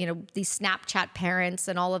parenting, these Snapchat parents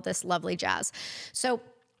and all of this lovely jazz. So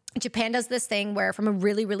Japan does this thing where from a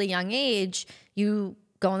really, really young age, you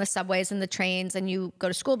go on the subways and the trains and you go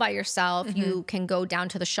to school by yourself. You can go down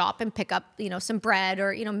to the shop and pick up, some bread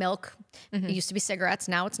or, milk. It used to be cigarettes.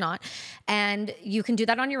 Now it's not. And you can do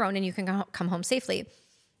that on your own and you can come home safely.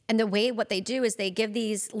 And what they do is they give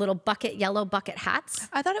these little yellow bucket hats.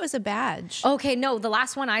 I thought it was a badge. Okay, no, the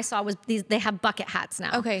last one I saw was they have bucket hats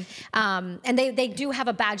now. Okay. And they do have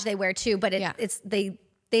a badge they wear too, but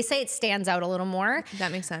they say it stands out a little more.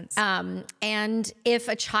 That makes sense. And if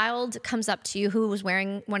a child comes up to you who was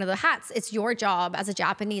wearing one of the hats, it's your job as a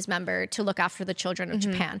Japanese member to look after the children of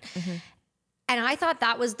Japan. And I thought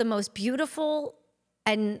that was the most beautiful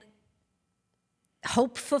and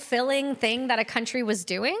hope-fulfilling thing that a country was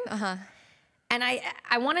doing. And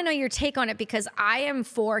I want to know your take on it, because I am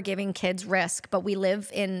for giving kids risk, but we live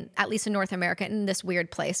at least in North America, in this weird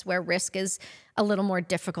place where risk is a little more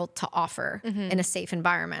difficult to offer in a safe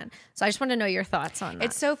environment. So I just want to know your thoughts on that.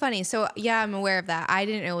 It's so funny. So yeah, I'm aware of that. I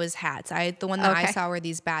didn't know it was hats. The one that I saw were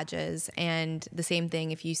these badges, and the same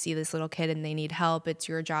thing. If you see this little kid and they need help, it's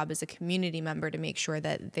your job as a community member to make sure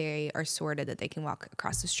that they are sorted, that they can walk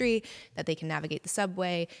across the street, that they can navigate the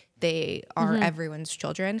subway. They are everyone's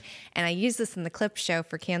children. And I used this in the clip show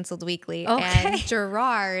for Canceled Weekly. And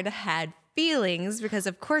Gerard had feelings, because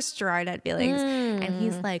of course Gerard had feelings. And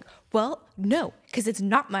he's like, well, no, because it's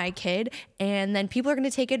not my kid. And then people are going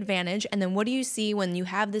to take advantage. And then what do you see when you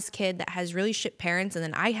have this kid that has really shit parents, and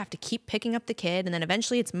then I have to keep picking up the kid, and then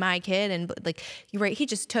eventually it's my kid. And like, you're right, he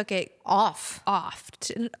just took it off.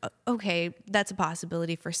 Okay, that's a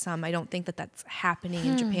possibility for some. I don't think that that's happening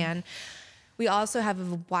in Japan. We also have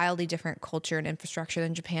a wildly different culture and infrastructure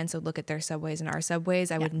than Japan. So look at their subways and our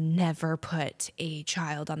subways. I would never put a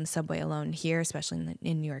child on the subway alone here, especially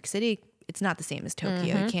in New York City. It's not the same as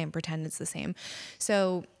Tokyo. You can't pretend it's the same.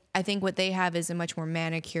 So I think what they have is a much more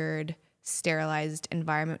manicured, sterilized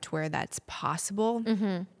environment to where that's possible.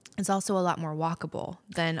 It's also a lot more walkable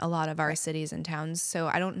than a lot of our cities and towns. So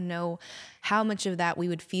I don't know how much of that we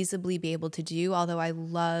would feasibly be able to do, although I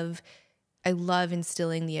love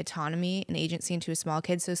instilling the autonomy and agency into a small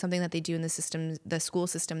kid. So something that they do in the school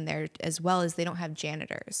system there as well, is they don't have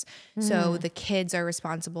janitors. So the kids are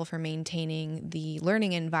responsible for maintaining the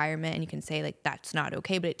learning environment. And you can say like, that's not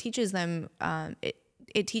okay, but it teaches them,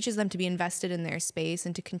 it teaches them to be invested in their space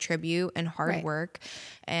and to contribute and hard work.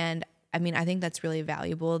 And I mean, I think that's really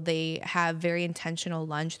valuable. They have very intentional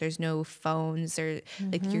lunch. There's no phones, or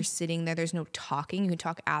like you're sitting there. There's no talking. You can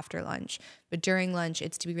talk after lunch, but during lunch,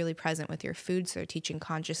 it's to be really present with your food. So they're teaching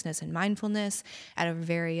consciousness and mindfulness at a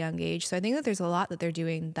very young age. So I think that there's a lot that they're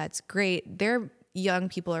doing that's great. Their young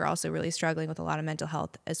people are also really struggling with a lot of mental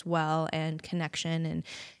health as well, and connection, and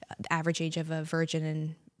the average age of a virgin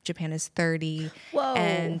and Japan is 30. Whoa.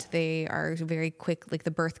 And they are very quick. Like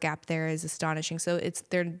the birth gap there is astonishing. So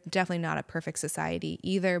they're definitely not a perfect society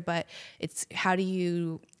either, but it's how do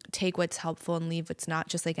you take what's helpful and leave what's not,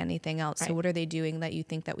 just like anything else. Right. So what are they doing that you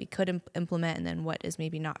think that we could implement, and then what is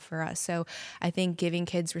maybe not for us? So I think giving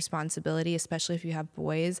kids responsibility, especially if you have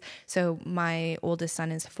boys. So my oldest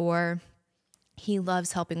son is 4. He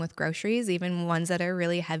loves helping with groceries, even ones that are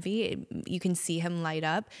really heavy. You can see him light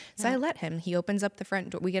up. So I let him. He opens up the front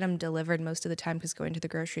door. We get him delivered most of the time because going to the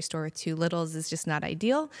grocery store with 2 littles is just not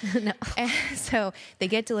ideal. No. And so they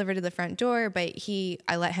get delivered to the front door, but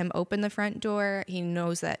I let him open the front door. He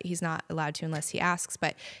knows that he's not allowed to unless he asks,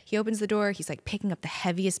 but he opens the door. He's like picking up the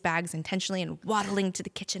heaviest bags intentionally and waddling to the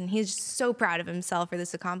kitchen. He's just so proud of himself for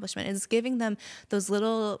this accomplishment. It's giving them those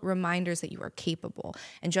little reminders that you are capable.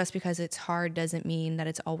 And just because it's hard doesn't mean that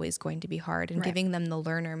it's always going to be hard, and giving them the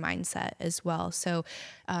learner mindset as well. So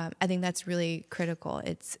I think that's really critical.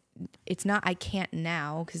 It's not I can't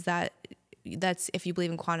now, because that's if you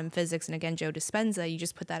believe in quantum physics, and again Joe Dispenza, you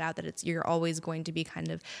just put that out that you're always going to be kind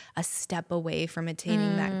of a step away from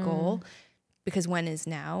attaining that goal, because when is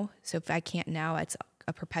now? So if I can't now, it's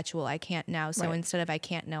a perpetual I can't now. So instead of I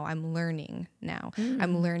can't now, I'm learning now.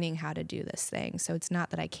 I'm learning how to do this thing. So it's not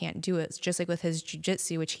that I can't do it. It's just like with his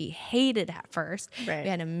jiu-jitsu, which he hated at first. Right. We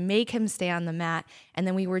had to make him stay on the mat. And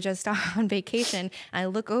then we were just on vacation, and I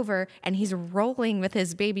look over and he's rolling with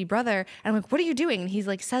his baby brother. And I'm like, what are you doing? And he's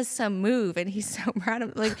like, says some move. And he's so proud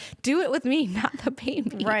of like, do it with me, not the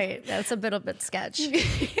baby. Right. That's a bit sketch.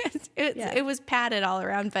 It was padded all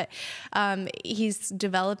around, but he's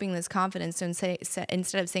developing this confidence. So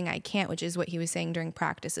instead of saying I can't, which is what he was saying during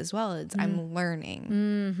practice as well, it's I'm learning.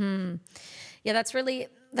 Mm-hmm. Yeah, that's really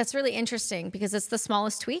interesting, because it's the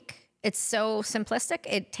smallest tweak. It's so simplistic.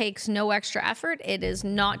 It takes no extra effort. It is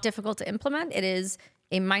not difficult to implement. It is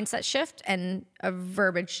a mindset shift and a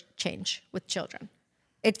verbiage change with children.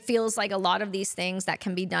 It feels like a lot of these things that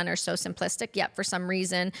can be done are so simplistic, yet for some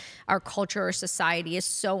reason our culture or society is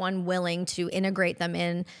so unwilling to integrate them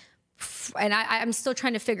in. And I'm still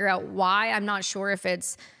trying to figure out why. I'm not sure if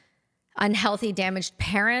it's unhealthy, damaged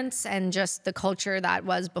parents and just the culture that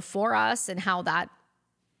was before us, and how that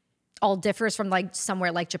all differs from like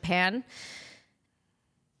somewhere like Japan.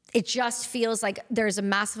 It just feels like there's a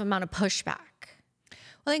massive amount of pushback.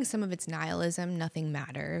 Well, I think some of it's nihilism. Nothing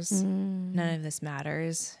matters. None of this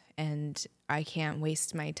matters. And I can't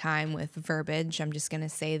waste my time with verbiage. I'm just going to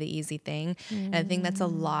say the easy thing. And I think that's a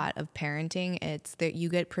lot of parenting. It's that you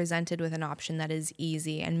get presented with an option that is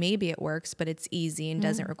easy, and maybe it works, but it's easy and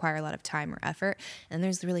doesn't require a lot of time or effort. And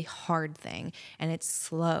there's the really hard thing, and it's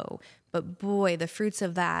slow. But boy, the fruits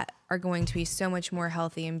of that are going to be so much more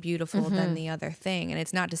healthy and beautiful than the other thing. And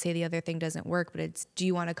it's not to say the other thing doesn't work, but it's, do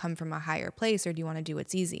you want to come from a higher place, or do you want to do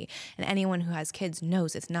what's easy? And anyone who has kids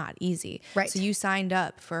knows it's not easy. Right. So you signed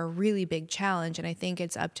up for a really big challenge. And I think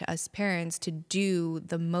it's up to us parents to do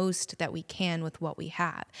the most that we can with what we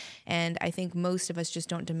have. And I think most of us just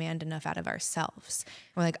don't demand enough out of ourselves.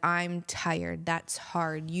 We're like, I'm tired. That's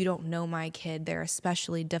hard. You don't know my kid. They're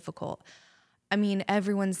especially difficult. I mean,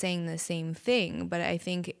 everyone's saying the same thing, but I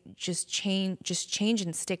think just change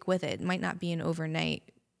and stick with it. It might not be an overnight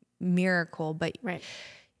miracle, but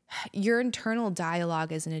your internal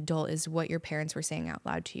dialogue as an adult is what your parents were saying out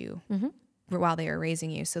loud to you while they were raising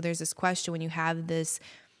you. So there's this question when you have this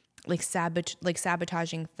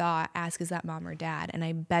sabotaging thought, ask, is that mom or dad? And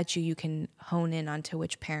I bet you can hone in onto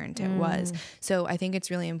which parent it was. So I think it's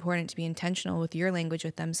really important to be intentional with your language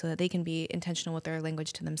with them so that they can be intentional with their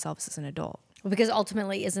language to themselves as an adult. Well, because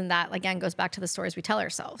ultimately, isn't that, again, goes back to the stories we tell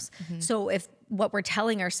ourselves. So if what we're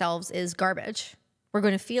telling ourselves is garbage, we're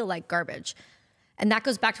going to feel like garbage. And that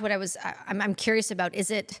goes back to what I'm curious about.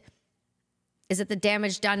 Is it the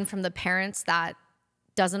damage done from the parents that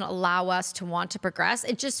doesn't allow us to want to progress?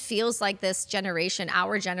 It just feels like this generation,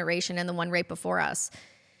 our generation and the one right before us,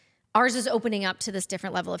 ours is opening up to this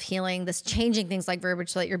different level of healing, this changing things like verbiage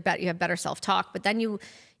so that you have better self-talk. But then you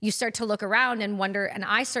start to look around and wonder, and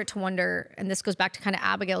I start to wonder, and this goes back to kind of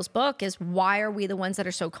Abigail's book, is why are we the ones that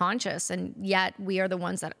are so conscious, and yet we are the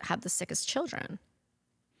ones that have the sickest children?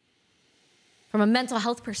 From a mental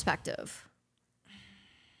health perspective.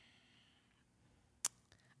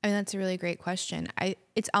 I mean, that's a really great question.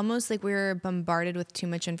 It's almost like we're bombarded with too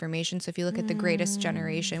much information. So if you look at the greatest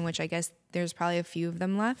generation, which I guess there's probably a few of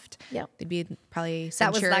them left. Yeah. They'd be probably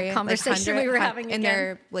century, that was that conversation we were having again. And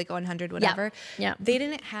they're like 100, whatever. Yeah. They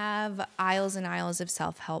didn't have aisles and aisles of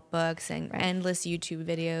self-help books and endless YouTube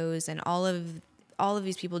videos and all all of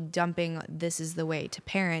these people dumping this is the way to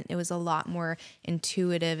parent. It was a lot more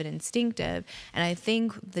intuitive and instinctive. And I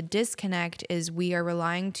think the disconnect is we are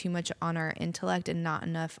relying too much on our intellect and not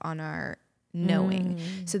enough on our knowing.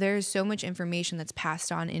 So there's so much information that's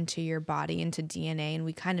passed on into your body, into DNA, and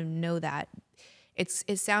we kind of know that.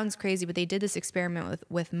 It sounds crazy, but they did this experiment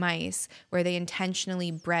with mice where they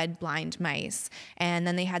intentionally bred blind mice, and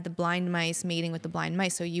then they had the blind mice mating with the blind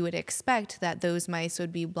mice. So you would expect that those mice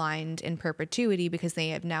would be blind in perpetuity because they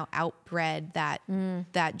have now outbred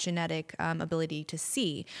that genetic ability to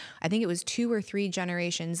see. I think it was 2 or 3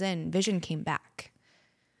 generations in, vision came back.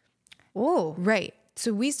 Oh, right.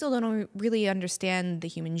 So we still don't really understand the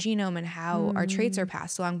human genome and how our traits are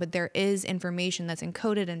passed along, but there is information that's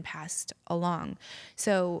encoded and passed along.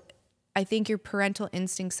 So I think your parental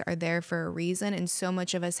instincts are there for a reason, and so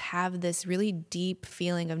much of us have this really deep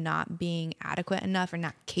feeling of not being adequate enough or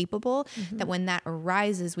not capable, that when that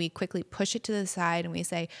arises, we quickly push it to the side and we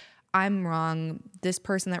say, I'm wrong. This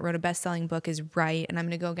person that wrote a best-selling book is right, and I'm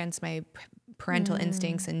going to go against my parental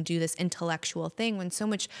instincts and do this intellectual thing, when so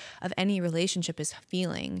much of any relationship is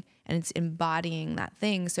feeling and it's embodying that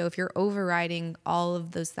thing. So if you're overriding all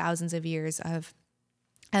of those thousands of years of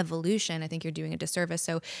evolution, I think you're doing a disservice.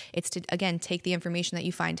 So it's to, again, take the information that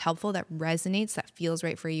you find helpful, that resonates, that feels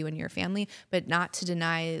right for you and your family, but not to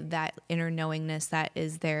deny that inner knowingness that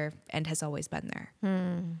is there and has always been there.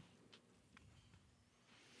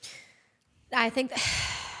 I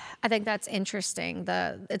think that's interesting.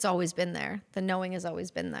 It's always been there. The knowing has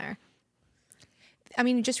always been there. I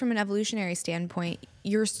mean, just from an evolutionary standpoint,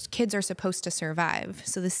 your kids are supposed to survive.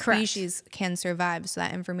 So the species can survive. So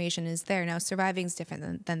that information is there. Now, surviving is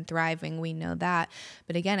different than thriving. We know that.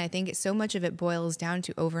 But again, I think so much of it boils down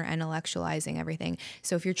to over-intellectualizing everything.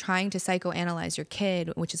 So if you're trying to psychoanalyze your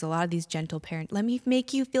kid, which is a lot of these gentle parents, let me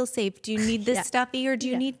make you feel safe. Do you need this stuffy or do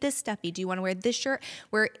you need this stuffy? Do you want to wear this shirt?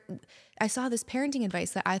 Where I saw this parenting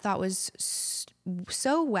advice that I thought was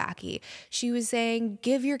so wacky. She was saying,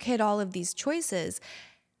 give your kid all of these choices.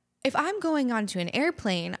 If I'm going onto an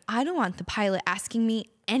airplane, I don't want the pilot asking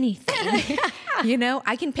me anything. You know,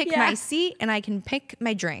 I can pick my seat and I can pick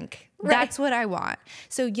my drink. That's what I want.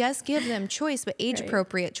 So yes, give them choice, but age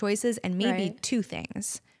appropriate choices, and maybe 2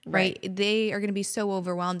 things. Right. They are going to be so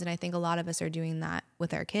overwhelmed. And I think a lot of us are doing that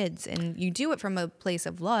with our kids. And you do it from a place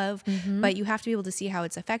of love, but you have to be able to see how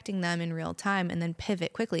it's affecting them in real time and then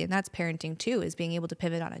pivot quickly. And that's parenting too, is being able to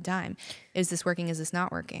pivot on a dime. Is this working? Is this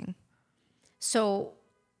not working? So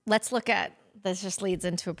let's look at, this just leads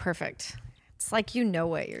into a perfect, it's like, you know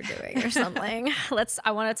what you're doing or something.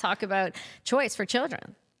 I want to talk about choice for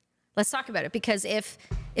children. Let's talk about it, because if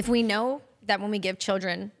we know that when we give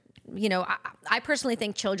children, you know, I personally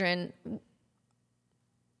think children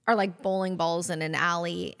are like bowling balls in an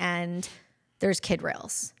alley and there's kid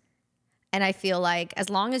rails. And I feel like as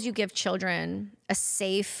long as you give children a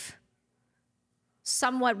safe,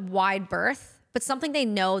 somewhat wide berth, but something they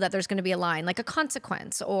know that there's going to be a line, like a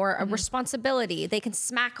consequence or a responsibility they can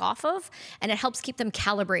smack off of, and it helps keep them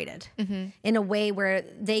calibrated in a way where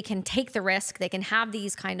they can take the risk. They can have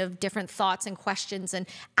these kind of different thoughts and questions and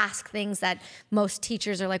ask things that most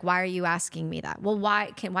teachers are like, why are you asking me that? Well,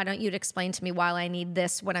 why don't you explain to me why I need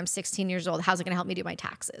this when I'm 16 years old? How's it going to help me do my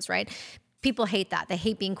taxes, right? People hate that. They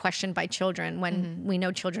hate being questioned by children when we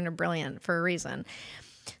know children are brilliant for a reason.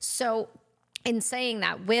 So in saying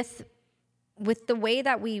that, with the way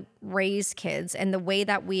that we raise kids and the way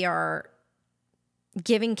that we are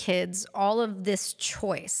giving kids all of this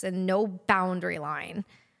choice and no boundary line,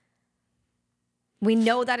 we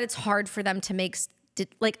know that it's hard for them to make,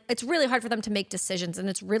 it's really hard for them to make decisions, and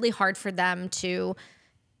it's really hard for them to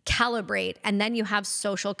calibrate. And then you have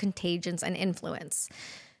social contagions and influence.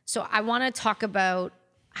 So I want to talk about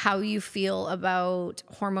how you feel about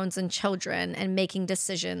hormones in children and making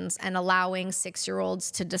decisions and allowing 6-year-olds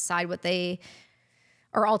to decide what they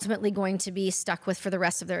are ultimately going to be stuck with for the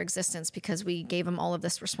rest of their existence, because we gave them all of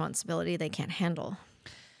this responsibility they can't handle.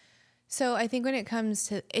 So I think when it comes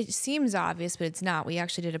to, it seems obvious, but it's not. We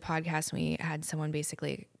actually did a podcast and we had someone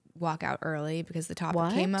basically walk out early because the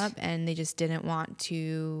topic came up and they just didn't want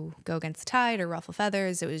to go against the tide or ruffle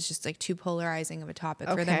feathers. It was just like too polarizing of a topic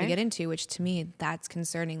for them to get into, which to me, that's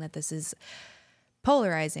concerning that this is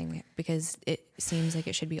polarizing, because it seems like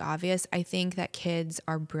it should be obvious. I think that kids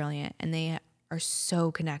are brilliant and they are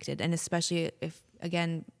so connected. And especially if,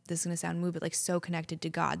 again, this is going to sound mood, but like so connected to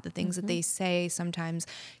God. The things that they say sometimes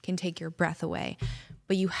can take your breath away.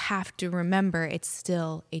 But you have to remember it's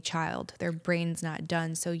still a child. Their brain's not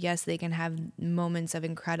done. So yes, they can have moments of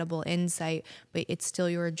incredible insight, but it's still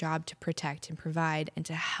your job to protect and provide and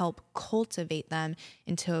to help cultivate them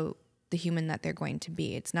into the human that they're going to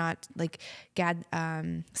be. It's not like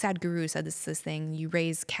Sadhguru said this thing, you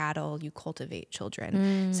raise cattle, you cultivate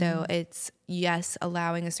children. So it's, yes,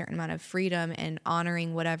 allowing a certain amount of freedom and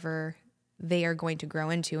honoring whatever they are going to grow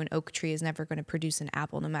into. An oak tree is never going to produce an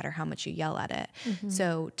apple no matter how much you yell at it.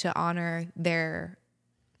 So to honor their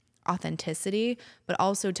authenticity, but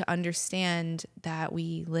also to understand that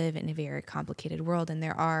we live in a very complicated world, and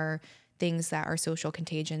there are things that are social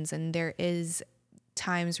contagions, and there is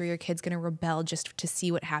times where your kid's going to rebel just to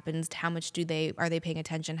see what happens. How much are they paying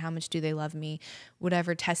attention? How much do they love me?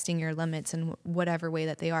 Whatever, testing your limits in whatever way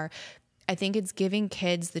that they are. I think it's giving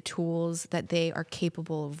kids the tools that they are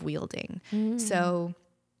capable of wielding. So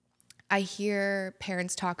I hear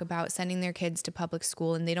parents talk about sending their kids to public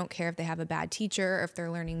school, and they don't care if they have a bad teacher or if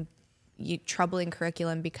they're learning troubling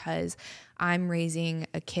curriculum, because I'm raising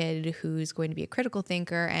a kid who's going to be a critical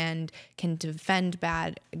thinker and can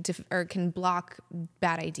or can block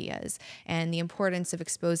bad ideas, and the importance of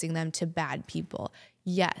exposing them to bad people.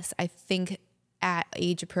 Yes, I think at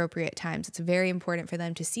age appropriate times, it's very important for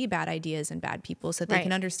them to see bad ideas and bad people so they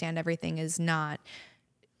can understand everything is not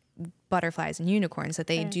butterflies and unicorns, that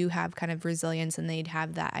they do have kind of resilience, and they'd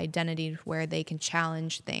have that identity where they can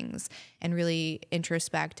challenge things and really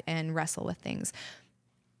introspect and wrestle with things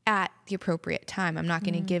at the appropriate time. I'm not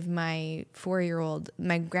going to give my 4-year-old,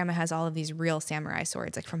 my grandma has all of these real samurai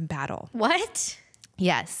swords, like from battle. What?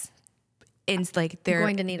 Yes. It's like they're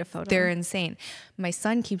going to need a photo. They're insane. My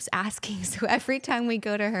son keeps asking, so every time we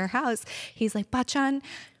go to her house, he's like, Bachan,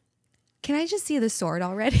 can I just see the sword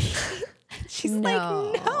already? She's like,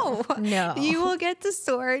 no, you will get the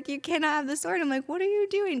sword. You cannot have the sword. I'm like, what are you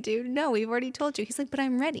doing, dude? No, we've already told you. He's like, but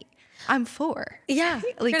I'm ready. I'm 4. Yeah.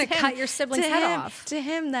 Like, you're going to cut your sibling's head off. To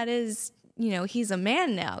him, that is, he's a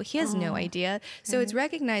man now. He has no idea. So it's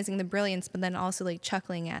recognizing the brilliance, but then also like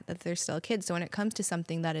chuckling at that they're still kids. So when it comes to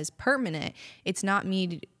something that is permanent, it's not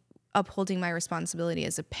me upholding my responsibility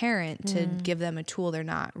as a parent to give them a tool they're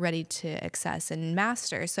not ready to access and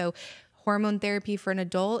master. So hormone therapy for an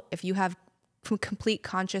adult, if you have complete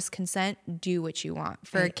conscious consent, do what you want.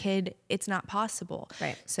 For a kid, it's not possible.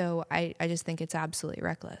 Right. So I just think it's absolutely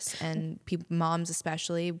reckless. And moms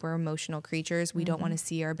especially, we're emotional creatures. We don't want to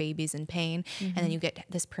see our babies in pain. And then you get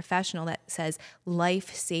this professional that says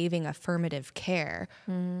life-saving affirmative care.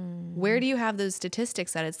 Where do you have those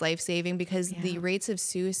statistics that it's life-saving? Because the rates of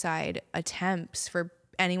suicide attempts for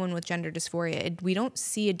anyone with gender dysphoria, we don't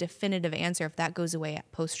see a definitive answer if that goes away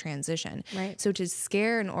at post-transition. Right. So to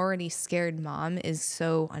scare an already scared mom is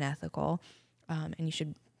so unethical, and you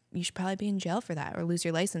should probably be in jail for that or lose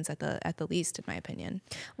your license at the least, in my opinion.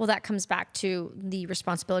 Well, that comes back to the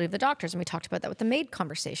responsibility of the doctors, and we talked about that with the MAiD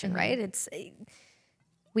conversation, right?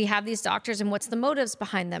 We have these doctors, and what's the motives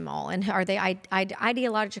behind them all, and are they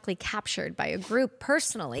ideologically captured by a group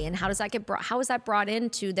personally, and how is that brought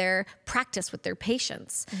into their practice with their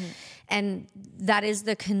patients? And that is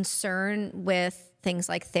the concern with things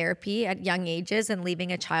like therapy at young ages and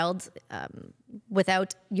leaving a child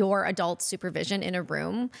without your adult supervision in a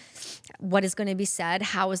room. What is going to be said?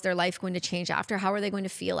 How is their life going to change after? How are they going to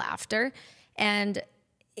feel after? And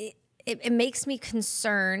it makes me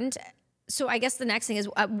concerned. So I guess the next thing is,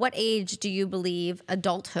 at what age do you believe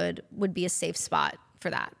adulthood would be a safe spot for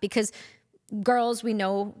that? Because girls, we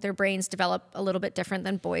know their brains develop a little bit different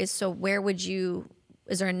than boys. So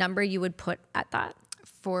is there a number you would put at that?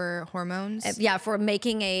 For hormones? Yeah, for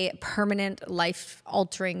making a permanent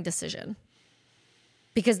life-altering decision.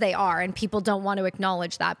 Because they are, and people don't want to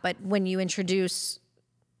acknowledge that. But when you introduce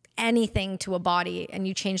anything to a body and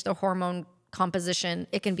you change the hormone composition,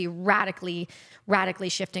 it can be radically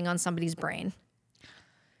shifting on somebody's brain.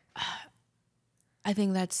 I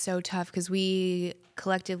think that's so tough because we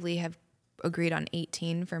collectively have agreed on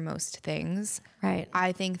 18 for most things. Right.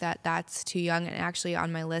 I think that that's too young. And actually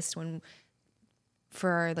on my list,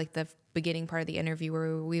 for like the beginning part of the interview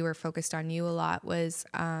where we were focused on you a lot, was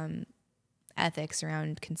ethics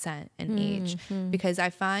around consent and age, because I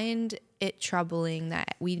find it troubling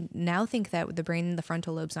that we now think that the brain, the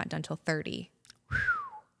frontal lobe's not done till 30,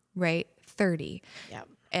 right? 30. Yeah.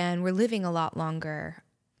 And we're living a lot longer.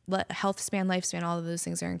 Health span, lifespan, all of those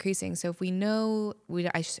things are increasing. So if we know,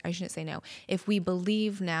 I shouldn't say no. If we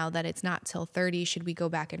believe now that it's not till 30, should we go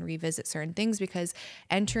back and revisit certain things? Because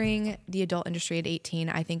entering the adult industry at 18,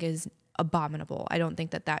 I think is abominable. I don't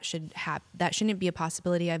think that should happen. That shouldn't be a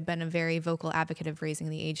possibility. I've been a very vocal advocate of raising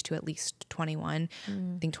the age to at least 21.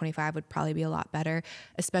 I think 25 would probably be a lot better,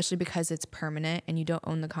 especially because it's permanent and you don't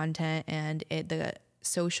own the content, and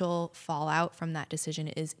social fallout from that decision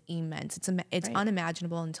is immense. It's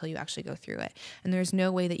unimaginable until you actually go through it. And there's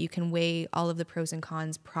no way that you can weigh all of the pros and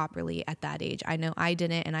cons properly at that age. I know I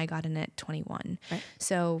didn't, and I got in at 21. Right.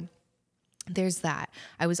 So there's that.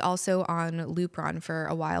 I was also on Lupron for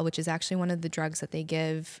a while, which is actually one of the drugs that they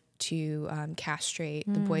give to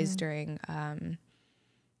castrate the boys during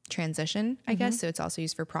transition, I guess. So it's also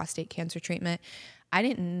used for prostate cancer treatment. I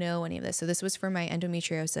didn't know any of this. So this was for my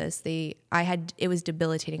endometriosis. It was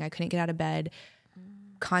debilitating. I couldn't get out of bed,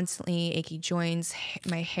 constantly achy joints.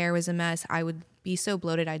 My hair was a mess. I would be so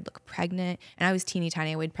bloated. I'd look pregnant, and I was teeny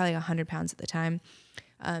tiny. I weighed probably 100 pounds at the time.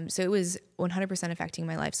 So it was 100% affecting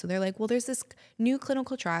my life. So they're like, well, there's this new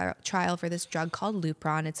clinical trial for this drug called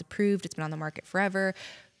Lupron. It's approved. It's been on the market forever.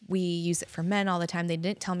 We use it for men all the time. They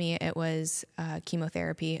didn't tell me it was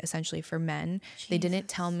chemotherapy, essentially, for men. Jesus. They didn't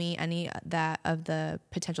tell me any of the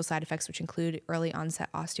potential side effects, which include early onset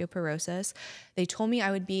osteoporosis. They told me I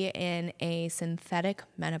would be in a synthetic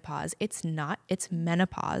menopause. It's not. It's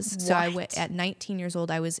menopause. What? So at 19 years old,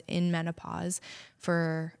 I was in menopause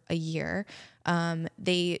for a year.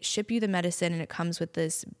 They ship you the medicine, and it comes with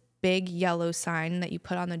this big yellow sign that you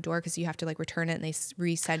put on the door because you have to like return it, and they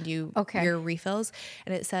resend you your refills.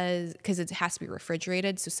 And it says, because it has to be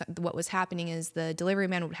refrigerated. So what was happening is the delivery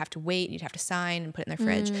man would have to wait. You'd have to sign and put it in the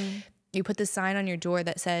fridge. You put the sign on your door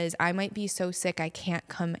that says, I might be so sick I can't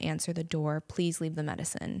come answer the door. Please leave the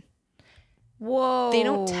medicine. Whoa. They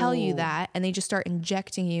don't tell you that, and they just start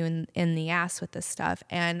injecting you in the ass with this stuff.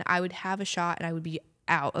 And I would have a shot, and I would be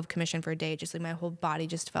out of commission for a day. Just like my whole body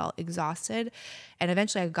just felt exhausted. And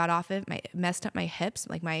eventually I got off it, messed up my hips,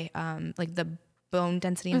 like my, like the bone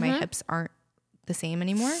density in my hips aren't the same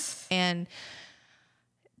anymore. And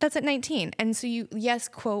that's at 19. And so yes,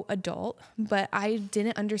 quote adult, but I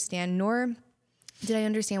didn't understand, nor did I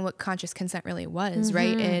understand what conscious consent really was,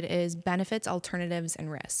 right? It is benefits, alternatives,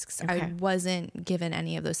 and risks. Okay. I wasn't given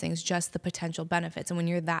any of those things, just the potential benefits. And when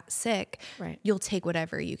you're that sick, you'll take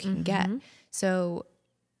whatever you can get. So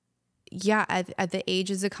yeah, at the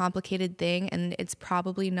age is a complicated thing, and it's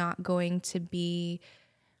probably not going to be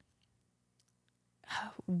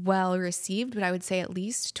well received, but I would say at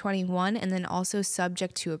least 21, and then also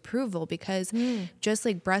subject to approval, because just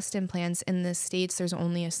like breast implants in the States, there's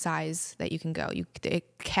only a size that you can go.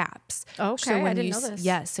 It caps. Okay, so I didn't know this.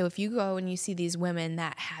 Yes, so if you go and you see these women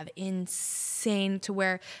that have insane to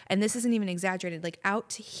where, and this isn't even exaggerated, like out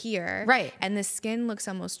to here, right? And the skin looks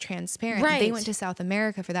almost transparent. Right. They went to South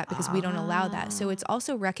America for that because we don't allow that. So it's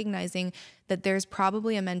also recognizing that there's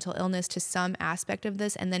probably a mental illness to some aspect of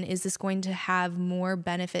this, and then is this going to have more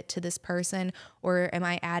benefit to this person, or am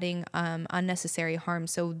I adding unnecessary harm?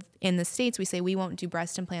 So in the States, we say we won't do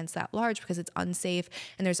breast implants that large because it's unsafe,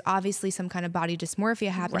 and there's obviously some kind of body dysmorphia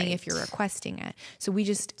happening if you're requesting it. So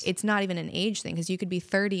it's not even an age thing, because you could be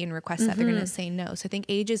 30 and request that. They're going to say no. So I think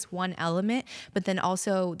age is one element, but then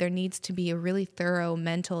also there needs to be a really thorough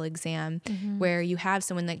mental exam where you have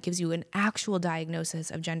someone that gives you an actual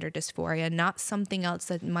diagnosis of gender dysphoria, not something else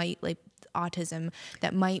that might, like autism,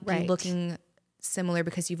 that might be looking similar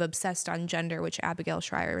because you've obsessed on gender, which Abigail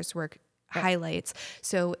Schreier's work highlights.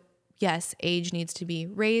 So yes, age needs to be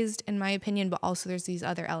raised, in my opinion, but also there's these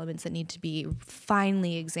other elements that need to be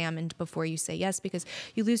finely examined before you say yes, because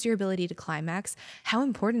you lose your ability to climax. How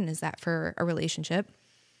important is that for a relationship?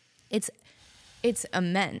 It's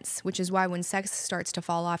immense, which is why when sex starts to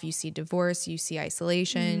fall off, you see divorce, you see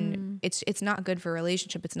isolation. It's not good for a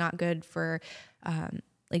relationship. It's not good for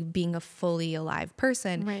like being a fully alive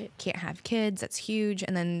person. Right. Can't have kids. That's huge.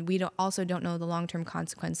 And then we also don't know the long-term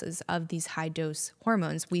consequences of these high dose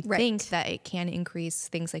hormones. We think that it can increase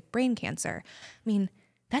things like brain cancer. I mean,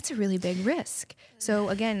 that's a really big risk. So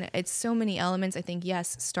again, it's so many elements. I think,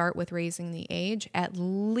 yes, start with raising the age, at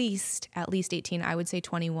least 18, I would say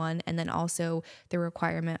 21. And then also the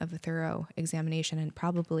requirement of a thorough examination, and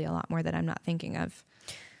probably a lot more that I'm not thinking of.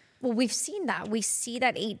 Well, we've seen that. We see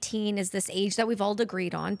that 18 is this age that we've all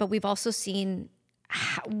agreed on, but we've also seen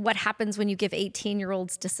what happens when you give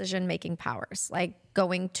 18-year-olds decision-making powers, like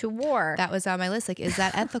going to war. That was on my list. Like, is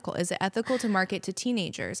that ethical? Is it ethical to market to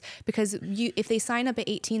teenagers? Because if they sign up at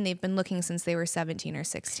 18, they've been looking since they were 17 or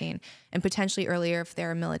 16, and potentially earlier if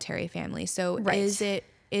they're a military family. So is it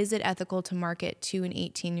ethical to market to an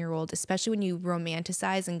 18-year-old, especially when you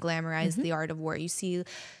romanticize and glamorize the art of war? You see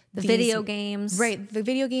the video games. Right, the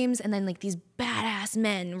video games, and then like these badass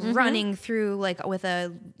men running through like with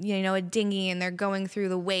a dinghy, and they're going through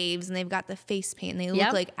the waves, and they've got the face paint, and they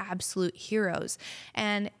look like absolute heroes.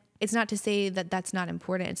 And it's not to say that that's not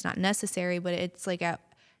important, it's not necessary, but it's like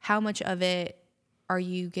how much of it are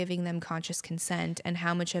you giving them conscious consent, and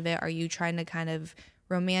how much of it are you trying to kind of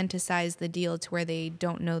romanticize the deal to where they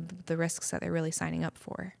don't know the risks that they're really signing up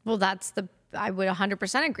for. Well, I would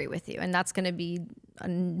 100% agree with you. And that's going to be,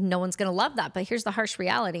 no one's going to love that. But here's the harsh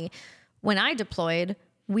reality. When I deployed,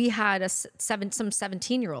 we had some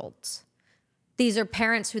 17-year-olds. These are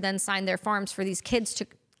parents who then signed their farms for these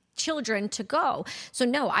children to go. So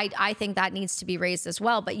no, I think that needs to be raised as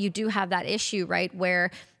well. But you do have that issue, right,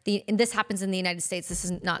 where and this happens in the United States. This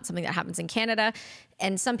is not something that happens in Canada.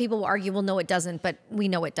 And some people will argue, well, no, it doesn't, but we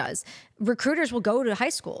know it does. Recruiters will go to high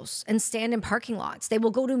schools and stand in parking lots. They will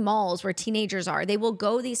go to malls where teenagers are. They will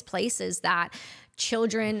go these places that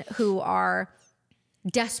children who are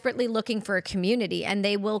desperately looking for a community, and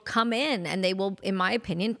they will come in and they will, in my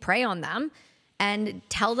opinion, prey on them and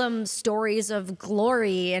tell them stories of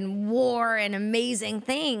glory and war and amazing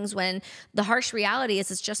things, when the harsh reality is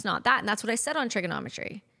it's just not that. And that's what I said on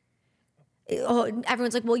trigonometry.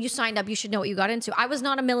 Everyone's like, well, you signed up, you should know what you got into. I was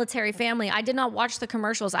not a military family. I did not watch the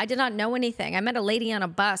commercials. I did not know anything. I met a lady on a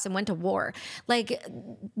bus and went to war. Like,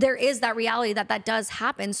 there is that reality that does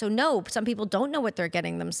happen. So no, some people don't know what they're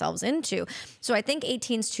getting themselves into. So I think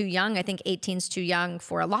 18's too young. I think 18's too young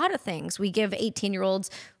for a lot of things. We give 18-year-olds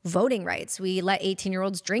voting rights. We let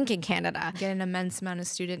 18-year-olds drink in Canada. Get an immense amount of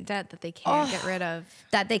student debt that they can't get rid of.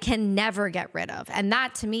 That they can never get rid of. And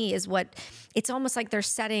that, to me, is what, it's almost like they're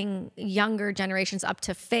setting younger generations up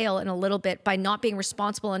to fail in a little bit by not being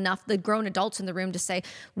responsible enough, the grown adults in the room, to say,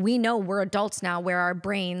 we know we're adults now, where our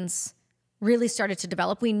brains really started to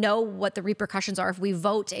develop. We know what the repercussions are if we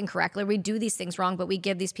vote incorrectly, we do these things wrong, but we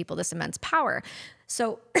give these people this immense power.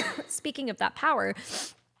 So speaking of that power,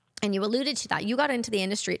 and you alluded to that, you got into the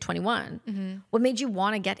industry at 21. Mm-hmm. What made you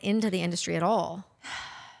want to get into the industry at all?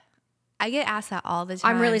 I get asked that all the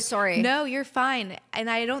time. I'm really sorry. No, you're fine. And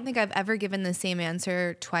I don't think I've ever given the same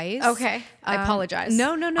answer twice. Okay. I apologize.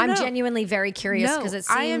 No. I'm genuinely very curious, because it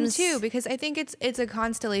seems... I am too, because I think it's a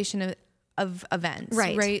constellation of events.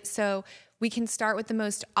 Right. So we can start with the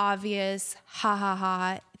most obvious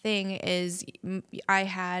thing is I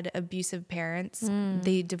had abusive parents.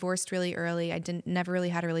 They divorced really early. I never really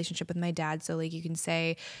had a relationship with my dad. So like, you can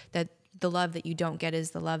say that the love that you don't get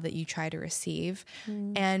is the love that you try to receive.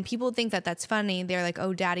 And people think that that's funny. They're like,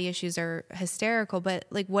 oh, daddy issues are hysterical. But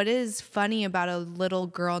like, what is funny about a little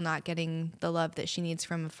girl not getting the love that she needs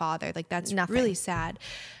from a father? Like, that's really sad.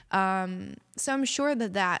 So I'm sure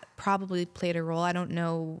that probably played a role. I don't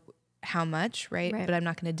know how much, right? But I'm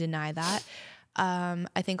not going to deny that.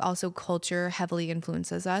 I think also culture heavily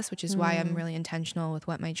influences us, which is why I'm really intentional with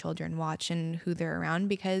what my children watch and who they're around,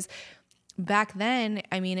 because back then,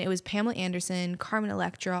 I mean, it was Pamela Anderson, Carmen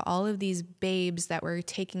Electra, all of these babes that were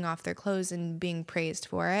taking off their clothes and being praised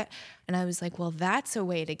for it. And I was like, well, that's a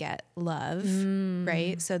way to get love,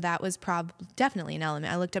 right? So that was definitely an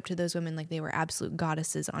element. I looked up to those women like they were absolute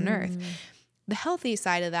goddesses on earth. The healthy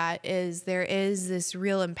side of that is there is this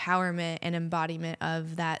real empowerment and embodiment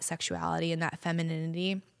of that sexuality and that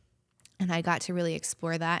femininity. And I got to really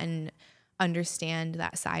explore that and understand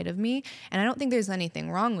that side of me. And I don't think there's anything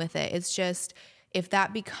wrong with it. It's just, if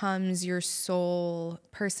that becomes your sole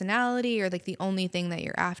personality or like the only thing that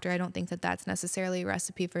you're after, I don't think that that's necessarily a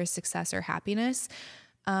recipe for success or happiness.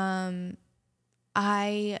 I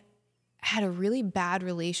had a really bad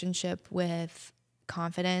relationship with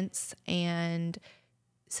confidence and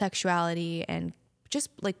sexuality and just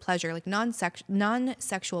like pleasure, like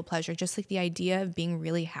non-sexual pleasure, just like the idea of being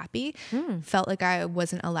really happy felt like I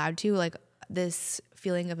wasn't allowed to. Like, this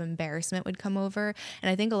feeling of embarrassment would come over. And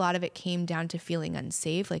I think a lot of it came down to feeling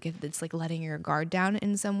unsafe. Like, if it's like letting your guard down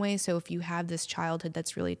in some way. So if you have this childhood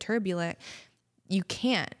that's really turbulent, you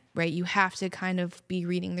can't, right? You have to kind of be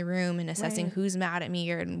reading the room and assessing who's mad at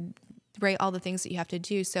me and all the things that you have to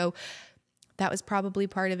do. So that was probably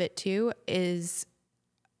part of it too, is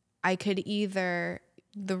I could either,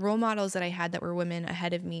 the role models that I had that were women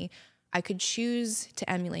ahead of me, I could choose to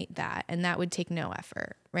emulate that, and that would take no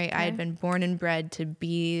effort, right? Okay. I had been born and bred to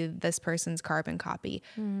be this person's carbon copy.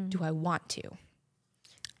 Do I want to?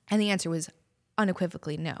 And the answer was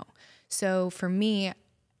unequivocally no. So for me,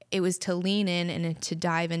 it was to lean in and to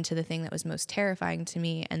dive into the thing that was most terrifying to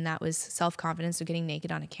me, and that was self-confidence of getting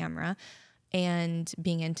naked on a camera and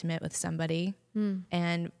being intimate with somebody.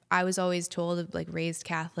 And I was always told, like, raised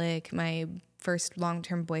Catholic, my first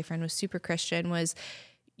long-term boyfriend was super Christian, was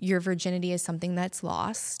your virginity is something that's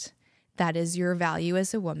lost. That is your value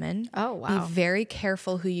as a woman. Oh, wow. Be very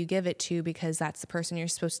careful who you give it to, because that's the person you're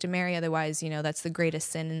supposed to marry. Otherwise, that's the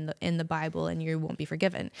greatest sin in the Bible, and you won't be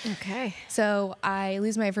forgiven. Okay. So I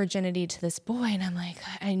lose my virginity to this boy, and I'm like,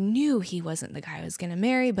 I knew he wasn't the guy I was going to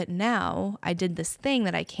marry, but now I did this thing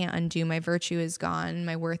that I can't undo. My virtue is gone.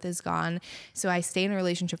 My worth is gone. So I stay in a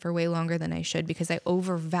relationship for way longer than I should, because I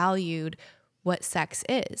overvalued what sex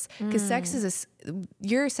is, because sex is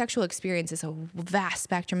your sexual experience is a vast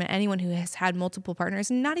spectrum, and anyone who has had multiple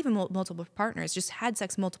partners, not even multiple partners, just had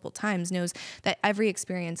sex multiple times, knows that every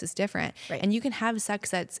experience is different. Right. And you can have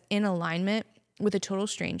sex that's in alignment with a total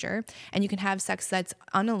stranger, and you can have sex that's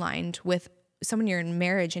unaligned with someone you're in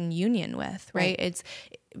marriage and union with, right? It's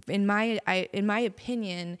in my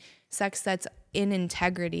opinion, sex that's in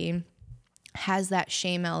integrity has that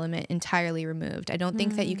shame element entirely removed. I don't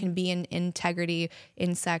think that you can be in integrity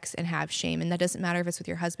in sex and have shame. And that doesn't matter if it's with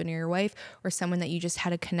your husband or your wife or someone that you just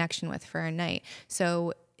had a connection with for a night.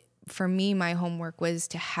 So for me, my homework was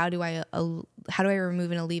to how do I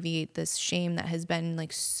remove and alleviate this shame that has been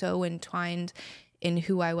like so entwined in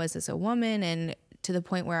who I was as a woman, and to the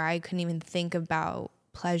point where I couldn't even think about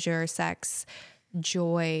pleasure, sex,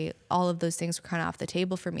 joy, all of those things were kind of off the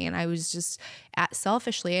table for me. And I was just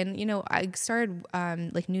selfishly, and I started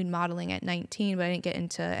like nude modeling at 19, but I didn't get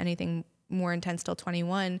into anything more intense till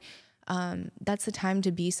 21. That's the time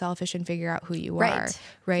to be selfish and figure out who you are,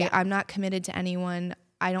 right? Yeah. I'm not committed to anyone.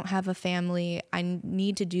 I don't have a family. I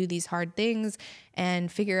need to do these hard things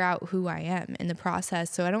and figure out who I am in the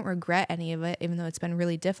process. So I don't regret any of it, even though it's been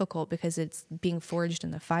really difficult, because it's being forged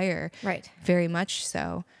in the fire. Right. Very much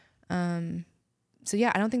so. So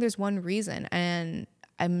yeah, I don't think there's one reason, and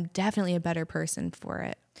I'm definitely a better person for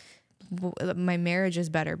it. My marriage is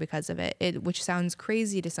better because of it, which sounds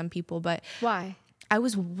crazy to some people, but why? I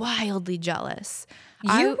was wildly jealous.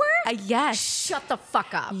 You were? Yes. Shut the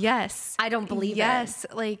fuck up. Yes. I don't believe it. Yes.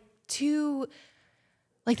 To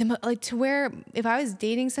where if I was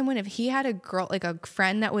dating someone, if he had a girl, like a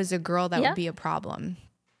friend that was a girl, that would be a problem.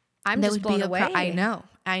 I'm just blown away. I know.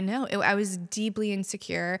 I was deeply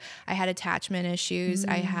insecure. I had attachment issues.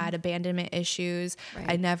 I had abandonment issues.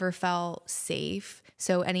 Right. I never felt safe.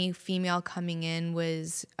 So any female coming in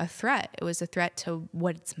was a threat. It was a threat to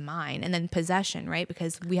what's mine. And then possession, right?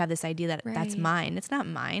 Because we have this idea that that's mine. It's not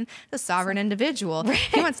mine. It's a sovereign individual. Right.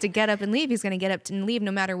 He wants to get up and leave. He's going to get up and leave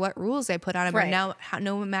no matter what rules I put on him. Right.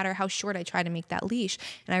 No matter how short I try to make that leash.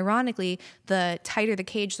 And ironically, the tighter the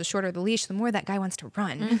cage, the shorter the leash, the more that guy wants to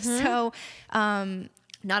run. Mm-hmm. So,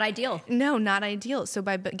 not ideal. No, not ideal. So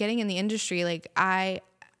by getting in the industry, like I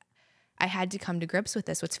had to come to grips with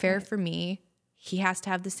this. What's fair for me, he has to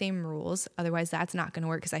have the same rules. Otherwise that's not going to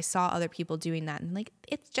work, because I saw other people doing that, and like,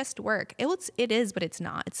 it's just work. It is, but it's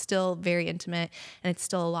not. It's still very intimate, and it's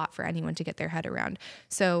still a lot for anyone to get their head around.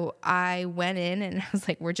 So I went in and I was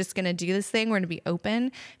like, we're just going to do this thing. We're going to be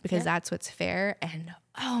open, because that's what's fair. And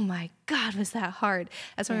oh my God, was that hard.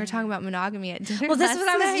 That's when we were talking about monogamy at dinner. Well, this is what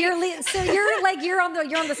I was, so you're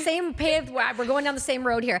on the same paved, we're going down the same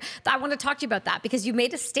road here. I want to talk to you about that, because you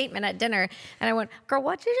made a statement at dinner and I went, girl,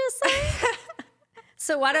 what'd you just say?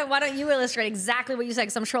 So why don't you illustrate exactly what you said?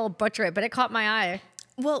 Because I'm sure I'll butcher it, but it caught my eye.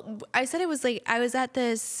 Well, I said it was like, I was at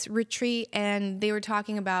this retreat and they were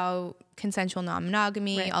talking about consensual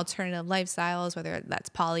non-monogamy, alternative lifestyles, whether that's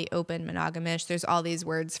poly, open, monogamish. There's all these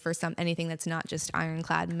words for anything that's not just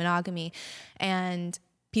ironclad monogamy. And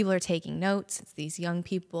people are taking notes. It's these young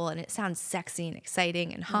people, and it sounds sexy and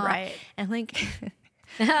exciting and hot. Right. And like,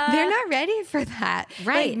 they're not ready for that.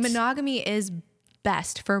 Right. Like, monogamy is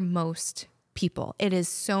best for most people. It is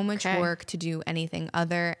so much work to do anything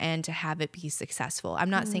other and to have it be successful. I'm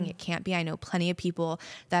not saying it can't be. I know plenty of people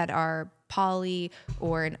that are poly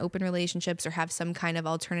or in open relationships or have some kind of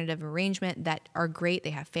alternative arrangement that are great. They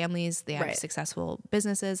have families, they have successful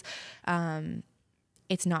businesses.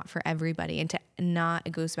 It's not for everybody. And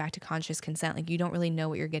it goes back to conscious consent. Like, you don't really know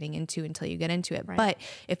what you're getting into until you get into it. Right. But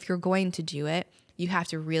if you're going to do it, you have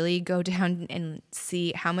to really go down and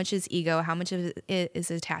see how much is ego, how much of it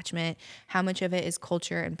is attachment, how much of it is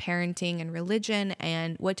culture and parenting and religion,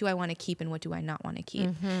 and what do I want to keep and what do I not want to keep.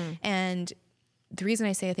 Mm-hmm. And the reason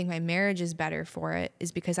I say I think my marriage is better for it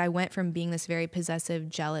is because I went from being this very possessive,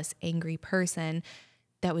 jealous, angry person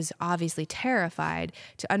that was obviously terrified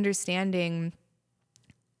to understanding,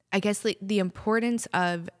 I guess, like, the importance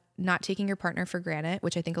of not taking your partner for granted,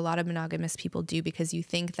 which I think a lot of monogamous people do, because you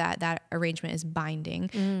think that arrangement is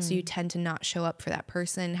binding. So you tend to not show up for that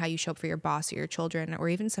person, how you show up for your boss or your children, or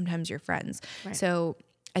even sometimes your friends. Right. So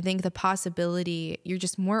I think the possibility, you're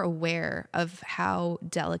just more aware of how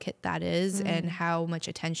delicate that is and how much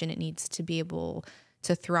attention it needs to be able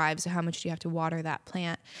to thrive. So how much do you have to water that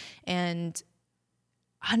plant? And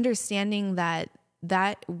understanding that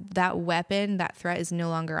weapon, that threat is no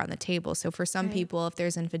longer on the table. So for some people, if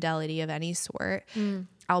there's infidelity of any sort,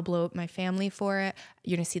 I'll blow up my family for it.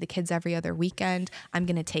 You're going to see the kids every other weekend. I'm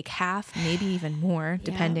going to take half, maybe even more,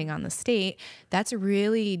 depending on the state. That's a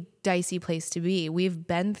really dicey place to be. We've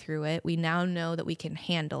been through it. We now know that we can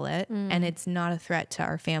handle it, and it's not a threat to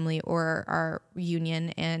our family or our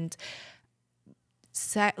union. And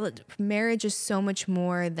marriage is so much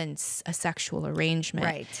more than a sexual arrangement.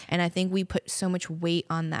 Right. And I think we put so much weight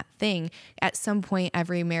on that thing. At some point,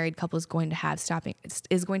 every married couple is going to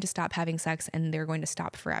stop having sex, and they're going to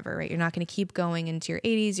stop forever, right? You're not going to keep going into your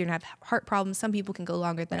 80s. You're going to have heart problems. Some people can go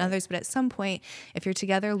longer than others, but at some point, if you're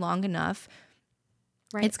together long enough,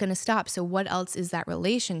 it's going to stop. So what else is that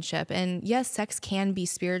relationship? And yes, sex can be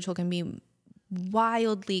spiritual, can be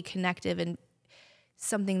wildly connective and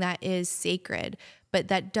something that is sacred, but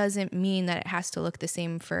that doesn't mean that it has to look the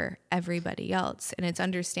same for everybody else. And it's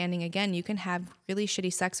understanding, again, you can have really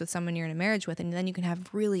shitty sex with someone you're in a marriage with, and then you can have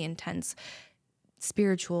really intense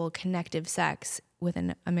spiritual connective sex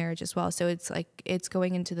within a marriage as well. So it's like, it's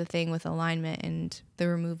going into the thing with alignment and the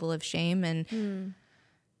removal of shame. And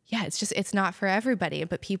yeah, it's not for everybody,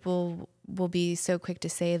 but people will be so quick to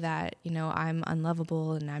say that, you know, I'm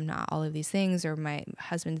unlovable and I'm not all of these things, or my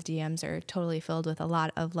husband's DMs are totally filled with a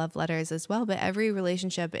lot of love letters as well. But every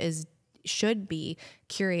relationship should be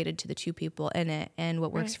curated to the two people in it and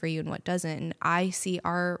what works for you and what doesn't. And I see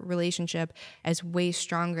our relationship as way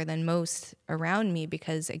stronger than most around me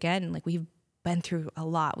because, again, like, we've been through a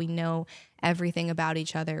lot. We know everything about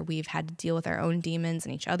each other. We've had to deal with our own demons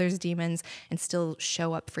and each other's demons and still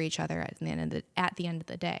show up for each other at the end of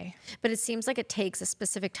the day. But it seems like it takes a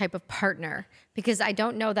specific type of partner, because I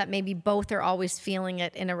don't know that maybe both are always feeling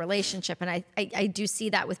it in a relationship. And I do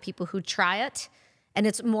see that with people who try it, and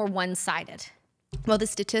it's more one-sided. Well, the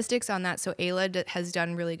statistics on that, so Ayla has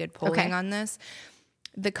done really good polling on this.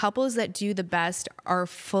 The couples that do the best are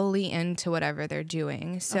fully into whatever they're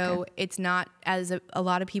doing. So it's not as a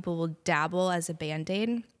lot of people will dabble as a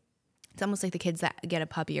Band-Aid. It's almost like the kids that get a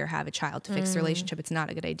puppy or have a child to fix the relationship. It's not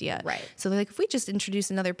a good idea. Right. So they're like, if we just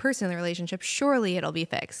introduce another person in the relationship, surely it'll be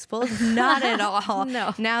fixed. Well, not at all.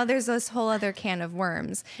 No. Now there's this whole other can of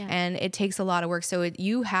worms, and it takes a lot of work. So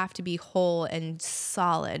you have to be whole and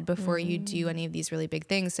solid before you do any of these really big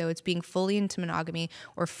things. So it's being fully into monogamy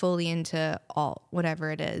or fully into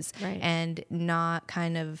whatever it is, and not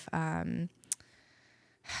kind of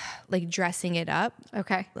like dressing it up.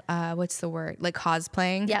 What's the word? Like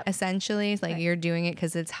cosplaying, essentially. Like you're doing it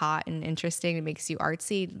because it's hot and interesting. It makes you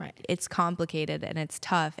artsy. It's complicated and it's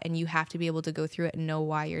tough, and you have to be able to go through it and know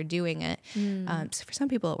why you're doing it. So for some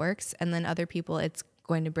people it works, and then other people it's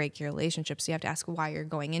going to break your relationship. So you have to ask why you're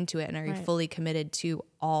going into it, and are you fully committed to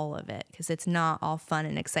all of it? Because it's not all fun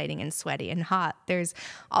and exciting and sweaty and hot. There's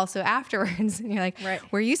also afterwards, and you're like,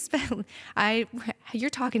 where you spend, you're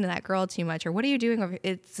talking to that girl too much, or what are you doing?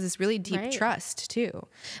 It's this really deep trust too.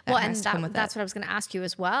 Well, and that's what I was going to ask you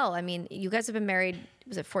as well. I mean, you guys have been married,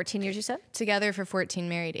 was it 14 years you said? Together for 14,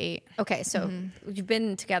 married 8. Okay, so you've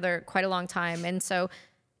been together quite a long time. And so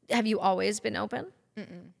have you always been open?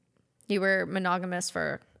 You were monogamous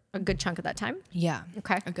for a good chunk of that time? Yeah.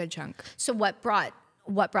 Okay. A good chunk. So what brought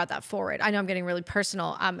that forward? I know I'm getting really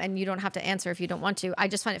personal, and you don't have to answer if you don't want to. I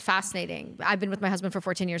just find it fascinating. I've been with my husband for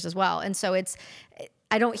 14 years as well. And so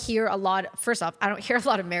I don't hear a lot, first off, I don't hear a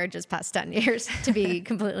lot of marriages past 10 years, to be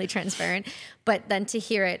completely transparent. But then to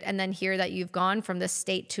hear it, and then hear that you've gone from this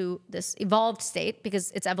state to this evolved state,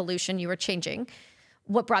 because it's evolution, you were changing.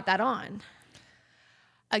 What brought that on?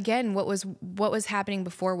 Again, what was happening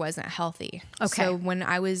before wasn't healthy. So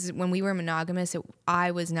when we were monogamous,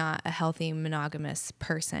 I was not a healthy monogamous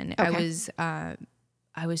person. I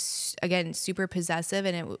was again super possessive,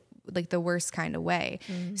 and it like the worst kind of way.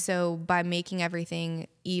 So by making everything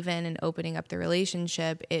even and opening up the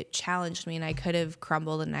relationship, it challenged me, and I could have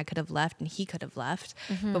crumbled and I could have left and he could have left.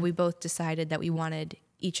 But we both decided that we wanted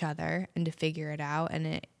each other and to figure it out.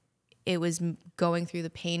 And it was going through the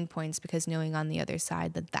pain points, because knowing on the other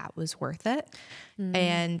side that was worth it.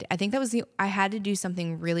 And I think that was I had to do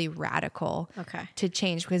something really radical to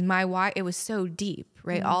change, because my why, it was so deep,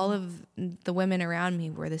 right? All of the women around me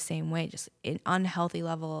were the same way, just an unhealthy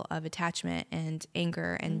level of attachment and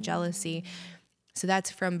anger and jealousy. So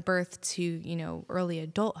that's from birth to, you know, early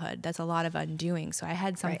adulthood. That's a lot of undoing. So I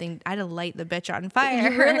had something, I had to light the bitch on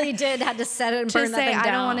fire. You really did, had to set it and burn that thing down.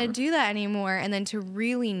 I don't want to do that anymore. And then to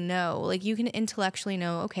really know, like, you can intellectually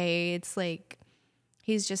know, okay, it's like,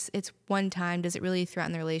 it's one time. Does it really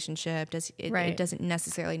threaten the relationship? It doesn't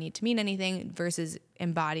necessarily need to mean anything, versus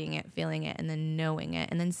embodying it, feeling it, and then knowing it,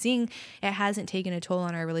 and then seeing it hasn't taken a toll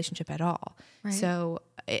on our relationship at all. Right. So,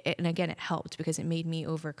 and again, it helped because it made me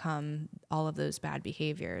overcome all of those bad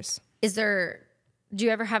behaviors. Do you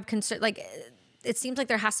ever have concern, like, it seems like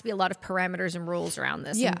there has to be a lot of parameters and rules around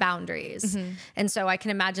this and boundaries. Mm-hmm. And so I can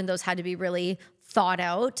imagine those had to be really thought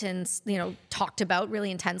out and, talked about really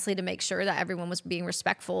intensely to make sure that everyone was being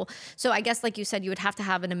respectful. So I guess, like you said, you would have to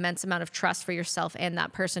have an immense amount of trust for yourself and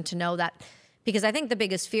that person to know that, because I think the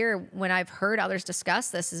biggest fear when I've heard others discuss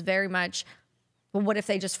this is very much, well, what if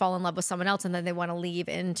they just fall in love with someone else and then they want to leave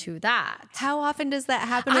into that? How often does that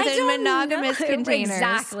happen within monogamous containers?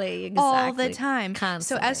 Exactly. All the time.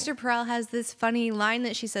 Constantly. So Esther Perel has this funny line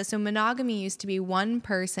that she says, so monogamy used to be one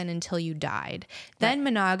person until you died. Then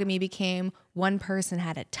monogamy became one person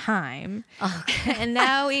at a time. Okay. And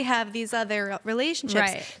now we have these other relationships.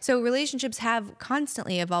 Right. So relationships have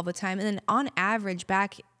constantly evolved with time. And then on average,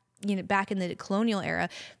 back in the colonial era,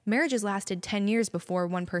 marriages lasted 10 years before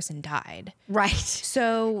one person died. Right.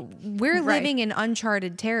 So we're living in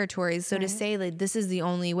uncharted territories. So to say that this is the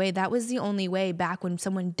only way, that was the only way back when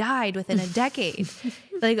someone died within a decade.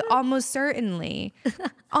 Like almost certainly.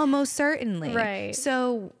 Right.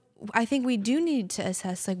 So I think we do need to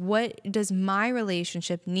assess, like, what does my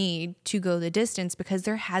relationship need to go the distance? Because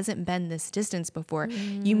there hasn't been this distance before.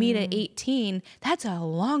 You meet at 18, that's a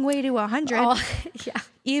long way to 100. Oh, yeah.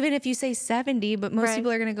 Even if you say 70, but most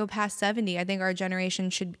people are going to go past 70. I think our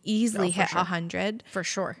generation should easily hit 100. For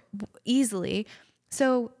sure. Easily.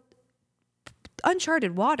 So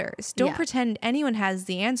uncharted waters. Don't pretend anyone has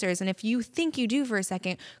the answers. And if you think you do for a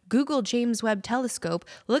second, Google James Webb Telescope,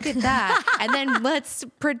 look at that, and then let's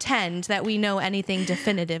pretend that we know anything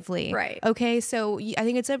definitively. Right. Okay, so I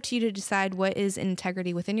think it's up to you to decide what is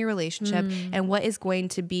integrity within your relationship and what is going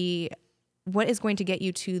to get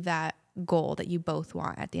you to that goal that you both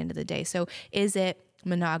want at the end of the day. So is it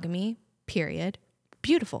monogamy, period?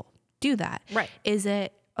 Beautiful. Do that. Right. Is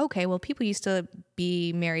it, okay, well, people used to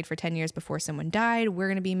be married for 10 years before someone died. We're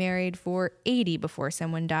going to be married for 80 before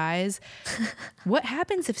someone dies. What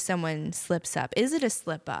happens if someone slips up? Is it a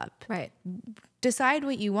slip up? Right. Decide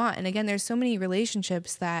what you want. And again, there's so many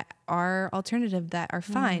relationships that are alternative that are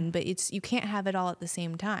fine, but you can't have it all at the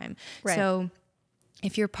same time. Right. So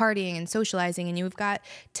if you're partying and socializing and you've got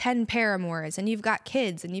 10 paramours and you've got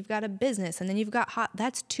kids and you've got a business and then you've got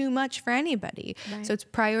that's too much for anybody. Right. So it's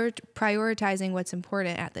prioritizing what's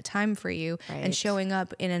important at the time for you and showing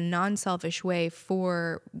up in a non-selfish way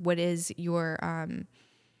for what is your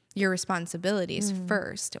responsibilities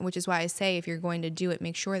first, which is why I say if you're going to do it,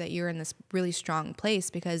 make sure that you're in this really strong place,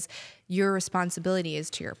 because your responsibility is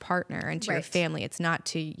to your partner and to your family. It's not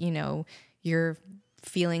to, your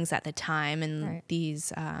feelings at the time and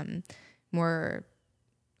these more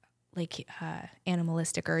like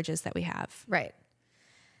animalistic urges that we have. Right.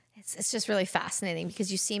 It's just really fascinating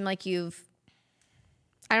because you seem like I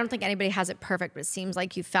don't think anybody has it perfect, but it seems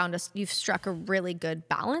like you've struck a really good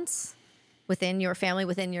balance within your family,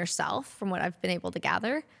 within yourself, from what I've been able to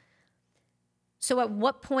gather. So at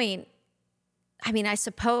what point, I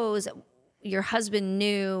suppose your husband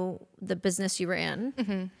knew the business you were in.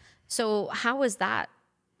 Mm-hmm. So how has that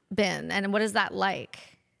been, and what is that like?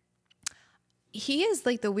 He is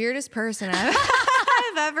like the weirdest person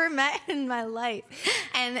I've ever met in my life.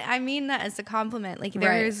 And I mean that as a compliment. Like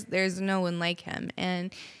there's no one like him.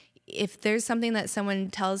 And if there's something that someone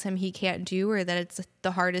tells him he can't do, or that it's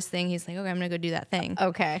the hardest thing, he's like, okay, I'm going to go do that thing.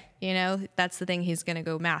 Okay. That's the thing he's going to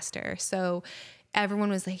go master. So everyone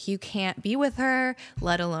was like, you can't be with her,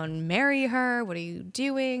 let alone marry her. What are you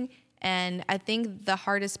doing? And I think the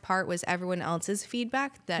hardest part was everyone else's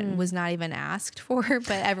feedback that was not even asked for, but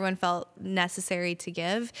everyone felt necessary to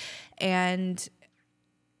give. And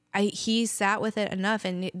he sat with it enough.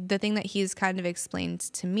 And the thing that he's kind of explained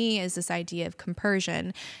to me is this idea of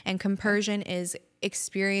compersion. And compersion is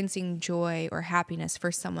experiencing joy or happiness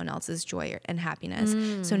for someone else's joy and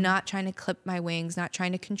happiness. So not trying to clip my wings, not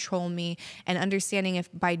trying to control me, and understanding if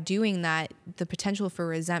by doing that, the potential for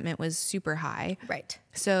resentment was super high. Right.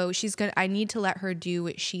 So I need to let her do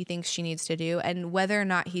what she thinks she needs to do. And whether or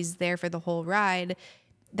not he's there for the whole ride,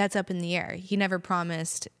 that's up in the air. He never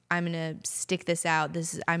promised, I'm going to stick this out.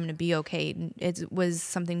 I'm going to be okay. It was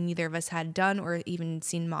something neither of us had done or even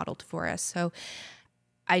seen modeled for us. So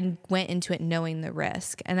I went into it knowing the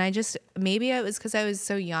risk. And maybe it was because I was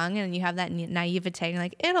so young and you have that naivete and you're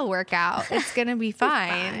like, it'll work out. It's going to be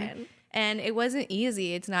fine. And it wasn't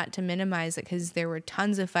easy. It's not to minimize it, because there were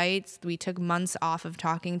tons of fights. We took months off of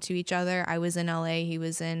talking to each other. I was in LA. He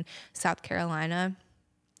was in South Carolina.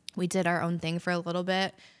 we did our own thing for a little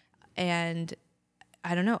bit. And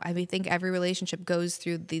I don't know. I think every relationship goes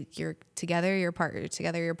through you're together, you're apart, you're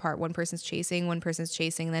together, you're apart. One person's chasing.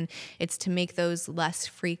 Then it's to make those less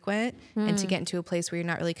frequent and to get into a place where you're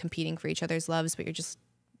not really competing for each other's loves, but you're just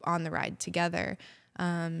on the ride together.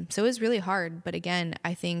 So it was really hard. But again,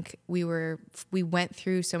 I think we went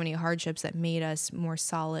through so many hardships that made us more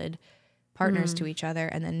solid partners to each other,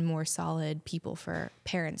 and then more solid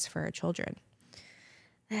parents for our children.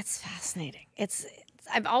 That's fascinating.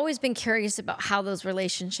 I've always been curious about how those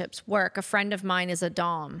relationships work. A friend of mine is a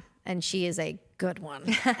dom, and she is a good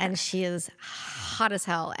one, and she is hot as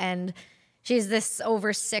hell. And she's this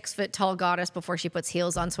over 6 foot tall goddess before she puts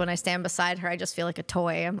heels on. So when I stand beside her, I just feel like a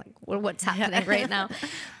toy. I'm like, what's happening right now?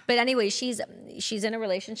 But anyway, she's in a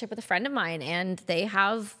relationship with a friend of mine, and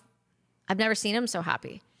I've never seen him so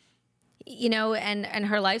happy. You know, and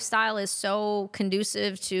her lifestyle is so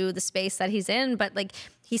conducive to the space that he's in, but like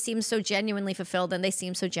he seems so genuinely fulfilled and they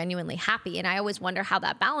seem so genuinely happy. And I always wonder how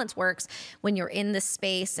that balance works when you're in this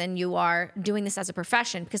space and you are doing this as a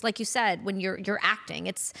profession. Because like you said, when you're acting,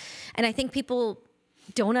 and I think people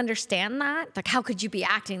don't understand that. Like, how could you be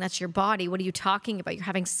acting? That's your body. What are you talking about? You're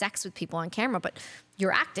having sex with people on camera, but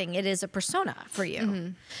you're acting. It is a persona for you. Mm-hmm.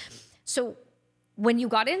 So when you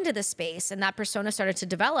got into this space and that persona started to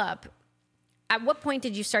develop, at what point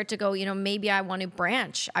did you start to go, you know, maybe I want to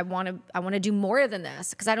branch. I want to do more than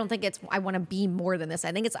this? Because I don't think I want to be more than this.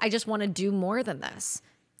 I think I just want to do more than this.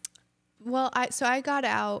 Well, I got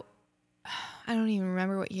out. I don't even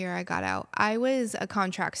remember what year I got out. I was a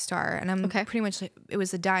contract star, and I'm pretty much, it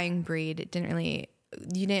was a dying breed.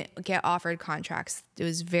 You didn't get offered contracts. It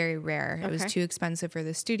was very rare. It was too expensive for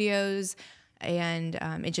the studios. And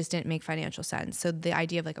it just didn't make financial sense. So the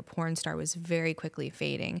idea of like a porn star was very quickly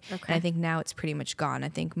fading. Okay. And I think now it's pretty much gone. I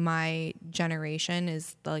think my generation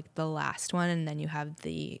is like the last one, and then you have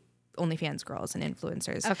the OnlyFans girls and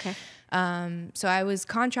influencers. Okay. So I was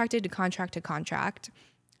contracted to contract,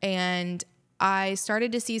 and I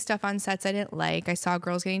started to see stuff on sets I didn't like. I saw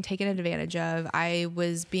girls getting taken advantage of.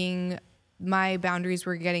 My boundaries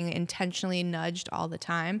were getting intentionally nudged all the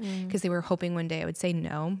time because they were hoping one day I would say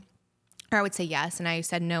no. Or I would say yes, and I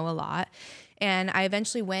said no a lot. And I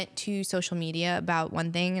eventually went to social media about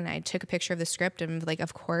one thing, and I took a picture of the script and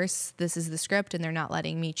of course, this is the script, and they're not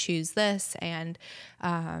letting me choose this. And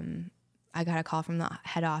I got a call from the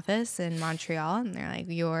head office in Montreal, and they're like,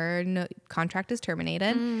 your contract is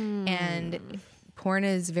terminated. And porn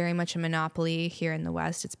is very much a monopoly here in the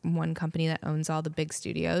West. It's one company that owns all the big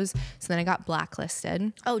studios. So then I got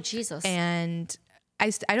blacklisted. Oh, Jesus. And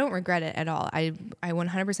I don't regret it at all. I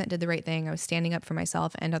 100% did the right thing. I was standing up for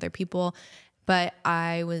myself and other people, but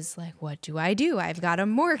I was like, what do? I've got a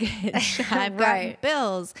mortgage. I've got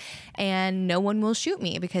bills, and no one will shoot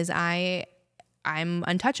me because I'm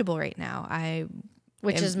untouchable right now.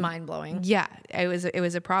 Which is mind blowing. Yeah, it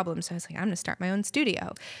was a problem. So I was like, I'm going to start my own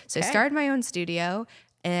studio. So I started my own studio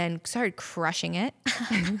and started crushing it.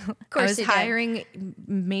 Of course, I was hiring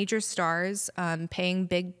major stars, paying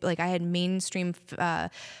big, like I had mainstream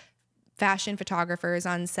fashion photographers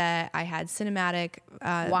on set. I had cinematic,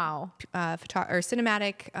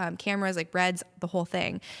 cinematic cameras, like Reds, the whole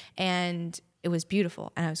thing, and it was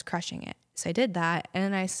beautiful, and I was crushing it. So I did that,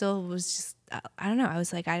 and I still was just, I don't know. I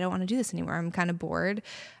was like, I don't want to do this anymore. I'm kind of bored.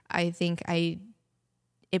 I think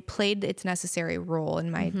it played its necessary role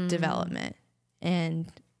in my development.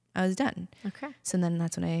 And I was done. Okay. So then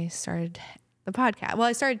that's when I started the podcast. Well,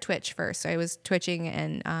 I started Twitch first. So I was twitching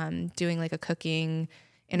and doing like a cooking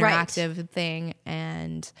interactive thing.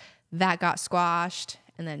 And that got squashed.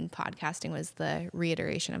 And then podcasting was the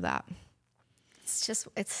reiteration of that.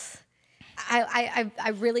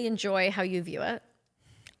 I really enjoy how you view it.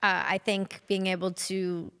 I think being able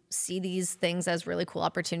to see these things as really cool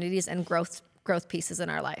opportunities and growth pieces in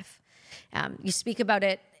our life. You speak about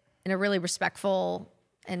it in a really respectful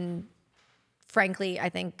and, frankly, I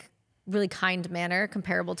think really kind manner,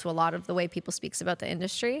 comparable to a lot of the way people speaks about the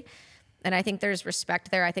industry. And I think there's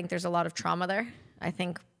respect there. I think there's a lot of trauma there. I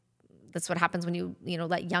think that's what happens when you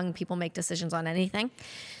let young people make decisions on anything.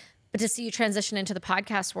 But to see you transition into the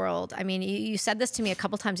podcast world, I mean, you said this to me a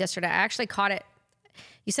couple times yesterday. I actually caught it.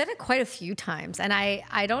 You said it quite a few times. And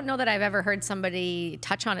I don't know that I've ever heard somebody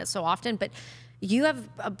touch on it so often, but you have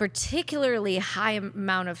a particularly high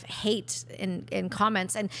amount of hate in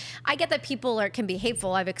comments. And I get that people can be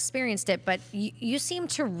hateful. I've experienced it, but you seem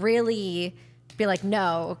to really be like,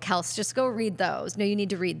 no, Kels, just go read those. No, you need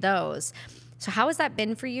to read those. So how has that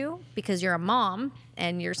been for you? Because you're a mom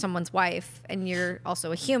and you're someone's wife and you're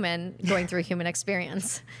also a human going through a human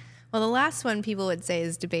experience. Well, the last one people would say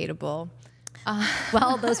is debatable.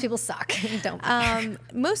 Well, those people suck. Don't.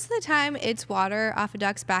 Most of the time it's water off a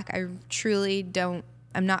duck's back. I truly don't.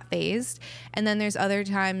 I'm not phased. And then there's other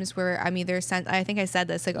times where I'm either I think I said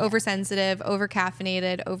this, like oversensitive, over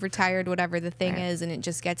caffeinated, overtired, whatever the thing is, and it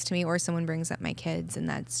just gets to me, or someone brings up my kids, and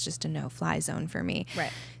that's just a no-fly zone for me.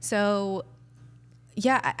 Right. So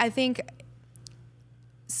yeah, I think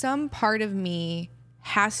some part of me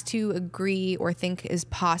has to agree or think is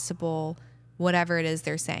possible whatever it is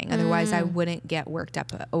they're saying. Otherwise, I wouldn't get worked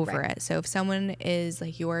up over it. So if someone is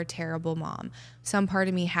like, you're a terrible mom, some part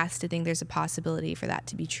of me has to think there's a possibility for that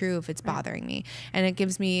to be true if it's bothering me. And it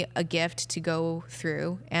gives me a gift to go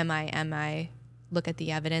through. Am I? Look at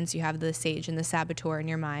the evidence. You have the sage and the saboteur in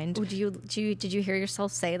your mind. Oh, did you hear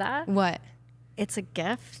yourself say that? What? It's a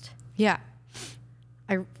gift. Yeah.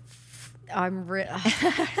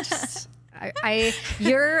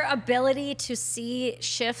 Your ability to see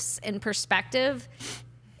shifts in perspective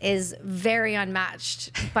is very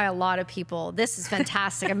unmatched by a lot of people. This is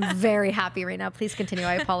fantastic. I'm very happy right now. Please continue.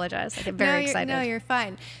 I apologize. I get very excited. No, you're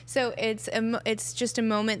fine. So it's just a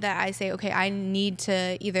moment that I say, okay, I need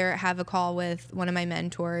to either have a call with one of my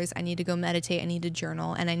mentors. I need to go meditate. I need to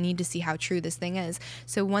journal, and I need to see how true this thing is.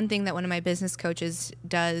 So one thing that one of my business coaches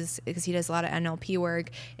does, because he does a lot of NLP work,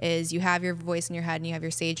 is you have your voice in your head and you have your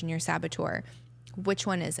sage and your saboteur. Which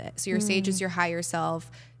one is it? So your sage is your higher self,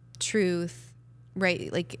 truth,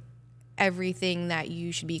 right? Like everything that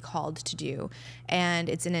you should be called to do, and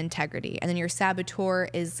it's an integrity. And then your saboteur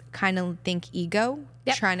is kind of think ego,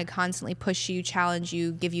 trying to constantly push you, challenge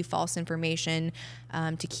you, give you false information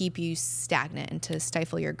to keep you stagnant and to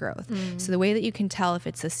stifle your growth. So the way that you can tell if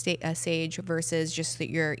it's a sage versus just that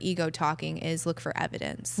your ego talking is look for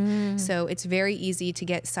evidence. So it's very easy to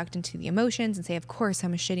get sucked into the emotions and say, of course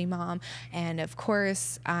I'm a shitty mom, and of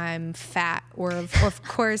course I'm fat, or of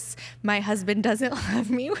course my husband doesn't love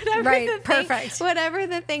me, whatever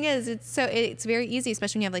the thing is. It's very easy,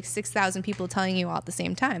 especially when you have like 6,000 people telling you all at the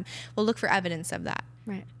same time. Well, look for evidence of that.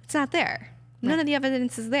 Right. It's not there. None of the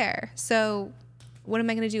evidence is there. So what am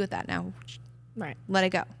I going to do with that now? Right. Let it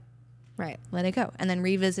go. Right. Let it go. And then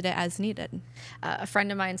revisit it as needed. A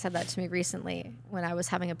friend of mine said that to me recently when I was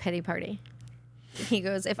having a pity party. He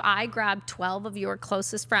goes, if I grabbed 12 of your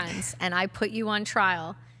closest friends and I put you on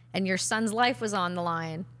trial and your son's life was on the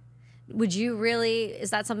line, is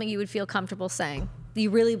that something you would feel comfortable saying? Do you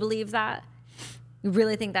really believe that? You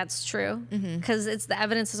really think that's true? Because it's the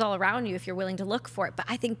evidence is all around you if you're willing to look for it. But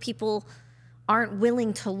I think people aren't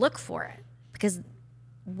willing to look for it because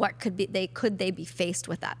could they be faced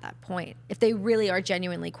with at that point if they really are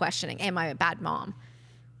genuinely questioning, am I a bad mom?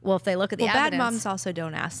 Well, if they look at the evidence, bad moms also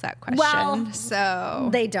don't ask that question. Well, so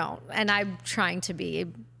they don't. And I'm trying to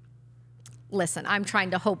I'm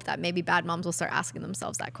trying to hope that maybe bad moms will start asking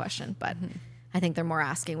themselves that question, but I think they're more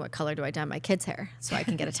asking, what color do I dye my kids' hair so I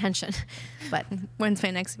can get attention? But when's my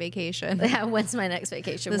next vacation? Yeah, when's my next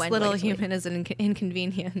vacation? This little human is an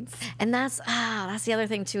inconvenience. And that's the other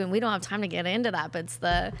thing too. And we don't have time to get into that, but it's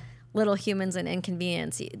the little humans and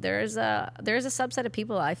inconvenience. There's a subset of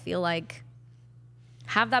people I feel like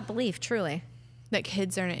have that belief truly. That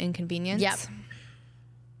kids are an inconvenience? Yep.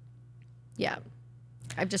 Yeah.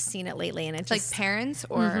 I've just seen it lately, and it's like parents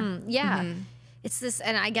or it's this,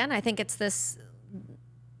 and again, I think it's this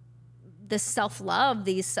self-love,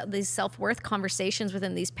 these self-worth conversations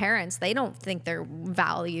within these parents. They don't think their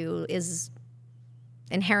value is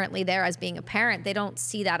inherently there as being a parent. They don't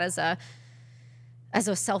see that as a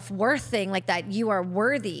self-worth thing, like that you are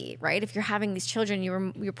worthy, right? If you're having these children,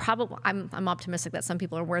 you're probably, I'm optimistic that some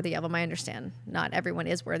people are worthy of them. I understand not everyone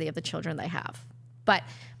is worthy of the children they have, but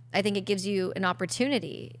I think it gives you an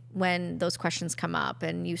opportunity when those questions come up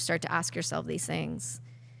and you start to ask yourself these things.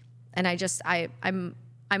 And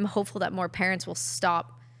I'm hopeful that more parents will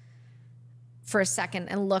stop for a second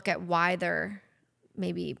and look at why they're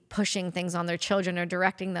maybe pushing things on their children or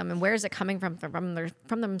directing them, and where is it coming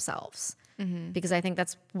from themselves. Because I think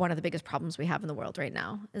that's one of the biggest problems we have in the world right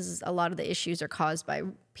now, is a lot of the issues are caused by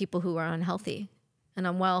people who are unhealthy and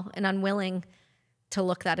unwell and unwilling to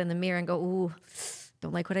look that in the mirror and go, ooh,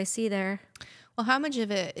 don't like what I see there. Well, how much of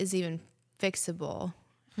it is even fixable,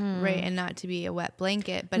 right? And not to be a wet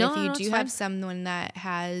blanket, but if you do have someone that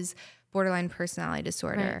has borderline personality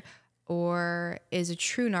disorder or is a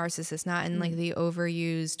true narcissist, not in like the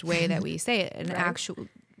overused way that we say it, an actual,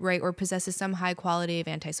 right, or possesses some high quality of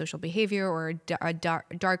antisocial behavior or a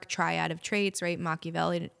dark triad of traits, right?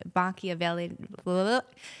 Machiavellianism.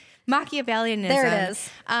 There it is.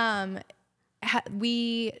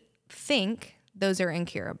 We think those are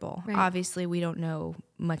incurable. Right. Obviously, we don't know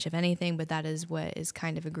much of anything, but that is what is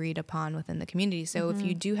kind of agreed upon within the community. So if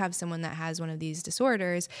you do have someone that has one of these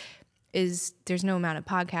disorders, there's no amount of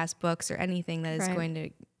podcast, books, or anything that is going to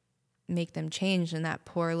make them change. And that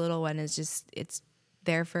poor little one is just, it's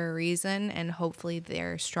there for a reason, and hopefully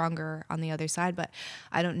they're stronger on the other side. But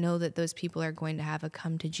I don't know that those people are going to have a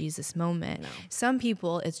come to Jesus moment. No. Some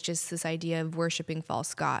people, it's just this idea of worshiping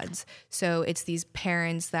false gods. So it's these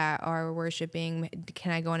parents that are worshiping,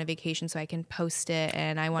 can I go on a vacation so I can post it,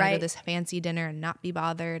 and I want to go to this fancy dinner and not be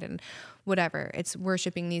bothered, and whatever. It's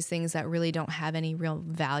worshiping these things that really don't have any real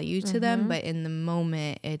value to them, but in the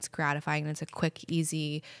moment it's gratifying, and it's a quick,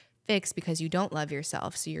 easy fix because you don't love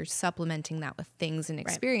yourself. So you're supplementing that with things and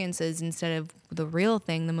experiences instead of the real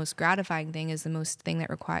thing. The most gratifying thing is the thing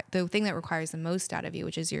that requires the most out of you,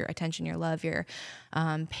 which is your attention, your love, your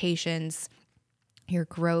patience, your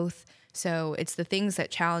growth. So it's the things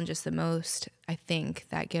that challenge us the most, I think,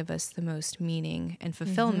 that give us the most meaning and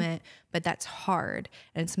fulfillment, but that's hard.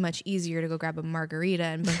 And it's much easier to go grab a margarita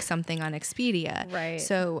and book something on Expedia. Right.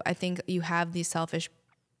 So I think you have these selfish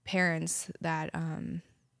parents that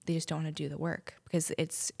they just don't want to do the work because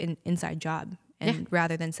it's an inside job. And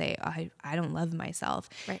rather than say, oh, I don't love myself,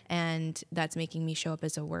 and that's making me show up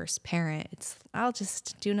as a worse parent, I'll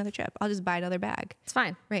just do another trip. I'll just buy another bag. It's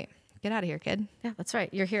fine. Right. Get out of here, kid. Yeah, that's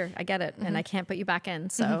right. You're here. I get it. And I can't put you back in.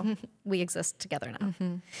 So we exist together now.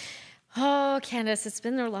 Oh, Candice, it's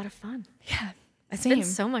been a lot of fun. Yeah. It's been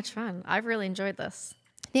so much fun. I've really enjoyed this.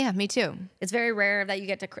 Yeah, me too. It's very rare that you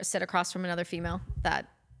get to sit across from another female that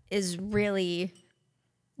is really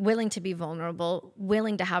willing to be vulnerable,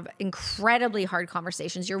 willing to have incredibly hard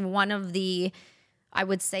conversations. You're one of the, I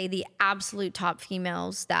would say, the absolute top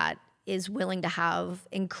females that is willing to have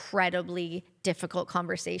incredibly difficult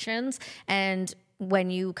conversations. And when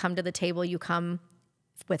you come to the table, you come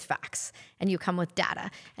with facts and you come with data,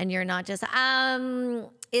 and you're not just,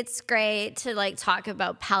 it's great to like talk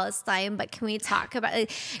about Palestine, but can we talk about,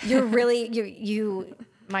 you're really, you,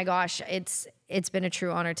 my gosh, it's been a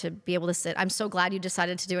true honor to be able to sit. I'm so glad you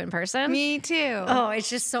decided to do it in person. Me too. Oh, it's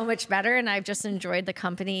just so much better. And I've just enjoyed the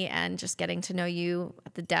company and just getting to know you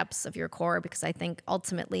at the depths of your core, because I think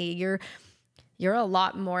ultimately you're a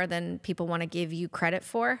lot more than people want to give you credit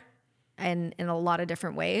for, and in a lot of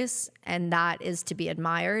different ways. And that is to be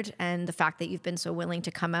admired. And the fact that you've been so willing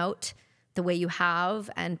to come out the way you have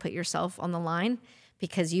and put yourself on the line,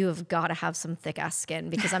 because you have got to have some thick ass skin,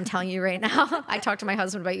 because I'm telling you right now, I talked to my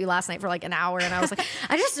husband about you last night for like an hour, and I was like,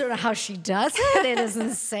 I just don't know how she does it. It is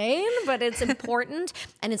insane, but it's important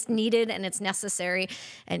and it's needed and it's necessary.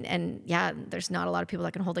 And yeah, there's not a lot of people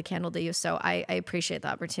that can hold a candle to you. So I appreciate the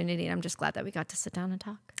opportunity, and I'm just glad that we got to sit down and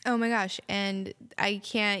talk. Oh my gosh. And I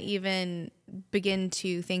can't even begin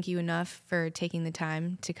to thank you enough for taking the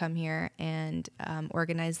time to come here and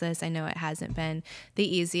organize this. I know it hasn't been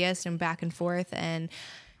the easiest, and back and forth, and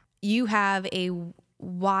you have a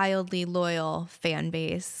wildly loyal fan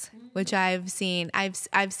base, which I've seen.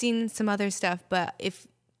 I've seen some other stuff, but if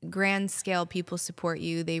grand scale people support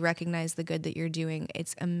you, they recognize the good that you're doing,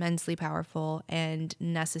 it's immensely powerful and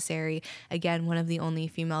necessary. Again, one of the only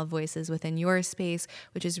female voices within your space,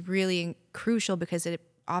 which is really crucial because it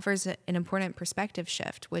offers an important perspective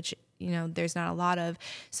shift, which, you know, there's not a lot of.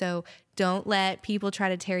 So don't let people try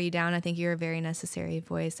to tear you down. I think you're a very necessary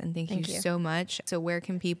voice, and thank you so much. So where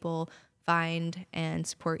can people find and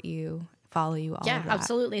support you, follow you, all of that? Yeah,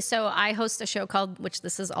 absolutely. So I host a show called, which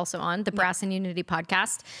this is also on, the Brass and Unity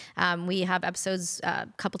podcast. We have episodes a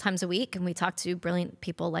couple times a week, and we talk to brilliant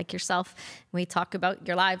people like yourself. We talk about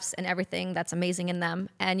your lives and everything that's amazing in them.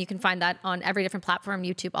 And you can find that on every different platform,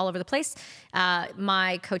 YouTube, all over the place.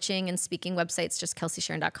 My coaching and speaking website's just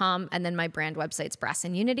kelsiesheren.com. And then my brand website's Brass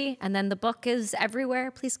and Unity. And then the book is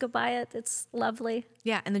everywhere. Please go buy it. It's lovely.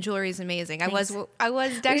 Yeah, and the jewelry is amazing. Thanks. I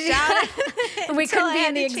was decked out. We couldn't be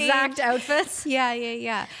in the exact outfits.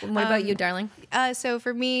 Yeah. What about you, darling? So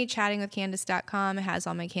for me, chattingwithcandice.com, it has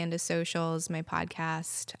all my Candice socials, my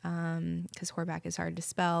podcast, because Horbacz is hard to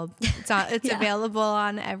spell. It's available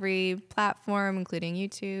on every platform, including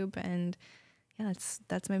YouTube, and yeah,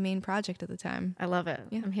 that's my main project at the time. I love it.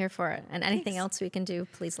 Yeah. I'm here for it. And anything else we can do,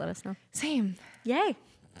 please let us know. Same. Yay.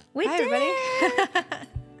 Bye, everybody.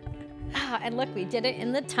 And look, we did it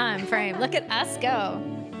in the time frame. Look at us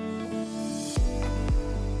go.